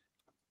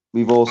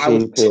we've all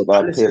seen paper.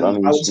 I would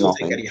still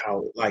take Eddie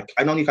Howe. Like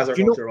I know you guys are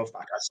going through a rough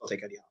patch. I still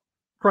take Eddie Howe.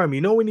 Prime, you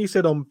know when you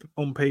said on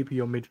paper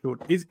your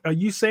midfield, are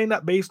you saying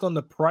that based on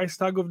the price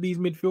tag of these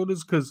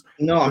midfielders? Because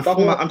no, I'm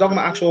talking about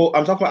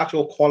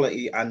actual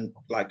quality and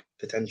like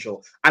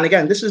potential. And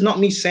again, this is not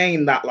me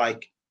saying that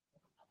like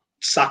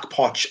sack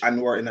Poch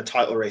and we're in a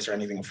title race or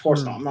anything. Of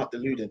course not. I'm not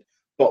deluded.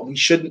 But we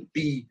shouldn't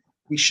be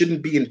in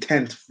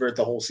 10th for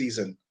the whole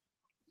season.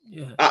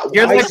 Yeah.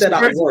 I said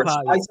at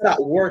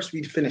worst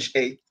we'd finish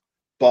 8th,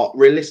 but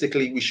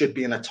realistically we should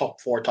be in a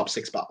top 4, top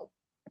 6 battle.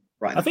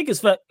 Right. I think it's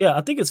fair. Yeah,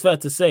 I think it's fair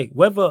to say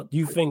whether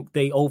you think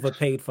they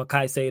overpaid for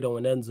Caicedo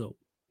and Enzo,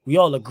 we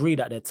all agree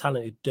that they're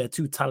talented. They're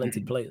 2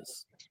 talented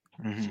players,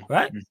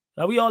 right?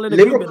 Are we all in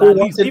agreement?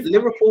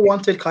 Liverpool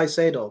wanted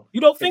Caicedo.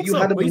 You don't think so?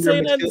 Are you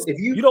saying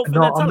you don't think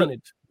they're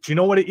talented? Do you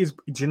know what it is?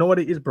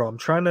 Bro? I'm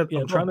trying to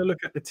look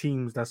at the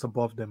teams that's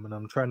above them, and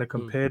I'm trying to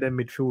compare their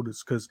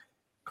midfielders because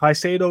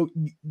Caicedo,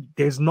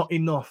 there's not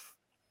enough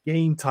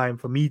game time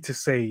for me to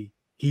say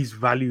he's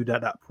valued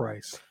at that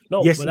price.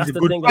 No, yes, but that's he's a the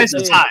good thing.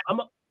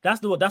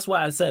 That's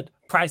why I said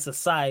price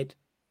aside,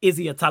 is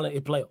he a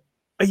talented player?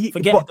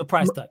 Forget the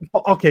price tag.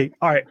 Okay,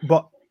 all right,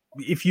 but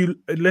if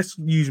let's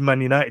use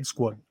Man United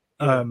squad.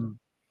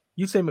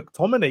 You say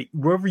McTominay,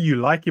 whether you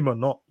like him or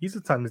not, he's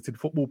a talented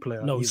football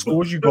player. No, he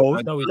scores you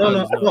goals. No.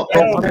 I'm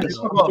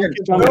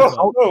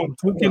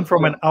talking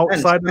from an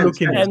outsider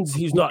looking in.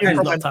 He's not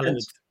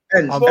talented.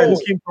 I'm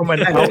talking from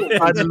an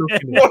outsider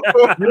looking in.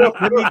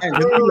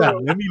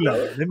 Let me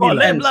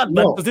land.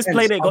 Because this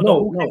plane ain't got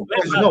no.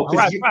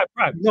 Right.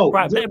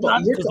 Because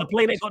the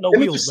plane ain't got no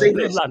wheels.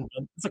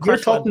 You're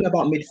talking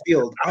about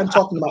midfield. I'm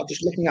talking about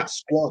just looking at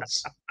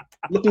squads.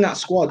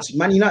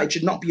 Man United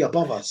should not be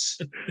above us.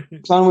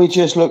 Can we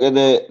just look at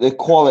the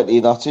quality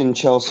that's in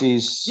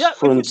Chelsea's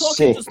front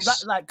 6?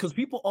 Because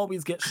people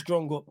always get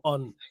strung up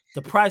on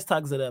the price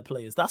tags of their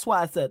players. That's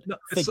why I said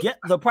forget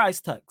the price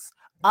tags.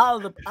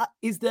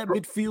 Is their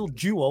midfield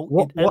duo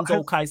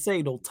Enzo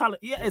Caicedo?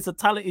 Talent? Yeah, it's a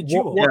talented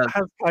duo. What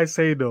has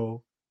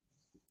Caicedo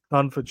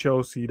done for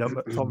Chelsea that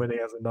McTominay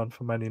hasn't done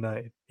for Man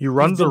United? He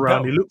runs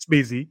around. He looks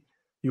busy.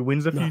 He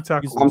wins a few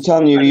tackles. I'm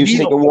telling you, you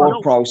stick a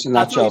Ward-Prowse in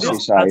that Chelsea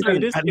side.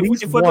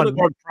 If we're going to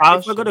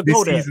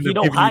go there, he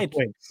don't hide.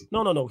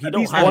 No, he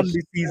don't hide. One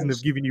this season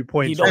of giving you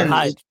points. He don't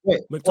hide. You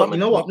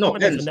know what? No,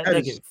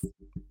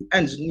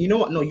 and you know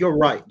what? No, you're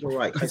right.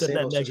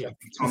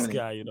 This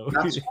guy, you know.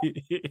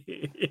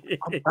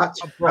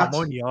 I'm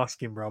only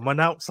asking, bro. I'm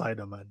an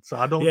outsider, man, so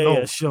I don't know.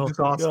 Yeah, sure. You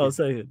know what I'm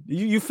saying?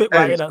 You fit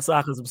right in that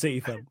Sarcasm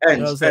City, fam. You know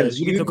what I'm saying?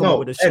 You need to come up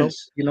with a show.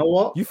 You know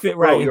what? You fit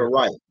right. You're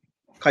right.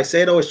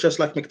 Caicedo is just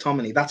like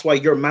McTominay. That's why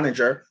your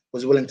manager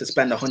was willing to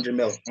spend 100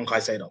 mil on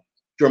Caicedo.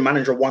 Your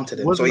manager wanted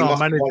him.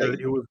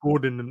 It was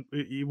Gordon.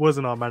 He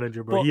wasn't our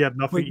manager, bro. He had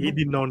nothing. He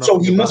didn't know nothing.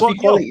 So he must be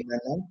quality,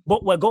 man.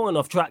 But we're going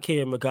off track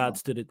here in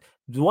regards to the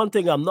one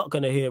thing I'm not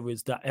going to hear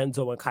is that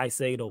Enzo and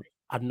Caicedo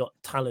are not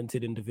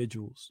talented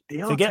individuals.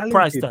 Forget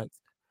price tags.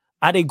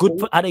 Are they good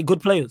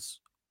players?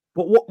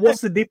 But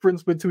what's the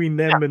difference between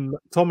them and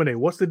McTominay?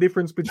 What's the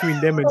difference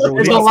between them and Joe?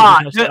 There's a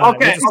lot.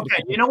 Okay.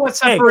 You know what's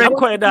separating?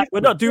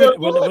 We're not doing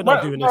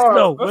this.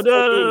 No.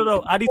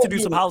 I need to do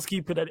some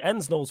housekeeping. And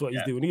Enz knows what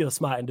he's doing. He's a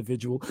smart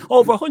individual.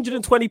 Over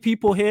 120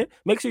 people here.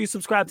 Make sure you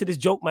subscribe to this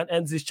Joke Man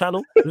Enz's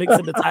channel. Link's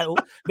in the title.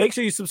 Make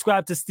sure you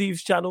subscribe to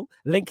Steve's channel.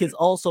 Link is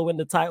also in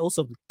the title.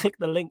 So click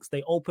the links.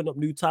 They open up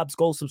new tabs.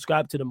 Go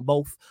subscribe to them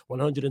both.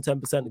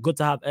 110%. Good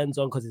to have Enz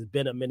on because it's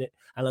been a minute,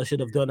 and I should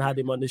have had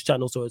him on this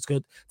channel. So it's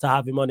good to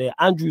have him on. here.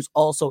 Andrew's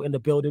also in the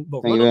building.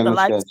 But Thank you run very up the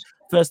much, likes guys.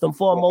 first and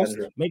foremost.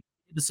 Andrew. Make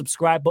the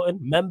subscribe button.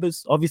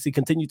 Members, obviously,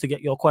 continue to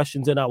get your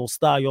questions in. I will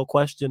star your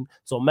question.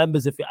 So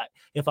members, if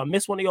I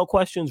miss one of your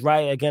questions,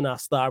 write it again, I'll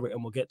star it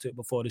and we'll get to it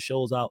before the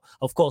show's out.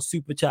 Of course,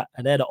 super chat,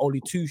 and they're the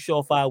only 2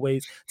 surefire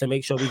ways to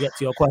make sure we get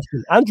to your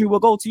question. Andrew, we'll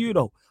go to you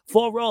though.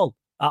 4-4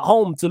 at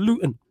home to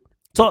Luton.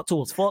 Talk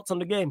to us. Thoughts on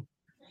the game?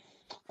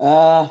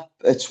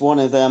 It's one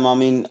of them. I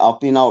mean, I've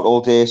been out all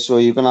day, so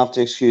you're gonna have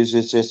to excuse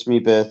it. It's my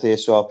birthday,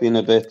 so I've been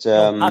a bit.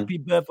 Happy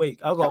birthday!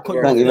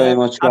 Thank you very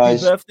much,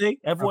 guys. Happy birthday,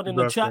 everyone Happy in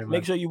the birthday, chat. man.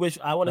 Make sure you wish.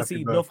 I want to Happy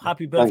see birthday. enough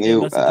happy birthday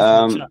you. messages in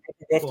the chat.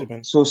 Birthday,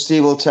 man. So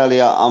Steve will tell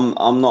you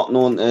I'm not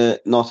known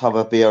to not have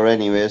a beer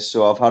anyways,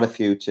 so I've had a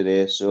few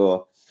today.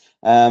 So,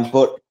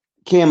 but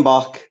came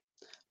back,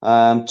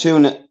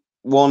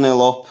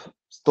 1-0 up.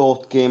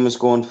 Thought game was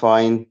going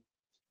fine.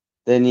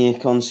 Then you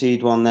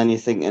concede one. Then you're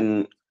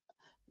thinking.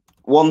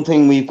 One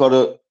thing we've got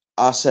to.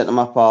 I said to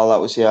my pal that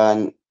was here,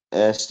 and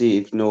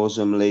Steve knows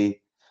him, Lee.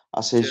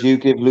 I says, you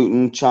give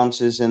Luton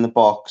chances in the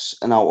box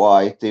and out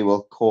wide, they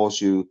will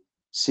cause you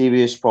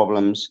serious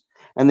problems.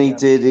 And they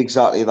did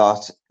exactly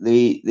that.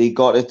 They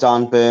got it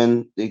down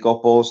Burn, they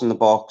got balls in the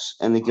box,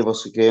 and they give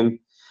us a game.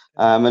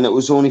 And it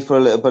was only for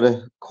a little bit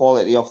of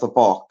quality off the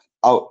box,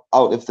 out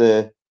of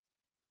the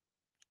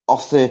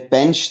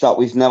bench that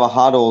we've never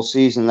had all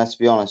season, let's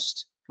be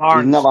honest.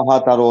 We've never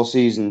had that all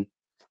season.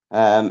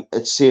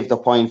 It saved a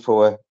point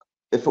for it.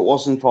 If it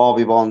wasn't for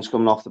Harvey Barnes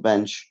coming off the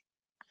bench,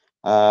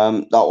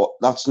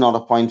 that's not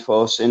a point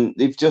for us. And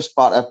they've just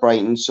battered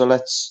Brighton, so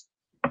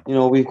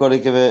we've got to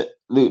give it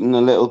Luton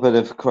a little bit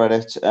of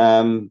credit.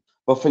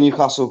 But for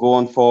Newcastle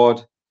going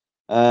forward,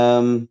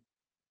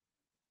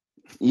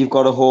 you've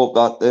got to hope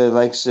that the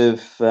likes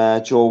of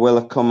Joe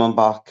Willock coming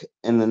back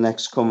in the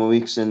next coming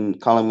weeks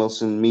and Callum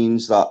Wilson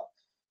means that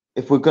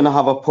if we're going to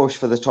have a push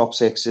for the top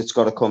 6, it's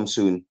got to come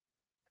soon.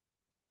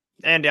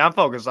 Andy, I'm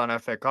focused on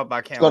FA Cup.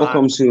 I can't. It's got to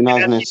come soon,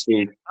 hasn't it,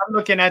 Steve? I'm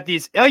looking at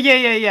these. Oh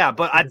yeah.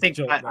 But I think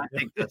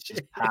that's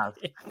just past.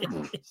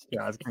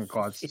 Yeah, it's gonna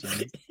cost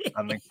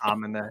something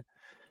common there.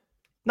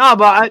 No,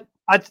 but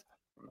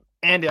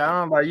Andy, I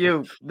don't know about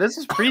you. This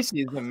is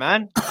preseason,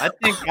 man. I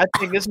think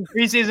this is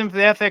preseason for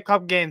the FA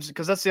Cup games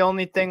because that's the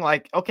only thing.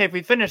 Like, okay, if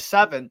we finish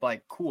 7th,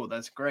 like, cool,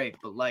 that's great.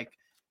 But like,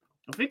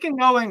 if we can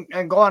go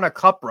and go on a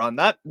cup run,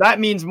 that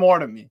means more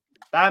to me.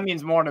 That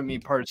means more to me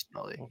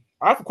personally.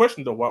 I have a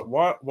question though.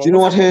 What do you know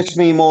what hurts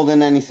me more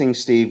than anything,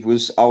 Steve?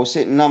 Was I was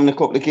sitting having a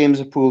couple of games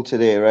of pool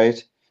today,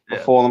 right?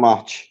 Before the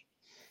match.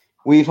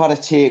 We've had a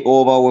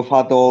takeover, we've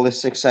had all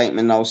this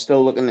excitement. I was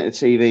still looking at the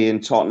TV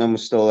and Tottenham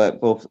was still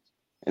above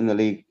in the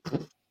league.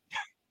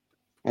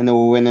 And they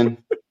were winning.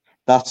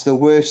 That's the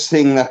worst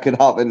thing that could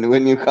happen to a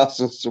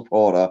Newcastle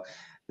supporter.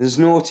 There's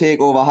no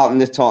takeover happening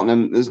to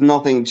Tottenham. There's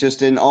nothing,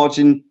 just an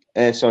Australian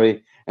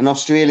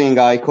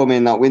guy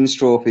coming that wins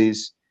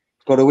trophies.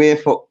 Got a way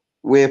of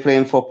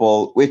playing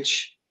football,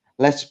 which,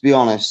 let's be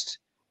honest,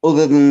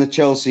 other than the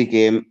Chelsea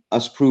game,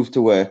 has proved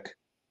to work.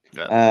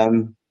 Yeah.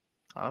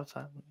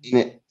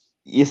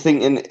 You're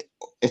thinking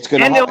it's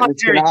going to happen.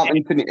 It's going to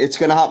happen. It's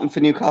going to happen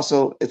for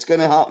Newcastle. It's going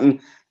to happen,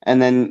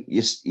 and then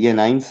you're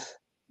 9th.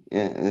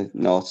 Yeah,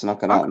 no, it's not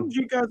going to happen. How come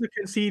you guys are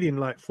conceding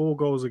like 4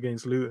 goals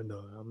against Luton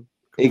though?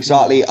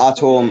 Exactly at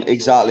home.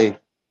 Exactly.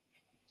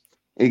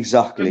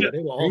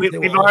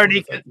 We've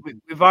already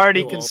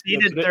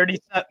conceded 30.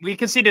 We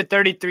conceded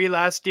 33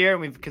 last year,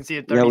 and we've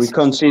conceded 30. Yeah, we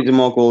conceded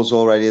more goals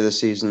already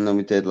this season than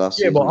we did last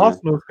season. Yeah, but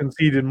Arsenal's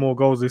conceded more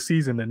goals this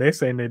season, and they're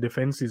saying their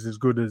defense is as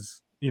good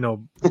as they're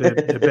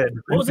better.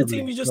 What was the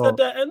team you just said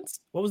there, Ents?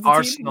 What was the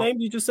team name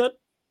you just said?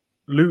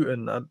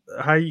 Luton. The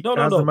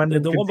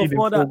one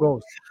before 4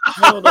 goals?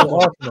 No.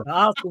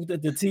 Arsenal,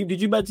 the team.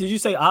 Did you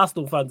say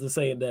Arsenal fans are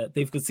saying that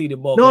they've conceded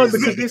more? No, goals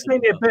because they're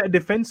saying they're better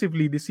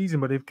defensively this season,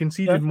 but they've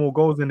conceded more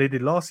goals than they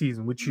did last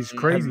season, which is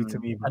crazy to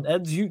me. And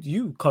Eds,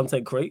 you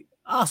content create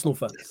Arsenal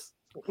fans.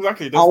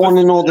 Exactly. I want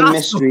to know the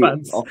mystery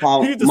of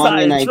how you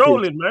Man United.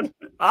 Trolling, man.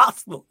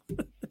 Arsenal.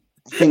 I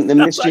think the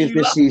mystery of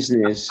this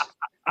season is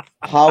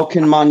how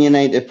can Man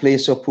United play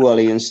so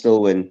poorly and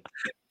still win?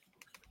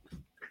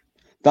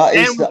 That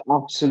is the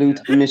absolute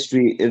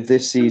mystery of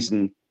this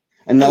season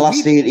and the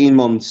last 18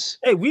 months.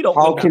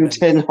 How can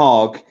Ten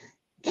Hag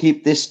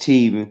keep this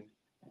team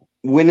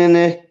winning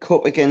a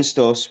cup against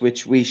us,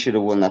 which we should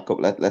have won that cup?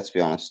 Let's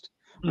be honest.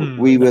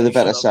 We were the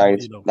better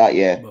side that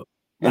year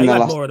in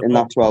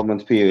that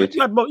 12-month period.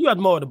 You had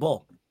more of the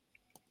ball.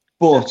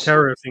 But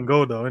terrorists in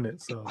goal, though, isn't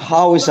it? So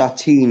how is that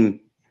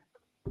team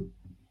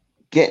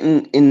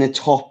getting in the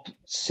top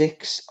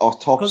 6 or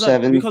top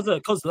 7?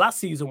 Because last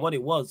season, what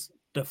it was.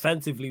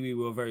 Defensively, we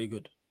were very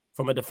good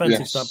from a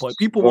defensive standpoint.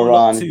 People will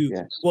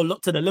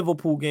look to the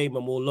Liverpool game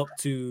and will look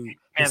to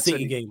the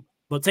City game.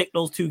 But take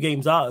those 2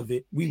 games out of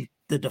it,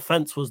 the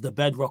defense was the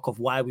bedrock of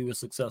why we were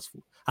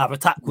successful. Our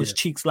attack was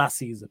cheeks last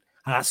season.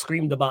 And I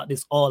screamed about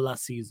this all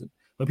last season.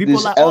 But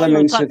people there's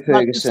elements of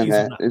Ferguson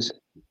there.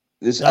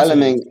 There's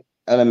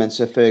elements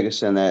of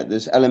Ferguson there.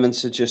 There's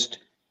elements of just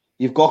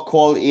you've got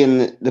quality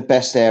in the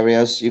best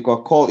areas. You've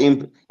got quality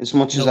in, as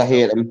much as I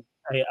hate them.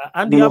 Hey,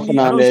 Andy,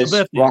 Bruno I know it's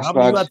your Fernandes, birthday. How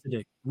many you Rashford. had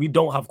today? We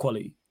don't have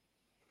quality.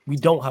 We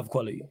don't have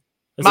quality.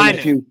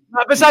 Manu.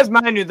 Besides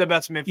Manu, the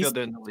best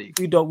midfielder in the league.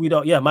 We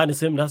don't. Yeah,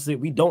 minus him. That's it.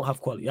 We don't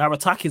have quality. Our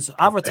attack is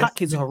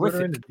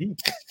horrific. You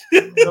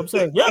know what I'm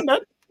saying? Yeah, man.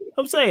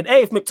 I'm saying,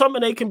 hey, if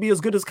McTominay can be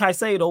as good as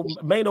Caicedo,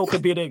 Mano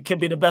can be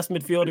the best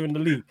midfielder in the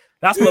league.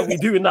 That's what we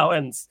doing now,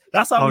 ends.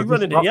 That's how we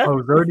running it. Yeah,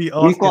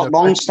 we've got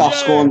Longstaff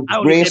scoring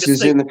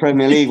braces in the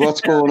Premier League.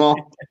 What's going on?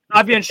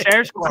 Fabian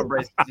Schär scoring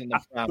braces in the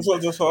Premier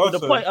League.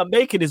 The point I'm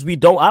making is we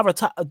don't have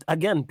attack.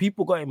 Again,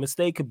 people got it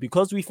mistaken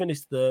because we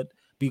finished third.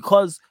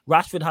 Because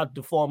Rashford had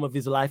the form of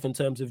his life in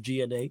terms of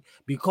GNA,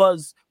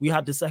 because we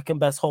had the second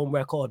best home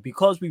record,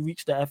 because we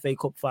reached the FA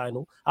Cup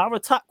final, our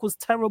attack was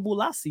terrible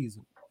last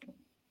season.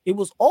 It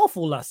was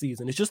awful last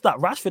season. It's just that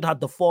Rashford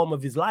had the form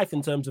of his life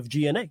in terms of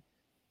GNA.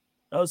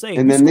 I was saying,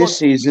 and then this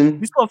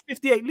season, we scored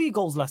 58 league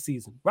goals last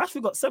season.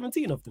 Rashford got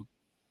 17 of them.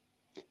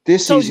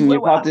 This season,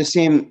 you've had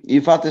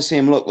the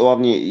same look, though,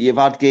 haven't you? You've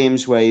had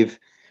games where you've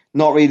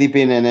not really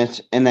been in it,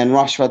 and then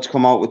Rashford's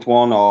come out with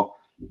one, or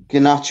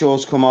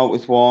Garnacho's come out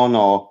with one,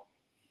 or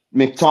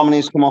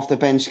McTominay's come off the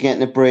bench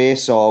getting a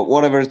brace, or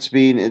whatever it's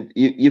been.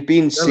 You've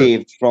been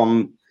saved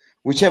from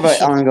whichever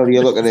angle you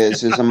look at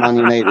it as a Man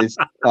United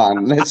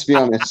fan. Let's be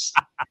honest.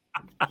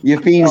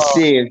 You've been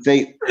saved.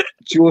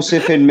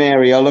 Joseph and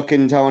Mary are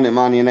looking down at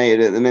Man United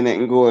at the minute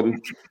and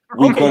going,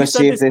 we've got to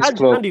save this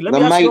club. Andy, the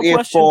mighty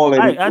have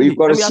fallen. We've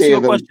got to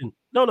save them.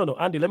 No.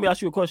 Andy, let me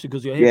ask you a question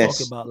because you're here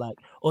talking about like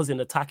us in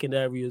attacking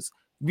areas.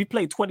 We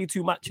played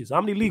 22 matches.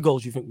 How many league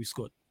goals do you think we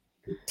scored?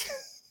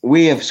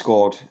 We have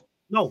scored.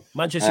 No,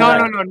 Manchester.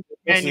 No.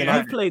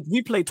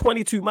 We played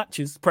 22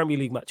 matches, Premier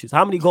League matches.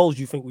 How many goals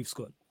do you think we've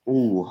scored?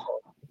 Ooh,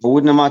 I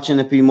wouldn't imagine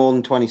it be more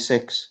than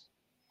 26.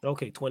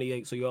 Okay,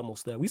 28. So you're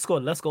almost there. We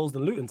scored less goals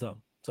than Luton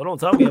Town. So don't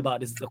tell me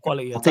about this. The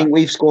quality. I think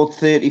we've scored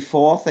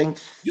 34. I think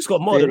you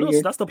scored more than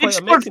us. That's the point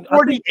I'm making.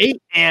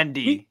 48,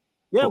 Andy.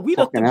 We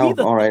the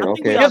all right.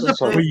 Okay.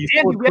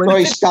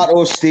 Sorry,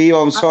 Stato Steve.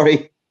 I'm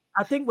sorry.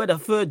 I think we're the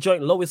third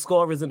joint lowest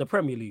scorers in the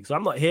Premier League. So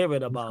I'm not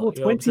hearing about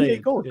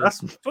 28 goals. That's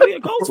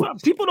 28 goals. Man.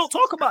 People don't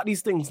talk about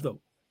these things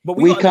though. But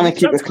we can't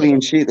keep a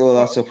clean sheet though.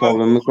 That's a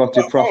problem. We've got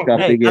to cross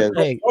that big years.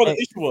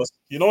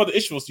 You know what the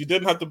issue was? You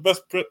didn't have the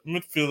best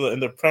midfielder in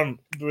the Prem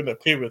during that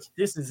period.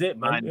 This is it,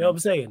 man. You know what I'm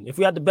saying? If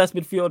we had the best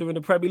midfielder in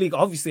the Premier League,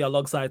 obviously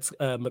alongside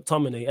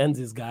McTominay and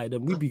his guy,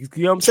 then we'd be.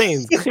 You know what I'm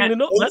saying?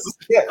 Cleaning up.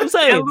 I'm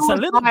saying it's a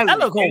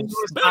little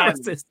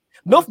goals.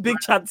 Enough big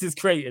chances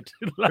created.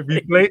 Like,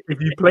 if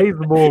you played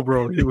more,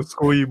 bro, he would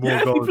score you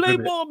more goals. If he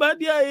played more, man.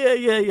 Yeah.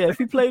 If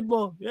he played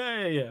more,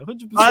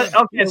 100%.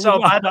 Okay, so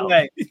by the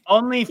way,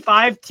 only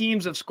 5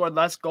 teams have scored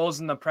less goals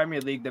in the Premier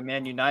League than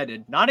Man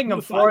United: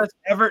 Nottingham Forest,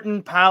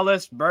 Everton,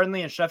 Palace,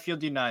 Burnley, and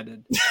Sheffield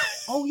United.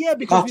 Oh yeah,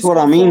 because that's what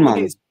I mean,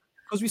 man.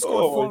 Because we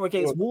scored 4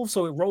 against Wolves,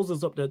 so it rolls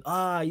us up.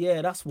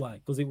 That's why.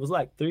 Because it was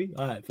like 3.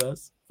 All right,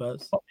 first. Yeah,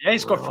 he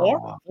scored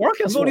 4. 4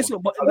 against Wolves.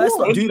 Let's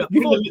not do that.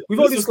 We've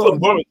only scored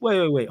one.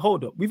 Wait.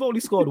 Hold up. We've only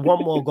scored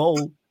one more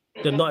goal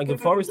than Nottingham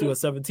Forest, who are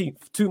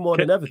 17th. 2 more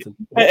than Everton.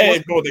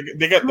 Hey, bro,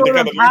 they got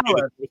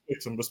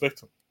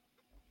respect him.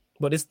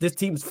 But this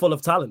team's full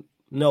of talent.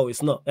 No,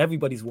 it's not.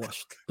 Everybody's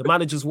washed. The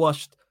manager's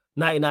washed.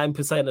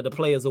 99% of the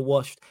players are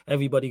washed.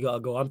 Everybody gotta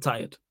go. I'm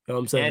tired. You know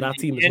what I'm saying? That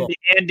team is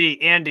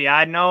Andy,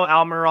 I know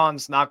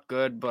Almiron's not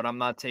good, but I'm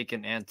not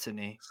taking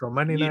Anthony. So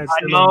many nights.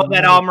 I know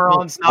that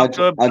Almiron's not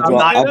good.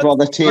 I'd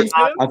rather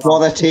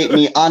take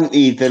me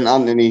Anthony than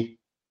Anthony.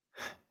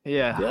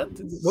 Yeah.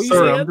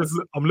 Sorry,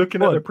 I'm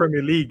looking at the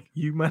Premier League.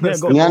 You man,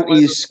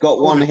 Yankees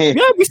got one hit.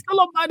 Yeah, we still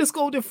on minus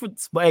goal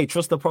difference. But hey,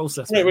 trust the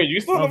process. Wait, you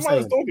still on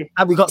minus goal difference?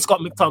 And we got Scott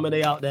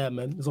McTominay out there,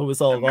 man. So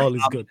it's all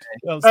is good.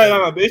 No,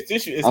 the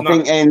issue is I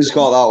think Ains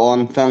got that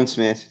one. Thanks,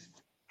 mate.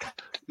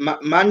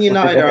 Man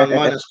United are on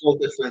minus goal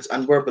difference,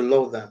 and we're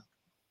below them.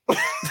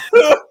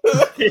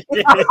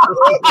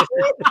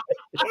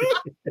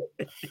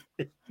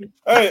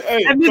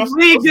 Hey, and this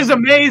league is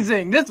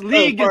amazing. This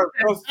league is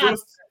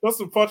trust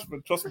the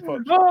parchment.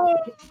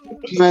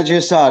 Can I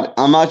just add?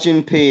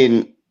 Imagine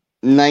paying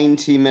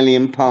 £90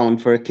 million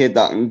for a kid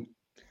that can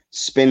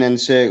spin in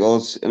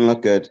circles and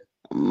look good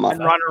and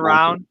run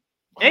around.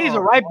 Hey, he's a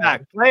right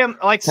back. Play him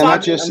like. Can I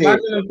just say?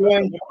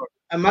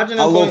 Imagine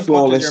I love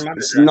Wallace.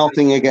 It's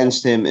nothing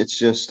against him. It's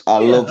just I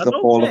love the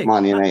fall of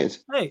Man United.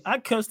 Hey, I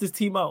curse this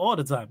team out all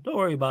the time. Don't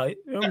worry about it.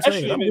 You know what I'm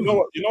saying? You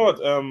know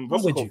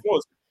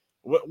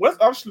what? West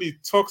actually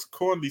talks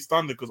currently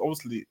standing because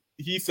obviously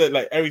he said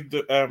like Eric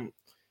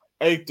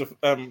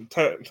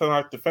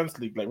Defense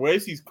League. Like, where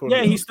is he currently?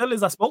 Yeah, he still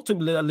is. I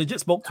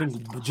legit spoke to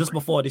him just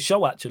before the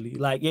show. Actually,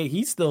 like, yeah,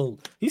 he's still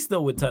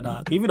with Ten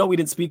Hag. Even though we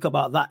didn't speak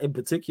about that in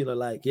particular,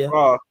 like,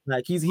 yeah,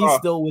 like he's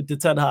still with the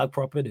Ten Hag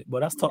prop in it. But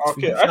that's top.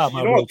 Okay,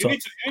 actually, you know what?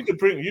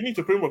 You need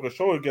to bring back a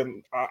show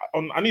again.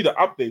 I need an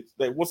update.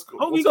 Like,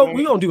 we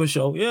gonna do a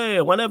show.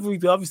 Yeah. Whenever we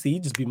obviously he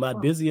just be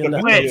mad busy and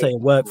that. I'm saying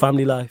work,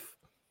 family life.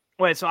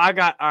 Wait, so I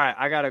got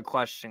a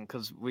question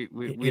because we've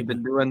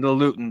been doing the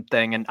Luton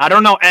thing, and I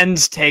don't know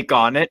N's take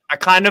on it. I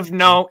kind of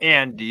know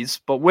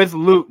Andy's, but with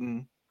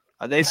Luton,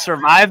 Are they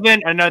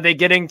surviving and are they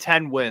getting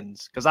 10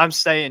 wins? Because I'm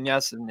saying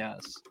yes and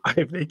yes.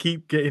 If they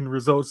keep getting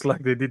results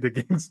like they did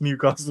against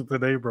Newcastle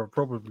today, bro,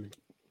 probably.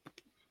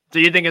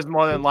 Do you think it's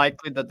more than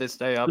likely that they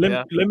stay up?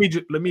 Let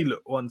me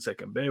look 1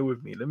 second. Bear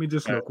with me. Let me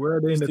just look. Where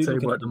are they in the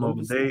table at the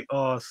moment? They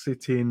are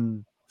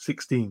sitting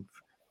 16th.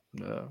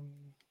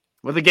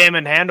 With a game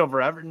in hand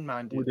over Everton,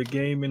 mind you. With a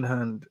game in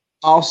hand.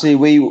 Obviously,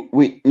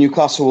 we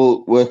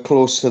Newcastle were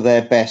close to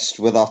their best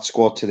with that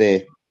squad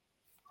today.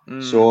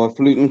 So if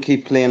Luton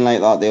keep playing like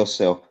that, they'll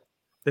still.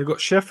 They've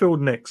got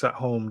Sheffield next at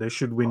home. They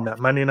should win that.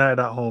 Man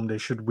United at home. They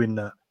should win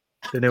that.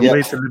 Then they'll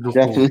wait to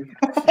Liverpool.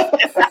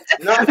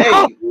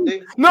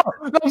 No,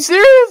 I'm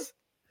serious.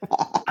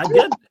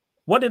 Again,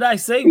 what did I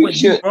say when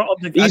you brought up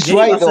the game? He's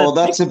right, though.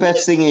 That's the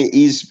best thing.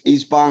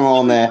 He's bang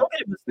on there.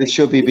 They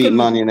should be beating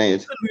Man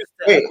United.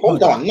 Wait,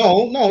 hold on.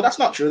 No, that's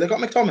not true. They got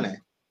McTominay.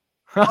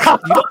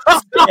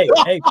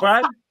 Hey,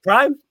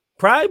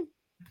 Prime,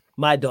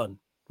 my done.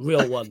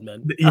 Real one,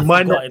 man. He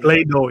might not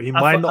play, though. He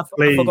might not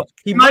play.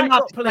 He might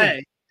not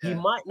play. He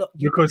might not.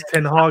 Because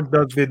Ten Hag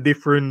does the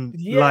different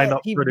lineup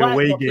for the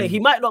away game.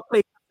 He might not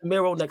play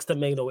Miro next to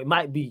Mano. It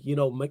might be,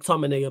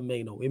 McTominay and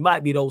Mano. It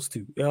might be those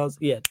two.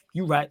 Yeah,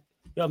 you right.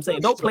 You know what I'm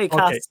saying? Don't play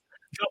Cass.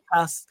 Drop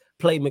Cass.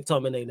 Play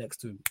McTominay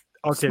next to him.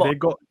 Okay,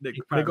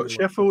 they got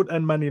Sheffield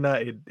and Man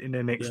United in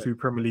their next two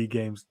Premier League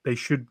games. They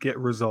should get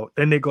result.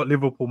 Then they got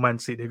Liverpool, Man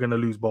City. They're going to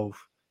lose both.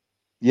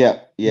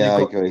 Yeah,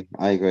 I agree.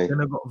 Then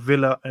they've got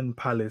Villa and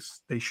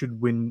Palace. They should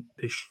win.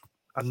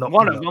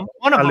 One of them.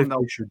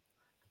 Though. Should.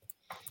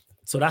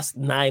 So that's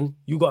 9.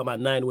 You got them at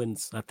 9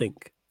 wins, I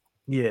think.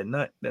 Yeah,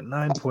 9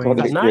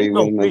 points. 9?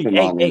 No, 3.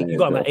 8. You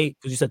got them at 8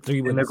 because you said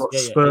 3 wins. And they've got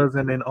Spurs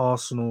and then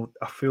Arsenal.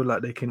 I feel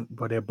like they can,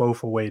 but they're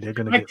both away. They're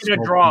going to get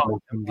a draw.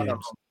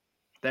 Games.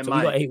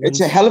 It's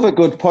a hell of a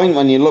good point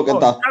when you look at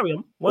that.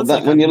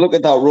 When you look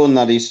at that run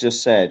that he's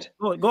just said.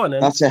 Go on,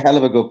 then. That's a hell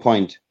of a good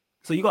point.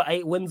 So you got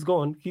 8 wins. Go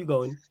on, keep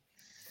going.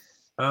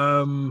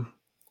 So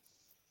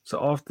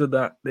after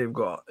that, they've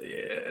got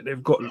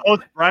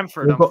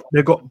Brentford.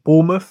 They've got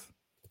Bournemouth,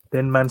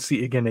 then Man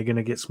City again. They're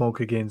gonna get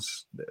smoke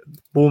against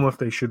Bournemouth.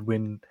 They should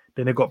win.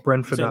 Then they got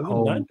Brentford at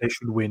home. 9? They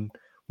should win.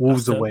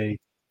 Wolves away.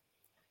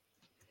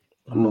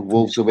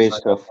 Wolves away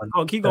stuff.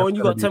 Oh, keep going.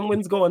 You got 10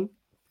 wins. Go on.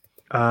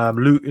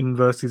 Luton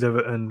versus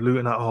Everton.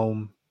 Luton at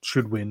home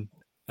should win.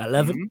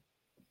 11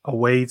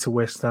 away to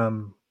West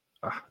Ham.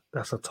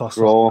 That's a toss.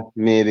 Draw,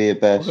 maybe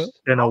at best. Okay.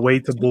 Then away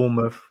to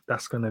Bournemouth.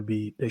 That's gonna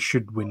be. They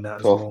should win that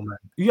as well, man.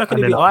 You reckon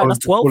it'll be alright?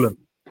 That's 12.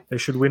 They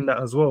should win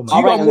that as well,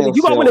 man.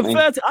 You got to win in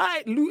 30. All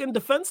right, Luton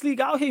Defense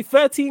League out here.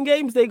 13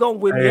 games they gonna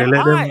win. Hey,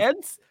 All right,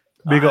 Eds.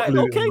 Big up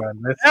Luton,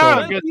 man. Let's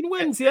go. 13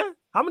 wins. Yeah.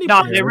 How many?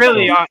 No, they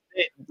really are.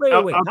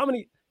 Wait. How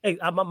many? Hey,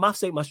 my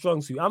maths ain't my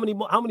strong suit. How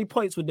many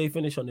points would they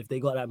finish on if they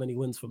got that many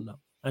wins from now?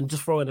 And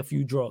just throw in a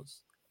few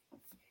draws.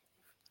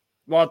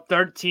 Well,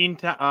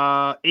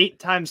 8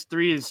 times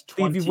 3 is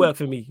 20. Steve, you work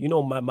for me. You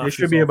know my math. It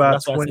should be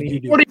about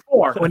 20,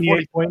 44.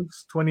 28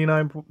 points,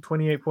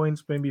 28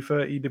 points, maybe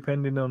 30,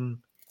 depending on.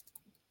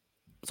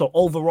 So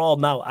overall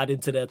now adding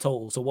to their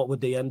total. So what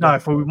would they end up? No,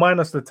 if we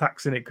minus the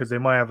tax in it, because they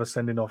might have a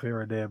sending off here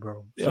or there,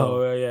 bro.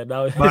 So, yeah.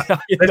 Now,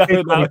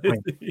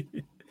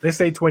 let's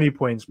say 20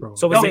 points, bro.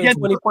 So we're saying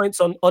 20 points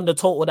on the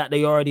total that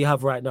they already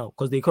have right now,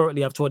 because they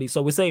currently have 20.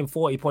 So we're saying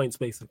 40 points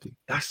basically.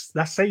 That's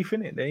safe,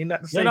 isn't it? They ain't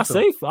that safe. Yeah, that's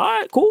safe. All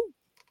right, cool.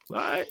 All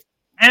right.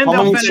 And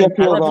how many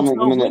Sheffield on at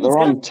the minute? They're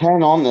on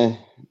 10, aren't they?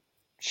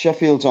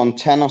 Sheffield's on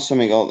 10 or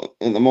something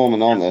at the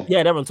moment, aren't they?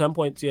 Yeah, they're on 10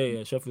 points.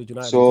 Yeah. Sheffield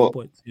United so 10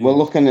 points. Yeah. We're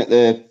looking at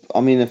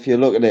if you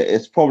look at it,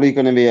 it's probably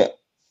going to be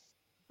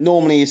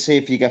normally you say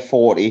if you get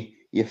 40,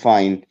 you're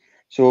fine.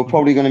 So we're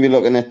probably going to be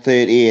looking at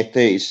 38,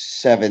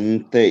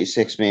 37,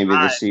 36 maybe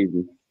this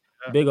season.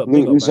 Big up.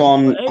 Luton's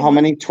on how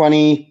many?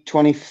 20,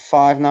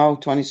 25 now?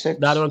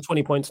 26? Nah, they're on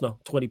 20 points now.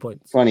 20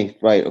 points. 20,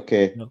 right,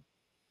 okay. Yeah.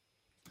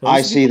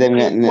 I see them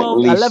getting at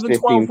least 11, 15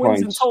 12 points.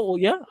 wins in total,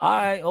 yeah? All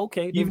right,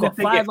 okay. They've got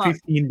 5 get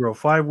 15, bro.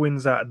 5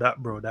 wins out of that,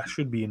 bro. That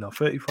should be enough.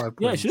 35 points.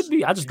 Yeah, it should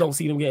be. I just don't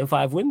see them getting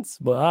 5 wins.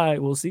 But all right,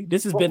 we'll see.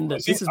 This has been an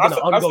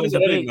ongoing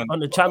debate on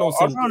the channel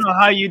since I don't know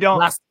how you don't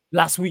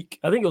last week.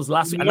 I think it was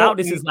last week. And now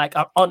this is like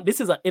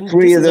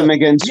three of them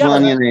against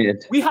Man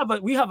United. We have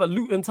a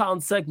Luton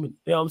Town segment.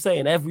 You know what I'm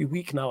saying? Every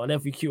week now and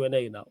every Q&A now.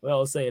 You know what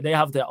I'm saying? They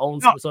have their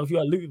own. So if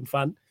you're a Luton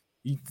fan,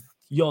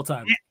 your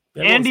time.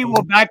 Andy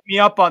will back me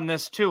up on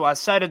this too. I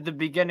said at the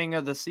beginning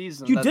of the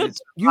season. You did.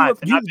 I've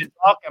been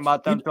talking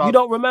about them. You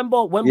don't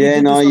remember when we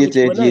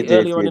did this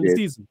earlier on in the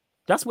season?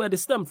 That's where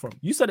this stemmed from.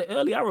 You said it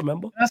earlier. I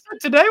remember. I said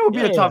today would be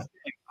a tough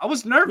game. I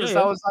was nervous.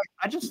 I was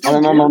like, I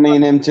remember me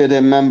and him to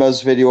the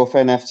members video of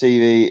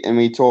NFTV, and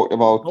we talked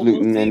about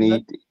Luton,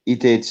 and he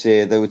did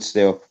say they would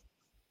still.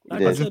 I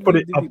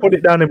put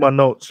it down in my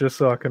notes just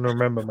so I can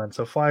remember, man.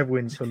 So 5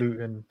 wins for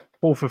Luton,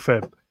 4th of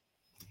Feb.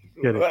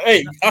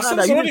 Hey, I said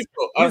you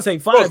didn't say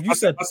 5. You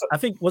said I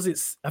think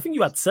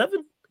you had 7.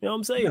 You know what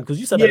I'm saying? Because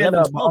you said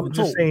 11, 12. I'm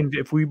just saying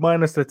if we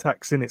minus the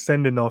tax in it,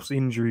 sending offs,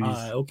 injuries.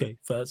 Okay,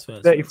 fair.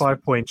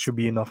 35 points should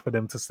be enough for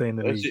them to stay in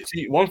the league.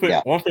 See, one thing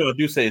I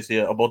do say is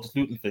here about the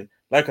Luton thing.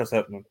 Like I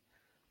said, man,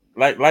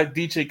 like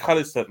DJ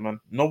Khaled said, man,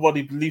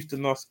 nobody believed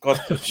in us. God,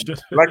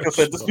 like I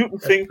said, this Luton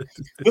thing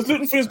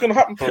is gonna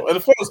happen, bro. And the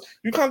first,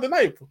 you can't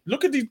deny it, bro.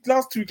 Look at these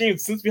last 2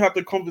 games since we had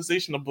the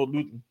conversation about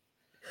Luton.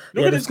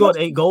 They scored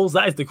 8 goals.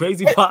 That is the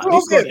crazy part. They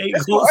scored 8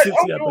 goals since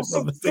we had the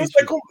conversation.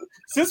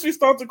 Since we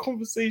started the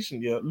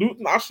conversation, yeah,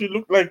 Luton actually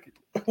looked like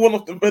one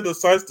of the better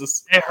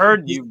sides. They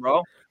heard you,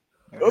 bro.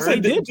 They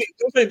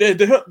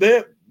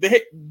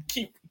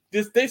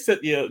said,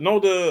 yeah, no,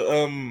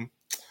 the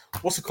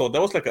what's it called?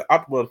 That was like an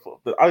ad word for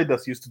the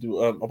Adidas used to do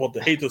about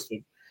the haters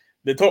thing.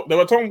 They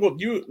were talking about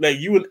you, like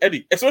you and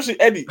Eddie, especially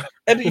Eddie.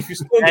 Eddie, if you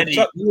still in the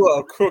chat, you are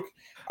a crook.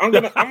 I'm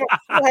gonna have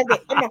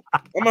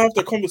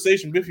the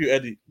conversation with you,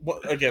 Eddie.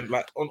 But again,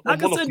 like I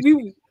said,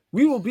 we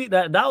will beat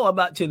that. Now I'm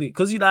actually,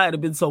 because United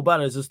have been so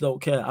bad, I just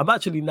don't care. I'm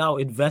actually now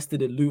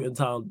invested in Luton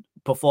Town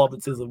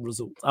performances and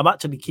results. I'm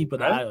actually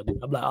keeping an eye on it.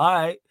 I'm like, all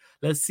right,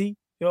 let's see.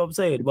 You know what I'm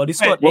saying? But what's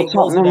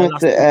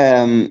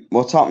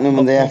happening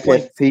with the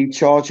FFP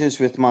charges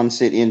with Man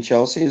City and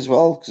Chelsea as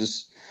well?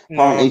 Because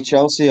apparently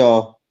Chelsea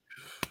are.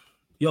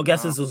 Your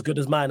guess is as good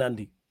as mine,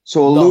 Andy.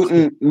 So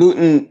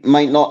Luton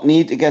might not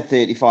need to get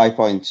 35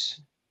 points.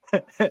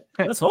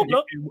 Let's hope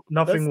not.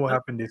 Nothing will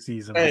happen this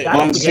season.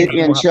 Man City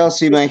and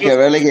Chelsea might get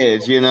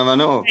relegated. You never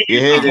know. You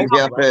heard it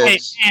here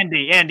first.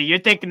 Andy, you're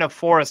thinking of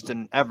Forest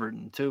and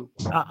Everton too.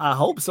 I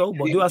hope so,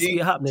 but do I see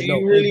it happening? No,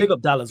 big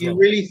up Dallas. Do you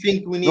really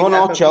think we need?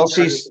 No.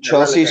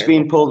 Chelsea's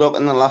been pulled up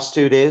in the last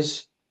 2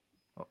 days.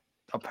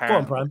 Apparently.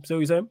 Go on, Prime. See what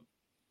you're saying?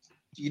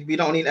 We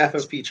don't need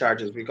FFP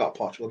charges. We got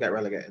Poch. We'll get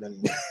relegated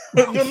anyway.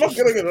 You're not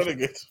gonna get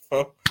relegated,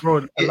 bro.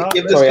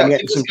 Sorry, I'm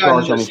getting some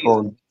charge on my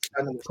phone.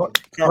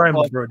 Prime,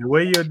 bro, the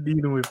way you're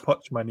dealing with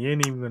Poch, man, he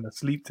ain't even gonna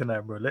sleep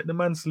tonight, bro. Let the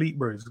man sleep,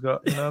 bro. He's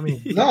got, you know what I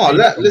mean? No,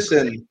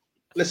 listen.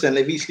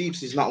 If he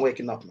sleeps, he's not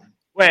waking up, man.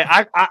 Wait,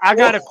 I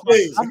got a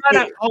question.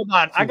 Hold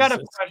on. I got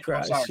a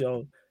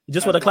question. You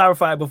just want to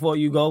clarify before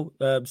you go,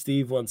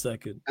 Steve. 1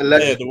 second.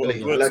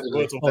 Allegedly.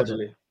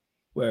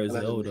 Where is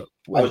it? Hold up.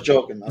 I was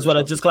joking. Just want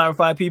to just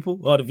clarify, people.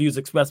 Or the views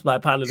expressed by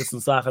panelists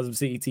on Sarcasm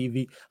City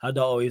TV are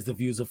not always the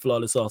views of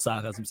Flawless or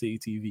Sarcasm City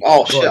TV.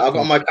 Oh, shit. I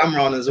got my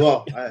camera on as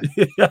well. I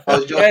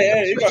was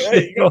joking.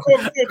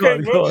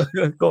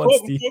 Go on,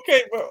 Steve.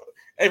 Okay, bro.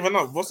 Hey, but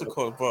no, what's it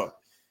called, bro?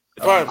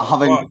 I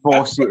haven't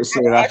forced you to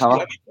say that, huh?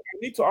 I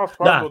need to ask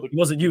Prime. It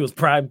wasn't you, it was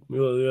Prime.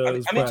 I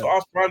need to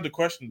ask Prime the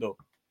question, though.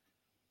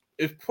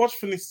 If Poch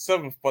finished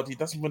 7th, but he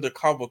doesn't win the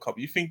Carabao Cup,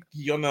 you think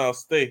he's gonna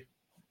stay?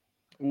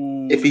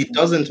 If he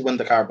doesn't win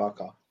the Carabao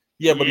Cup.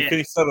 Yeah, but he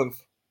finished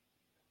 7th.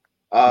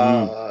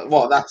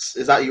 Well,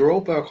 is that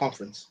Europa or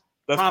Conference?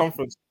 That's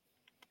Conference.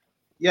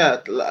 Yeah,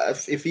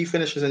 if he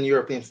finishes in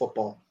European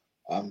football,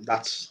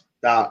 that's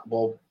that.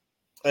 Well,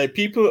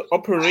 people,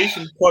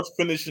 Operation Poch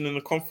finishing in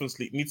the Conference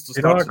League needs to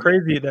start. You know how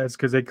crazy it is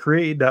because they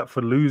created that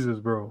for losers,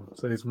 bro.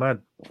 So it's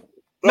mad.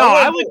 No,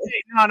 I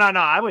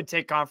would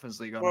take Conference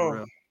League on the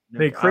real.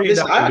 They created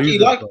that. I actually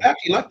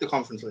like the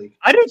Conference League.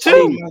 I do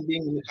too.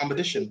 Being in the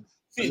competition.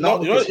 See, you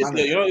know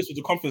it's with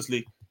the Conference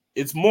League.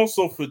 It's more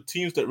so for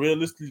teams that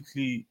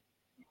realistically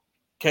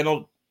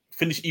cannot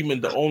finish even in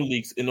their own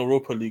leagues in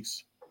Europa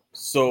leagues.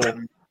 So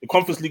the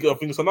Conference League, I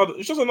think,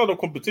 it's just another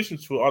competition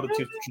for other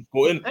teams to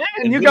go in.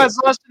 And you guys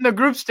lost in the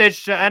group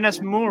stage to NS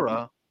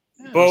Mura.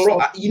 Bro,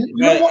 you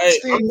know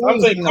what's the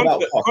annoying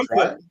about Poch,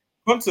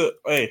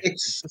 right?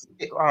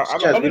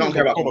 We don't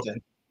care about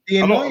content. The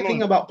annoying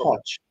thing about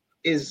Poch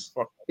is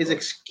his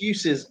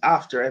excuses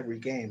after every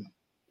game.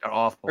 They're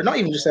awful. Or not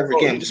even just every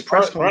game, just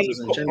press conferences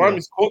in general.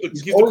 He's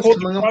always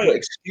coming up with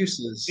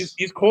excuses.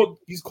 He's called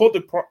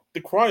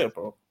the crier,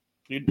 bro.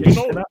 You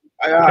know?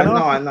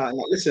 I know.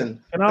 Listen,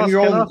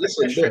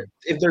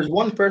 if there's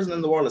one person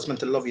in the world that's meant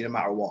to love you no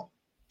matter what,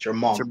 it's your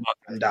mom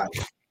and dad.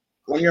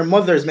 When your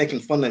mother is making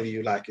fun of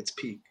you, like, it's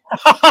peak.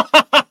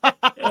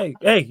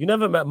 Hey, you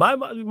never met my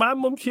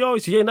mom. She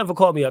ain't never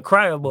called me a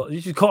crier, but you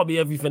should call me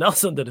everything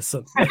else under the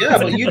sun. Yeah,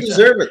 but you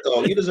deserve it,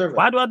 though. You deserve it.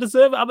 Why do I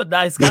deserve it? I'm a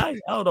nice guy.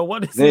 I don't know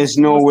what it's. There's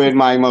no way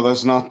my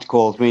mother's not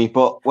called me.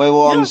 But we're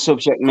on the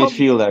subject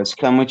midfielders.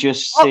 Can we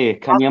just say?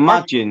 Can you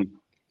imagine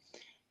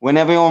when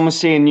everyone was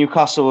saying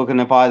Newcastle were going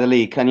to buy the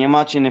league? Can you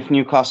imagine if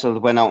Newcastle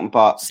went out and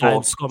bought two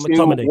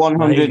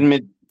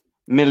 100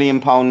 million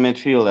pound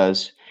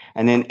midfielders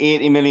and then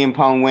 80 million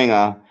pound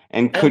winger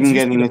and couldn't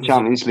get in the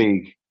Champions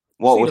League?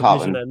 What would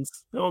happen? You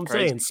know what I'm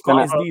saying?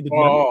 Scott is needed.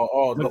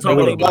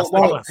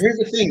 Here's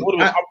the thing.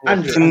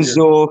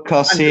 Enzo,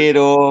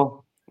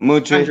 Caicedo,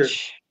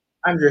 Modric.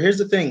 Andrew, here's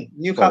the thing.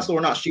 Newcastle were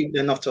not stupid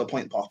enough to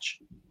appoint Poch.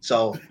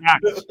 So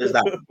there's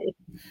that.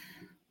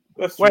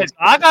 Wait,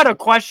 I got a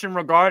question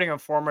regarding a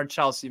former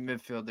Chelsea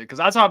midfielder because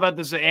I talked about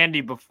this with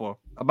Andy before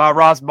about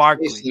Ross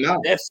Barkley.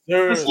 Yes,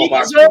 sir.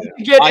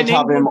 I'd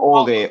have him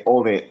all day.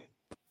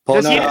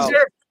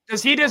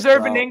 Does he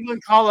deserve an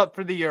England call-up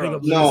for the Euro?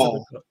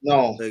 No.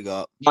 Not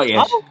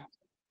yet.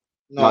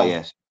 Not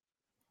yet.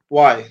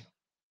 Why?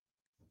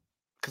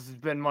 Because it's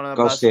been one of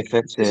the best.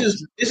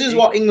 This is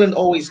what England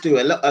always do.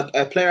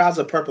 A player has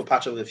a purple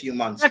patch over a few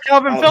months. Yeah,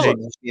 Calvin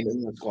Phillips.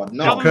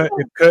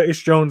 If Curtis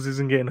Jones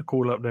isn't getting a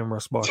call-up, then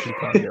Ross Barkley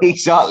can't get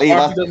exactly.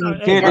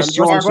 Curtis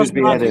Jones would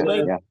be headed.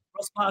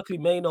 Ross Barkley,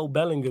 Maino,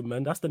 Bellingham,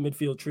 man. That's the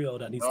midfield trio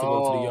that needs to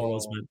go to the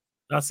Euros, man.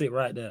 That's it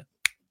right there.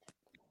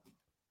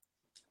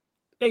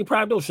 Hey,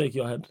 Prime, don't shake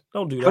your head.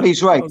 Don't do that. But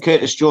he's right.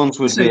 Curtis Jones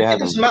would be ahead.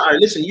 It doesn't matter.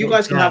 Listen, you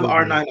guys can have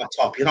R9 at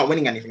top. You're not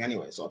winning anything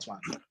anyway, so it's fine.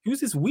 Who's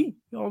this we? You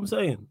know what I'm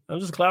saying? I'm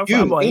just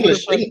clarifying. You,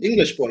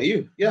 English boy,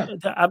 you. Yeah.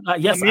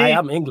 Yes, I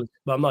am English,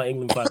 but I'm not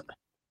England fan.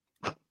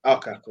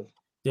 Okay, cool.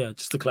 Yeah,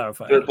 just to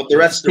clarify. But the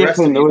rest of you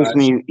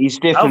he's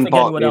different.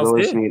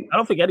 I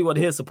don't think anyone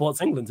here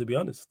supports England, to be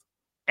honest.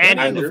 And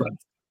Andrew. All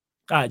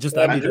right, just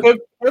Andrew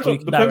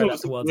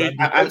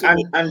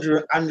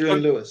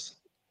and Lewis.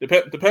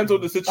 Depends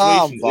on the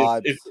situation.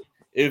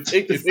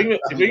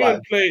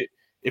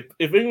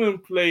 If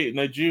England play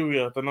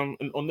Nigeria, then I'm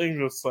on the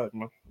England side,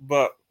 man.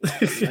 But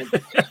it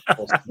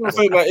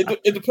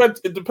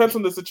depends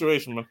on the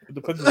situation, man. It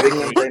depends on the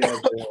situation.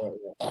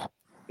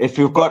 If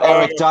you've got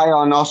Eric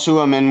Dyer and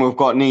Osuamin, we've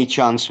got no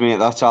chance, mate.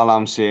 That's all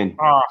I'm saying.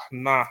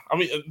 Nah. I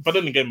mean, but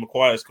then again,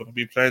 Maguire's going to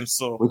be playing,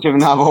 so we don't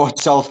know what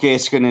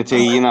Southgate's going to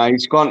do. You know,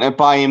 he's gone to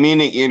Bayern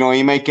Munich. You know,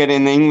 he might get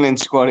in the England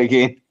squad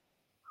again.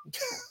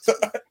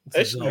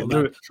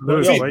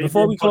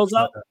 Before we close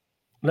out,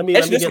 let me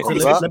get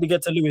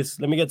to Lewis.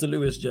 Let me get to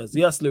Lewis, Jez.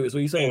 Yes, Lewis, what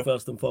are you saying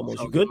first and foremost?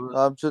 You good?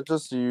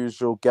 Just the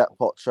usual. Get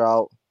Poch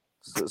out.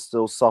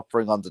 Still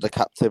suffering under the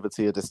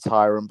captivity of this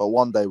tyrant, but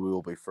one day we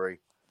will be free.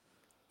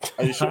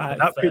 Are you sure?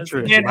 That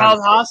picture Getting held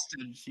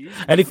hostage.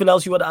 Anything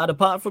else you want to add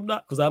apart from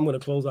that? Because I'm going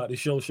to close out the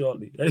show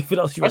shortly. Anything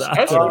else you want to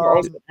add?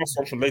 I'll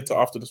something later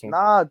after this one.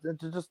 Nah,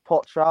 just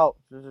Poch out.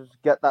 Just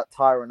get that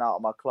tyrant out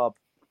of my club.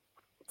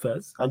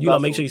 First, and you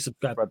make sure you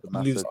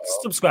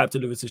subscribe to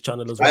Lewis's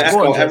channel as well. I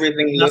echo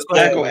everything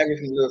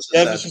Lewis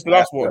said. This is the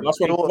last one. Last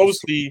one,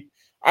 obviously,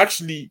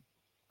 actually,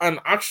 an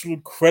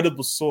actual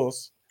credible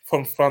source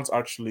from France,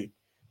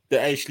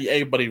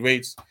 everybody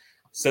rates,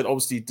 said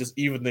obviously this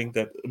evening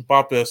that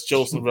Mbappe has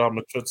chosen Real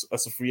Madrid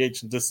as a free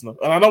agent. And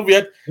I know we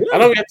had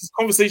this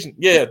conversation.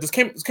 Yeah, this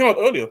came out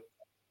earlier.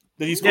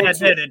 That he's it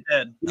did.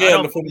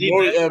 Yeah, from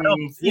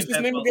what's his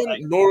name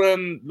again?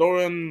 Laurent.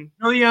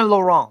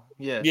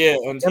 Yeah. Yeah,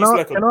 and can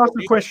I ask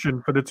a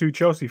question for the two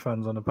Chelsea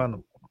fans on the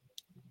panel?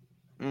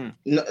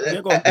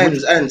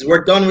 Ends.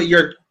 We're done with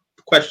your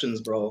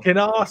questions, bro. Can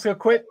I ask a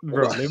question,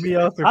 bro? Let me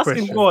ask a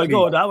question.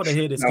 Go on. I want to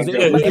hear this because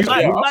it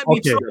might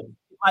be true.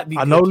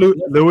 I know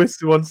Lewis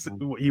wants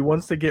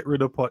to get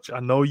rid of Poch.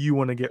 I know you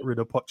want to get rid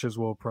of Poch as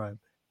well, Prime.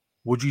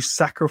 Would you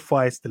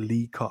sacrifice the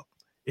League Cup?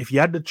 If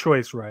you had the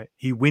choice, right?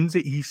 He wins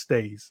it, he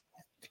stays.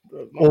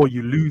 Or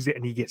you lose it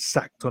and he gets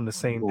sacked on the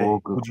same day.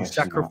 Would you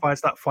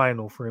sacrifice that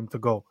final for him to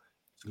go?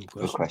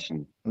 Good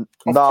question.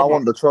 No, I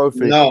want the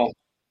trophy. No.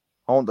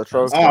 I want the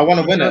trophy. I want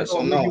to win it,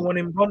 so no. You want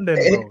him gone then,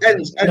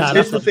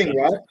 here's the thing,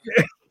 right?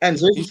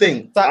 Here's the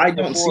thing. I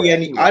don't see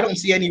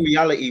any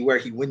reality where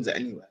he wins it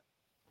anyway.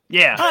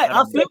 Yeah. All right,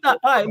 I'll flip that.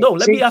 All right, no,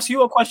 let me ask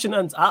you a question,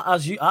 and I'll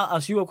ask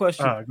you a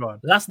question. Go on.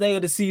 Last day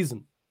of the season.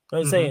 You know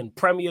what I'm saying?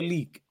 Premier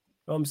League. You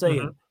know what I'm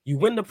saying? You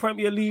win the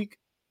Premier League,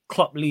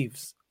 Klopp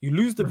leaves. You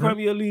lose the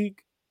Premier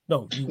League.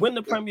 No, you win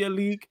the Premier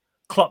League,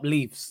 Klopp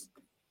leaves.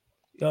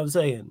 You know what I'm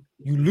saying?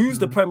 You lose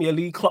the Premier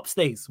League, Klopp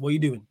stays. What are you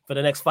doing for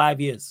the next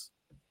 5 years?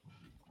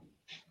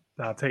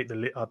 I'll take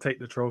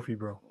the trophy,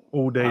 bro.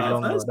 All day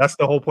long. Bro. That's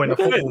the whole point of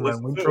football,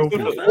 man. Win trophy.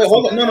 Wait,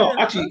 hold on. No.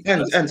 Actually,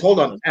 ends. Hold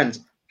on.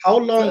 Ends. How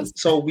long?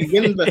 So we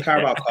win the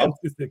Carabao Cup.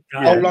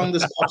 How long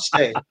does Poch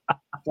stay? How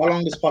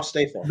long does Poch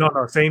stay for? No,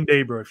 same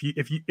day, bro.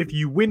 If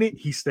you win it,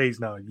 he stays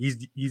now. He's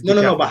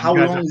no. But how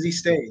long is he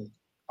staying?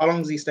 How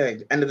long is he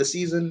staying? End of the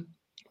season?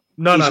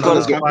 No.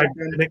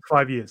 The next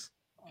 5 years.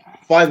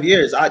 5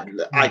 years. I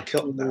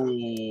killed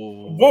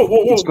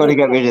that. He's got to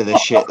get rid of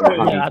this shit.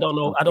 I don't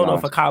know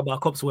if a Carabao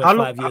Cup's worth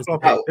 5 years.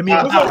 Okay.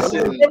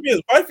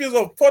 5 years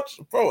of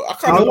Poch, bro. I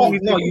can't.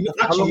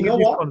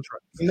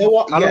 You know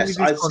what? Yes,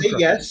 I'd say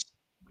yes.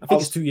 I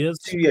think it's 2 years.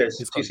 2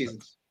 years. 2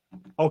 seasons.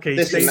 Okay,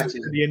 he stays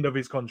to the end of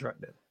his contract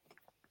then.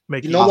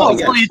 You know what?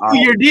 It's only a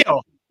 2-year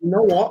deal. You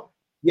know what?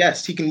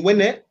 Yes, he can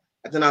win it,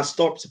 and then I'll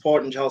stop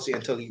supporting Chelsea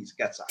until he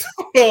gets out.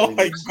 Oh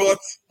my god!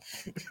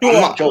 I'm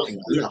not joking.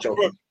 I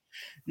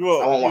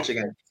won't watch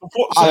again.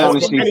 I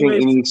honestly think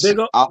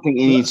he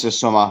needs a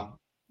summer.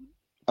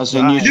 As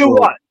a neutral,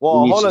 what?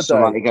 He needs a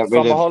summer to get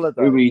rid of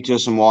who he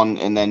doesn't want,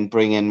 and then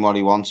bring in what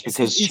he wants.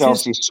 Because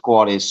Chelsea's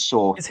squad is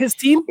so. It's his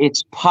team.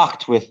 It's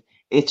packed with.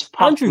 It's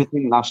packed with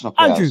international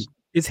players. Andrew,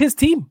 it's his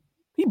team.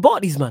 He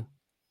bought these, man.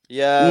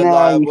 Yeah,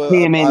 no, he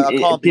came in.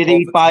 Did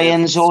he buy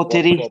Enzo?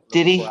 Did he?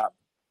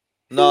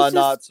 No.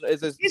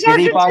 Did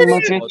he buy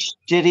Modric?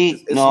 Did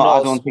he? No,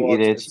 I don't think he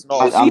did.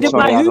 I'm sorry, I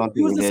don't think he did.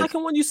 Who was the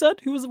second one you said?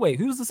 Who was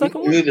the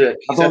second one? I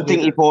don't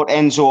think he bought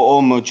Enzo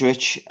or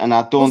Modric, and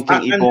I don't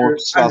think he bought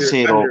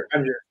Salcedo.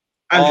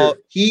 Andrew,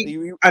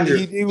 he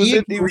was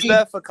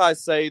there for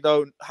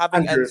Caicedo.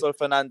 Having Enzo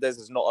Fernandez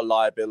is not a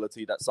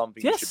liability. That's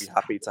something you should be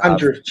happy to have.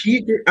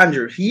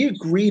 Andrew, he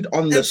agreed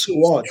on the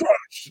squad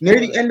near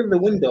the end of the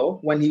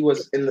window when he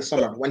was in the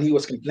summer. When he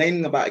was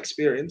complaining about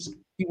experience,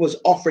 he was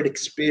offered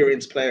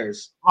experienced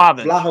players.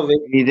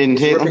 Vlahovic, he didn't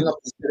take them.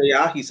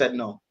 He said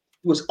no.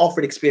 He was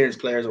offered experienced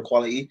players of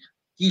quality.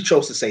 He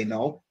chose to say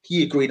no.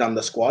 He agreed on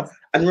the squad.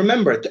 And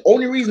remember, the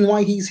only reason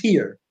why he's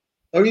here,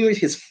 the only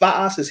reason his fat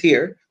ass is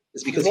here,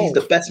 is because he's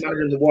the best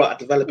manager in the world at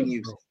developing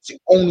youth. It's the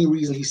only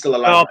reason he's still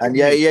alive. And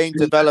yeah, he ain't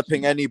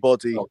developing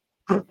anybody.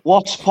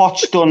 What's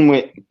Poch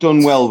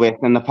done well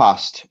with in the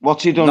past?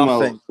 What's he done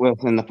well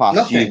with in the past?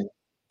 Nothing.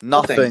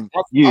 Nothing.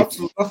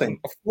 Absolutely nothing.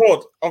 A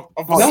fraud.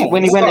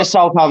 When he went to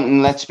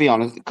Southampton, let's be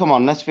honest. Come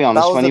on, let's be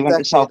honest. When he went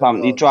to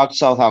Southampton, he dragged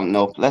Southampton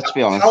up. Let's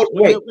be honest. That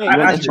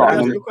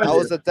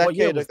was a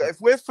decade ago.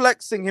 If we're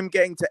flexing him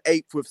getting to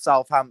 8th with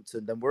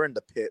Southampton, then we're in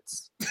the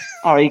pits.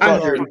 Oh, he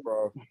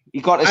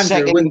got a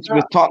second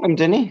with Tottenham,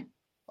 didn't he?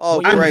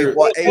 Oh, great.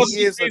 What, 8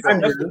 years ago? I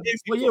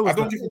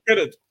don't give him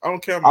credit. I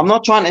don't care. I'm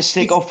not trying to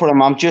stick up for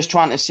him. I'm just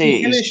trying to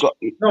say Andrew,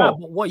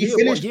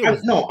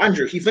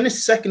 he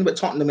finished second with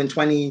Tottenham in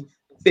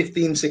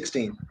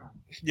 2015-16.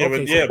 Yeah, okay,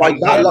 but yeah, by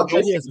that luck,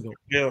 years ago.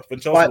 Yeah,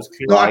 but Chelsea was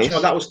clear. No, actually, no,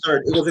 that was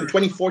third. It was in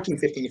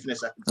 2014-15 he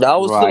finished second. That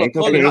was still a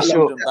college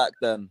back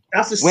then.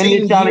 That's the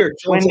same year.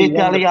 When did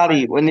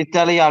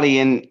Dele Alli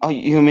and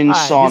Human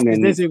Son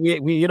and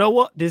you know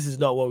what? This is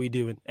not what we're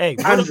doing. Hey,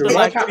 Andrew, this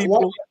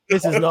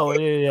is not.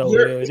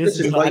 This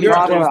is not. I'm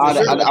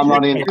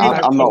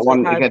not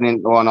wanting to get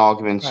into an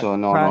argument. So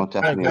no,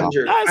 definitely not.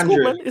 It's cool,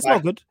 man. It's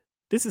not good.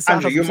 This is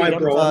Andrew, you're my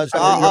bro. I've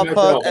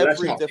heard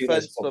every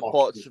defense for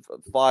Poch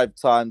 5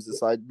 times.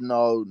 It's like,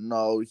 no,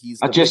 he's.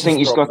 I just think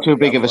he's got too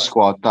big of a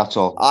squad. That's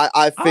all.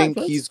 I think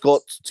he's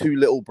got too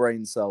little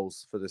brain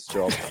cells for this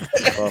job.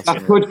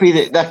 That could be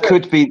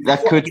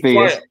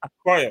it.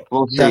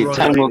 We'll see.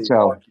 Time will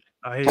tell.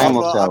 I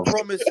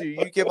promise you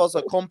give us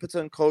a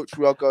competent coach.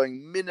 We are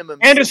going minimum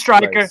and a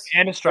striker. No,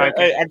 forget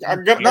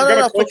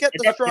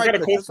the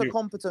striker. Just a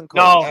competent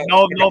coach.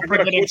 No,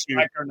 forgetting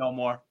striker no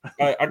more.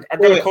 Wait,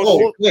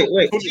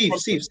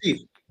 Steve.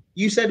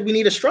 You said we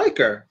need a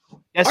striker.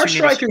 Yes, our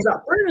striker's at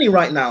Burnley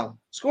right now,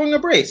 scoring a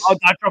brace. Oh,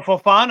 Dr.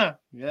 Fofana.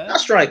 Yeah, that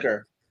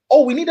striker.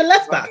 Oh, we need a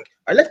left back.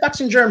 Our left back's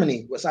in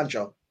Germany with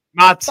Sancho.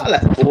 Matson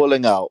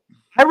falling out.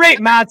 I rate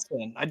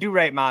Matson. I do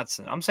rate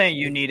Matson. I'm saying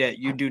you need it.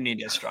 You do need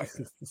a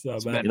striker.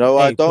 You know,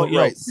 I don't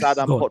rate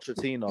Saddam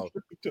Pochettino.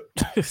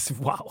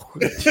 Wow.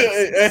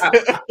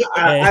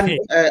 Andy,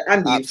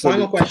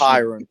 final question.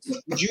 Tyrant.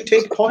 Would you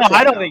take Poch? No,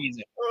 I don't think he's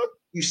it.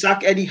 You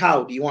sack Eddie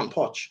Howe. Do you want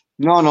Poch?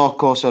 No, of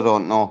course I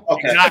don't know.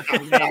 Okay.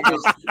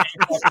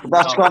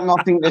 That's got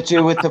nothing to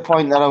do with the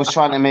point that I was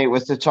trying to make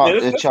with the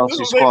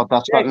Chelsea squad.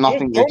 That's got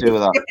nothing to do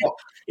with that.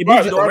 It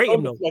means you don't rate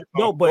him, though.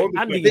 No, but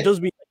Andy, it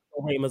does mean you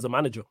don't rate him as a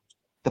manager.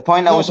 The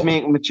point I was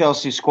making with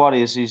Chelsea squad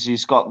is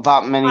he's got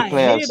that many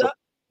players. But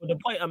the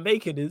point I'm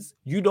making is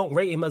you don't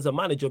rate him as a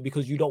manager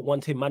because you don't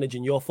want him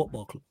managing your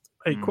football club.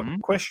 Hey,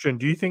 question: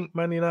 do you think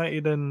Man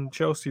United and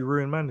Chelsea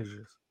ruin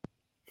managers?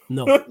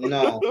 No. I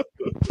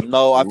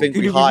think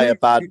we hire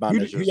bad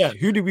managers.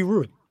 Who did we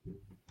ruin?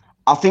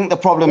 I think the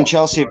problem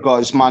Chelsea have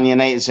got is Man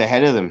United's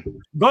ahead of them.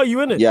 Got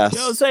you in it. Yes. You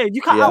know what I'm saying?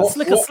 You can't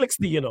out-slick a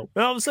slicksty, you know. You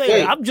know what I'm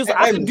saying? I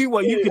can do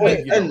what you can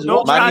do. You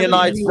know? Man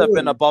United have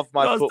been above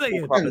my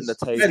football club in the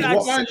table.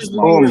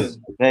 Boom.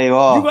 There you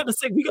are. We got the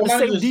same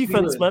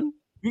defense, man.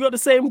 We got the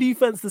same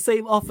defense, the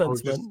same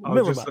offense, man.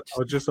 I was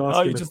just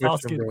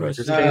asking a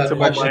question.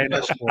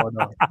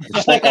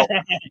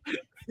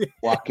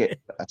 Whack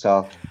it. That's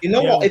all. You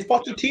know what? If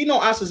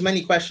Pochettino asks as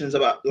many questions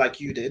about like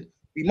you did,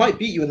 we might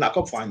beat you in that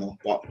cup final.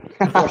 But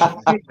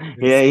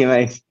yeah, you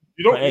mate.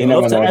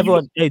 Love to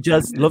everyone. Hey,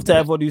 just love to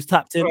everyone who's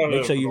tapped in.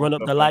 Make sure you run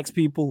up the likes,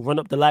 people. Run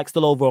up the likes.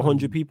 Still over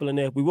 100 people in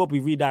there. We will be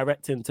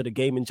redirecting to the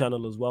gaming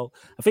channel as well.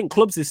 I think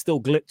clubs is still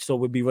glitched, so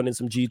we'll be running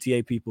some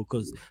GTA people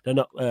because they're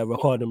not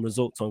recording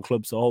results on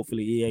clubs. So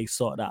hopefully EA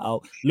sort that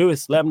out.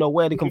 Lewis, let them know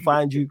where they can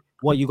find you,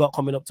 what you got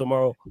coming up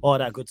tomorrow, all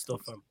that good stuff,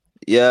 fam.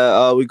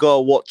 Yeah, we got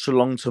a watch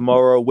along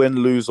tomorrow. Win,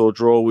 lose, or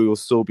draw, we will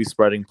still be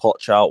spreading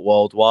Poch out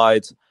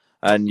worldwide.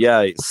 And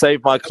yeah,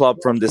 save my club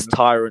from this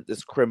tyrant,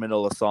 this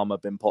criminal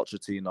Osama bin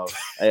Pochettino.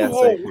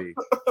 ASAP.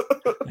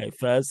 Hey,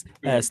 first,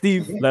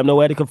 Steve, let them know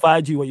where they can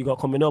find you, what you got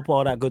coming up,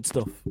 all that good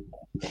stuff.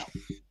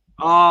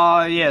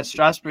 Yeah,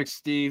 Strasbourg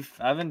Steve.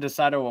 I haven't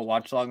decided what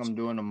watch log I'm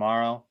doing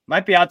tomorrow.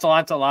 Might be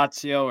Atalanta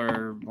Lazio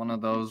or one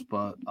of those,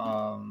 but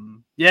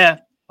yeah,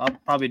 I'll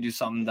probably do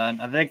something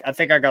then. I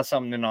think I got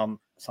something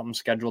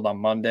scheduled on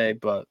Monday,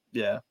 but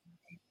yeah.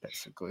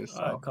 Basically,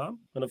 so.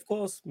 And of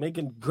course,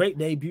 making great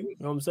debut. You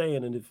know what I'm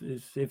saying? And if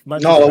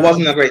no, it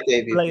wasn't a great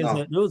debut.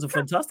 It was a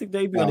fantastic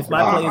debut. And if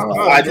my players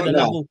perform to the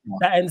level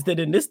that Ends did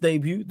in this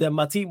debut, then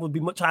my team would be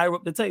much higher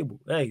up the table.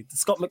 Hey, the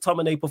Scott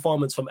McTominay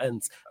performance from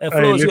Ends.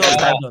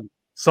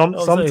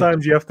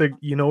 Sometimes you have to,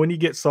 when you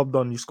get subbed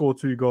on, you score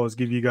 2 goals,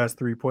 give you guys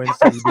 3 points.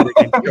 Longstaff's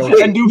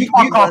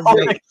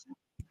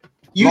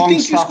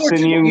the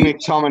new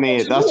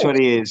McTominay. That's what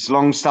he is.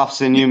 Longstaff's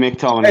the new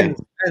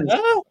McTominay.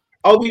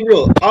 I'll be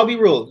real.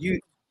 You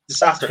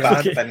disaster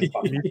class defending.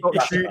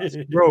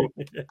 Bro,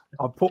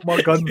 I'll put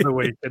my guns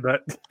away and that.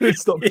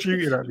 Stop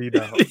shooting at me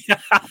now.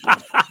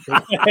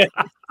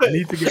 I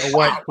need to get a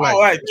white flag.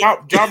 All right,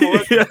 jump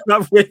already.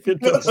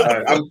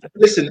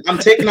 Listen, I'm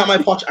taking out my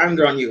Poch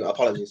anger on you.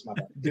 Apologies, my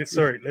bad.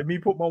 Sorry, let me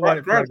put my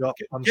white flag up.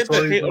 I'm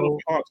sorry, bro.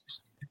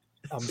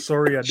 I'm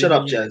sorry. I Shut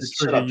up, Jez.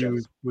 trigger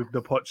you with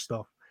the Poch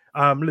stuff.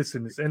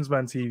 Listen, it's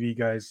Ensman TV,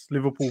 guys.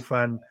 Liverpool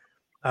fan.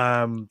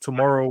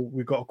 Tomorrow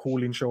we got a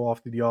call-in show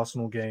after the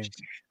Arsenal game.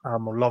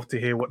 I'd love to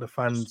hear what the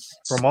fans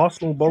from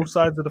Arsenal, both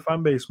sides of the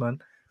fan base, man.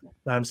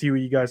 See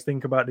what you guys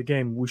think about the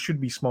game. We should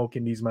be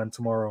smoking these man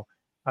tomorrow.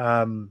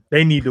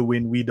 They need a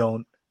win. We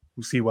don't.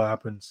 We'll see what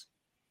happens.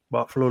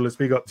 But Flawless,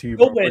 big up to you.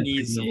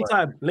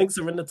 Anytime. Links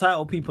are in the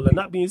title, people. And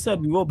that being said,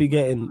 we will be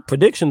getting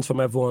predictions from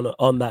everyone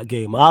on that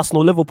game.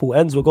 Arsenal, Liverpool.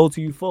 Ends will go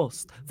to you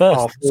first.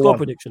 Score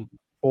prediction.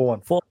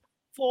 4-1.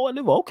 4-1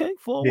 Liverpool. Okay,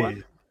 4-1.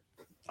 Yeah.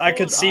 I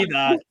could see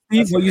that.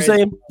 Steve, what are you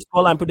saying?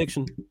 Scoreline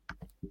prediction.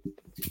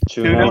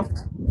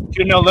 2-0.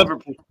 2-0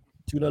 Liverpool.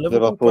 2-0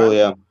 Liverpool,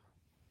 yeah.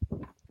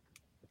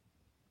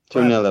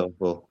 2-0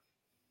 Liverpool.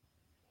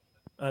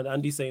 And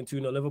Andy's saying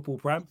 2-0 Liverpool,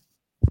 Prime.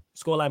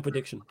 Scoreline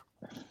prediction.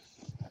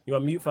 You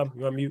on mute, fam?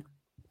 You on mute?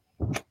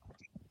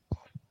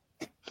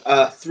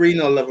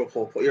 3-0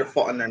 Liverpool. Put your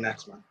foot on their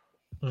necks, man.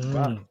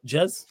 Wow.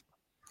 Jez?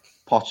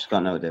 Poch's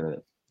got no idea with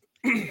it.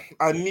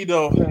 I need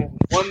a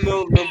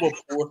 1-0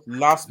 Liverpool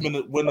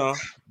last-minute winner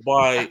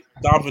by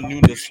Darwin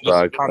Núñez.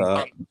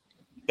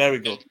 There we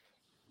go.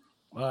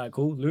 All right,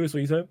 cool. Lewis,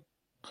 what you saying?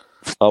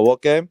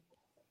 What game?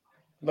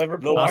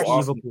 Liverpool.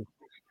 Liverpool.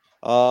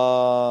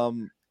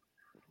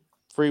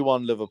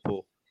 3-1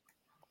 Liverpool.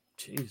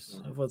 Jeez,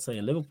 everyone's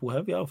saying Liverpool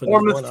heavy out for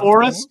Bournemouth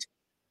Forest.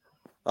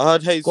 I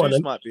heard Jesus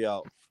might be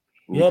out.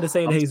 Yeah, they're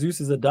saying Jesus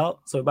is a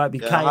doubt, so it might be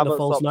Kai in the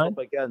false nine.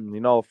 Again,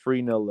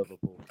 3-0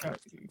 Liverpool.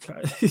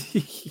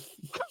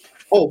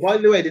 Oh, by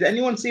the way, did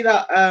anyone see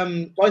that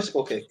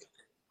bicycle kick?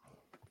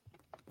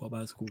 What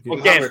bicycle kick?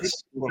 Okay.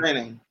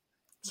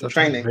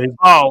 Training.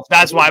 Oh,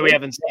 that's why we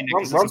haven't seen it.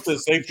 Ramsdale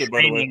saved it,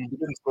 by the way.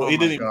 He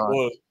didn't even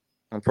score.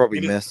 I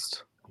probably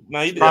missed.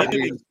 No, he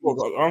didn't score.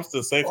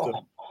 Ramsdale saved it.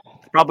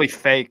 Probably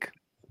fake.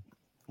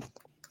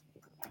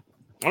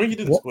 I mean, he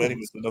didn't score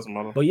anyway, so it doesn't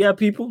matter. But yeah,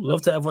 people,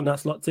 love to everyone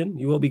that's locked in.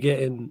 You will be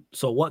getting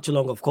watch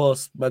along, of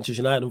course.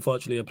 Manchester United,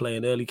 unfortunately, are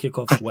playing early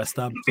kickoff. West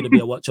Ham. It's going to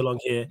be a watch along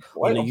here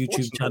on the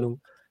YouTube channel.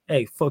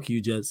 Hey, fuck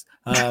you, Jez.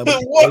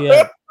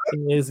 Dickhead.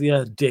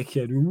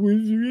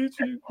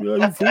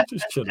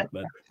 Just chill up,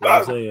 man. You know what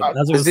I'm saying?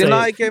 Is the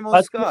night game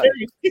on Sky?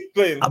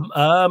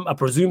 I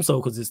presume so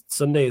because it's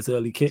Sunday. It's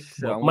early kick.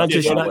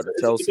 Manchester United.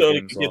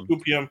 2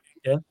 p.m.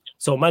 Yeah.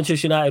 So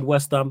Manchester United,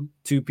 West Ham,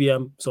 2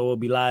 p.m. So we'll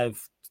be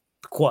live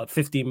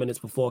 15 minutes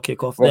before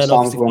kickoff. Then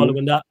obviously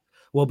following that,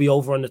 we'll be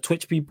over on the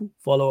Twitch, people.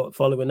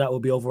 Following that, we'll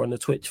be over on the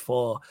Twitch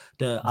for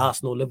the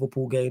Arsenal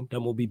Liverpool game.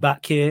 Then we'll be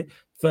back here.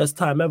 First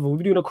time ever. We'll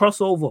be doing a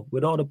crossover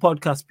with all the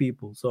podcast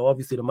people. So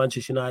obviously the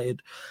Manchester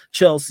United,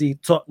 Chelsea,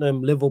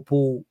 Tottenham,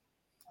 Liverpool,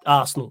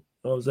 Arsenal.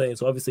 You know what I'm saying?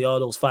 So obviously all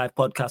those 5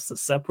 podcasts are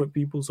separate,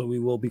 people. So we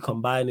will be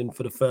combining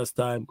for the first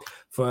time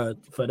for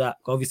that.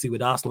 Obviously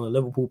with Arsenal and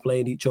Liverpool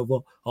playing each other.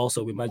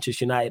 Also with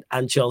Manchester United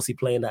and Chelsea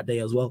playing that day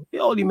as well. It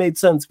only made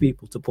sense,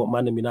 people, to put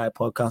Man United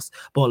podcast,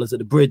 Ballers at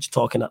the Bridge,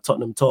 talking at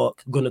Tottenham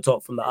Talk, Gonna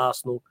Talk from the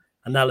Arsenal,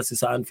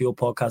 Analysis at Anfield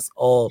podcast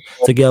all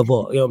together, you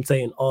know what I'm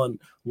saying, on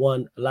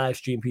one live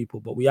stream, people.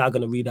 But we are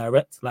going to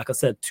redirect, like I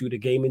said, to the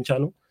gaming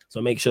channel.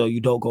 So make sure you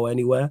don't go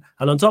anywhere.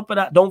 And on top of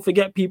that, don't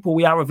forget, people,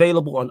 we are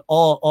available on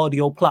all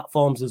audio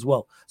platforms as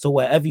well. So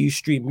wherever you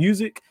stream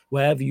music,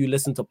 wherever you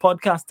listen to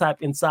podcasts,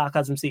 type in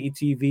Sarcasm City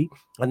TV,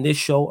 and this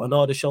show and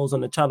all the shows on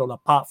the channel,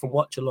 apart from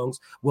watch-alongs,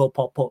 will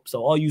pop up.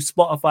 So all you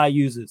Spotify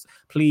users,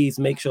 please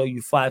make sure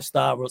you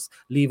 5-star us,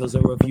 leave us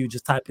a review.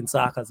 Just type in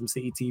Sarcasm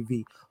City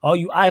TV. All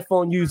you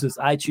iPhone users,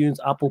 iTunes,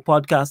 Apple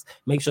Podcasts,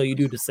 make sure you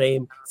do the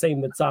same.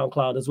 Same with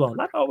SoundCloud as well.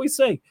 Like I always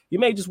say, you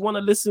may just want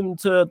to listen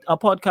to our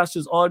podcast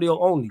just audio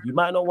only. You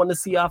might not want to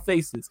see our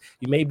faces.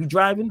 You may be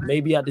driving,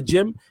 maybe at the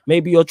gym,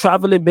 maybe you're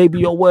traveling, maybe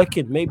you're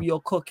working, maybe you're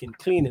cooking,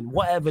 cleaning,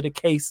 whatever the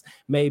case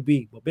may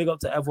be. But big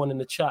up to everyone in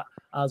the chat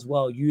as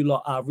well. You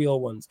lot are real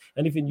ones.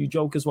 Anything you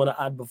jokers want to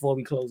add before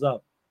we close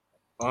out?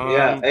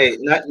 Hey,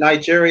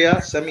 Nigeria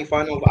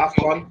semi-final of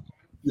AFCON.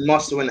 You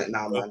must win it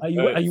now, man. Are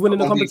you winning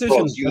the competition?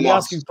 Let me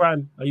ask you,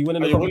 Prime. Are you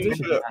winning the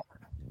competition?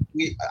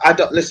 We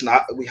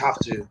have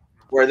to.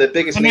 We're the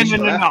biggest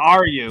nation.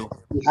 Are you?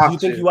 We have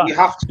to. We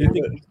have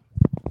to.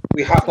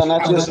 We have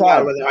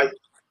to.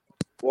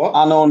 What?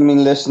 I only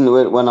listen to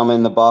it when I'm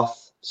in the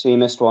bath. So you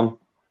missed one.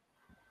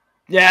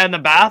 Yeah, in the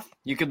bath.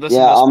 You could listen.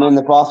 Yeah, I'm in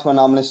the bath when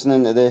I'm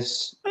listening to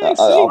this. Hey,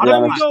 there we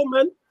go,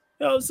 man. You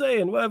know what I'm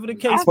saying? Whatever the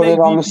case put it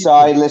on the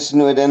side, listen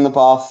to it in the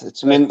bath.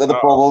 It's mint with the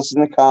bubbles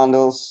and the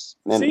candles.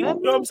 See, you know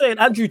what I'm saying?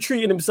 Andrew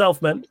treating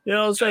himself, man. You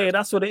know what I'm saying?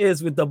 That's what it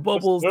is with the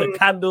bubbles, the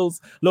candles.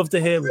 Love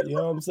to hear it. You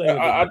know what I'm saying?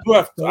 I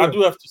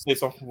do have to say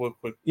something real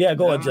quick. Yeah,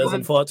 go on, Jez.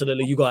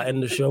 Unfortunately, you got to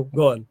end the show.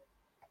 Go on.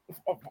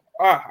 All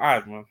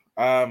right, man.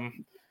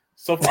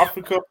 South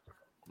Africa,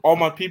 all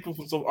my people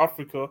from South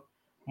Africa,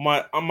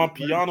 my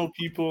piano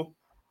people,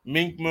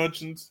 mink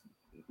merchants,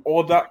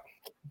 all that,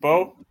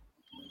 bro.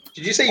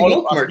 Did you say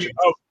milk merchant?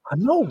 I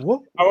know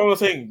what. I was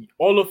saying,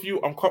 all of you.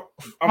 I'm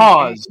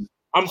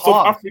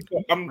South Africa.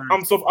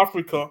 I'm South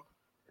Africa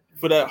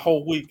for that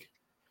whole week.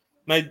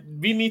 Now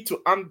we need to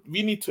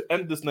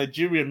end this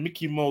Nigerian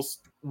Mickey Mouse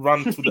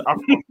run to the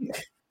Africa.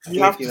 We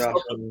have to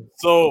stop it.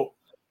 So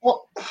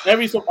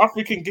Every South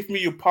African, give me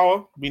your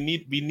power. We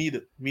need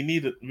it.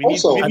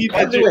 Also,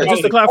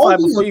 just to clarify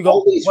before you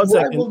go, 1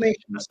 second.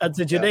 Nations, and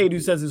to Junaid, who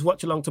says his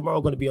watch along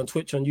tomorrow going to be on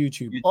Twitch and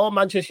YouTube. All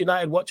Manchester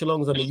United watch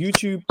alongs on the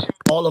YouTube.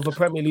 All of the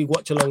Premier League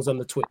watch alongs on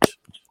the Twitch.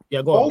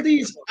 Yeah, go on. All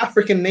these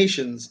African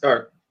nations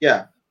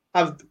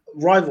have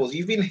rivals.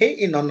 You've been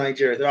hating on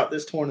Nigeria throughout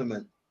this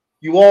tournament.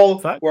 You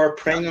all were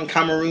preying on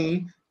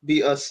Cameroon,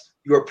 beat us.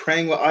 You were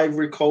preying with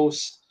Ivory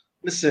Coast.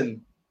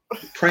 Listen,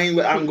 praying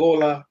with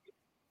Angola.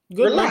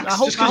 Good. Relax. I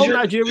hope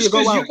Nigeria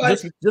go out.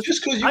 Just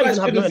because you I guys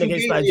even have nothing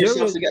against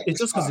Nigeria. It's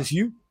just because it's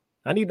you.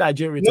 I need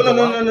Nigeria to go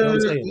out. No.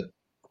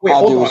 Wait,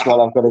 I do as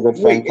well. I've got a good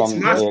friend from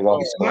there.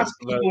 It's mass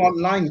people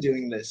online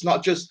doing this,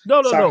 not just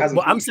no.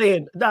 But I'm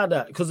saying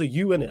because of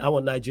you in it. I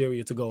want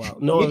Nigeria to go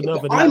out. No,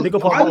 I'm big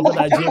up on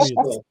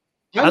Nigerians.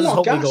 I just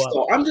hope they go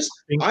out. It's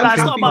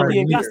not about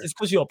being gassed. It's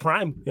because you're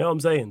prime. You know what I'm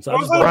saying? So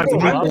I'm happy.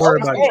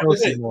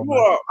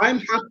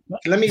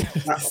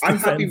 I'm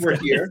happy we're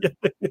here.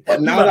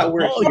 But now that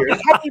we're here,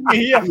 happy to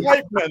hear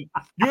hype, man.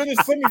 You're in the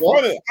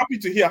semi-final. Happy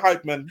to hear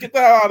hype, man. Get the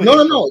hell out of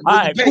here. No. All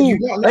right,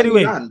 cool.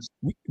 Anyway,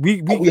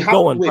 we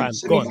go on, prime.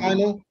 Go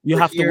on. You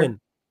have to win.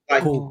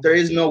 Like, cool. There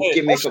is no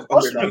gimmick of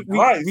underdog.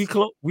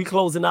 We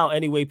closing out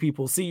anyway,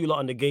 people. See you lot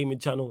on the gaming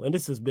channel, and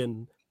this is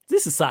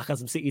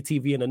Sarcasm City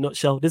TV in a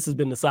nutshell. This has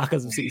been the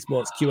Sarcasm City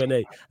Sports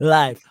Q&A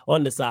live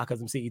on the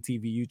Sarcasm City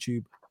TV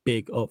YouTube.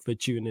 Big up for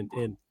tuning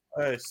in.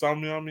 Hey,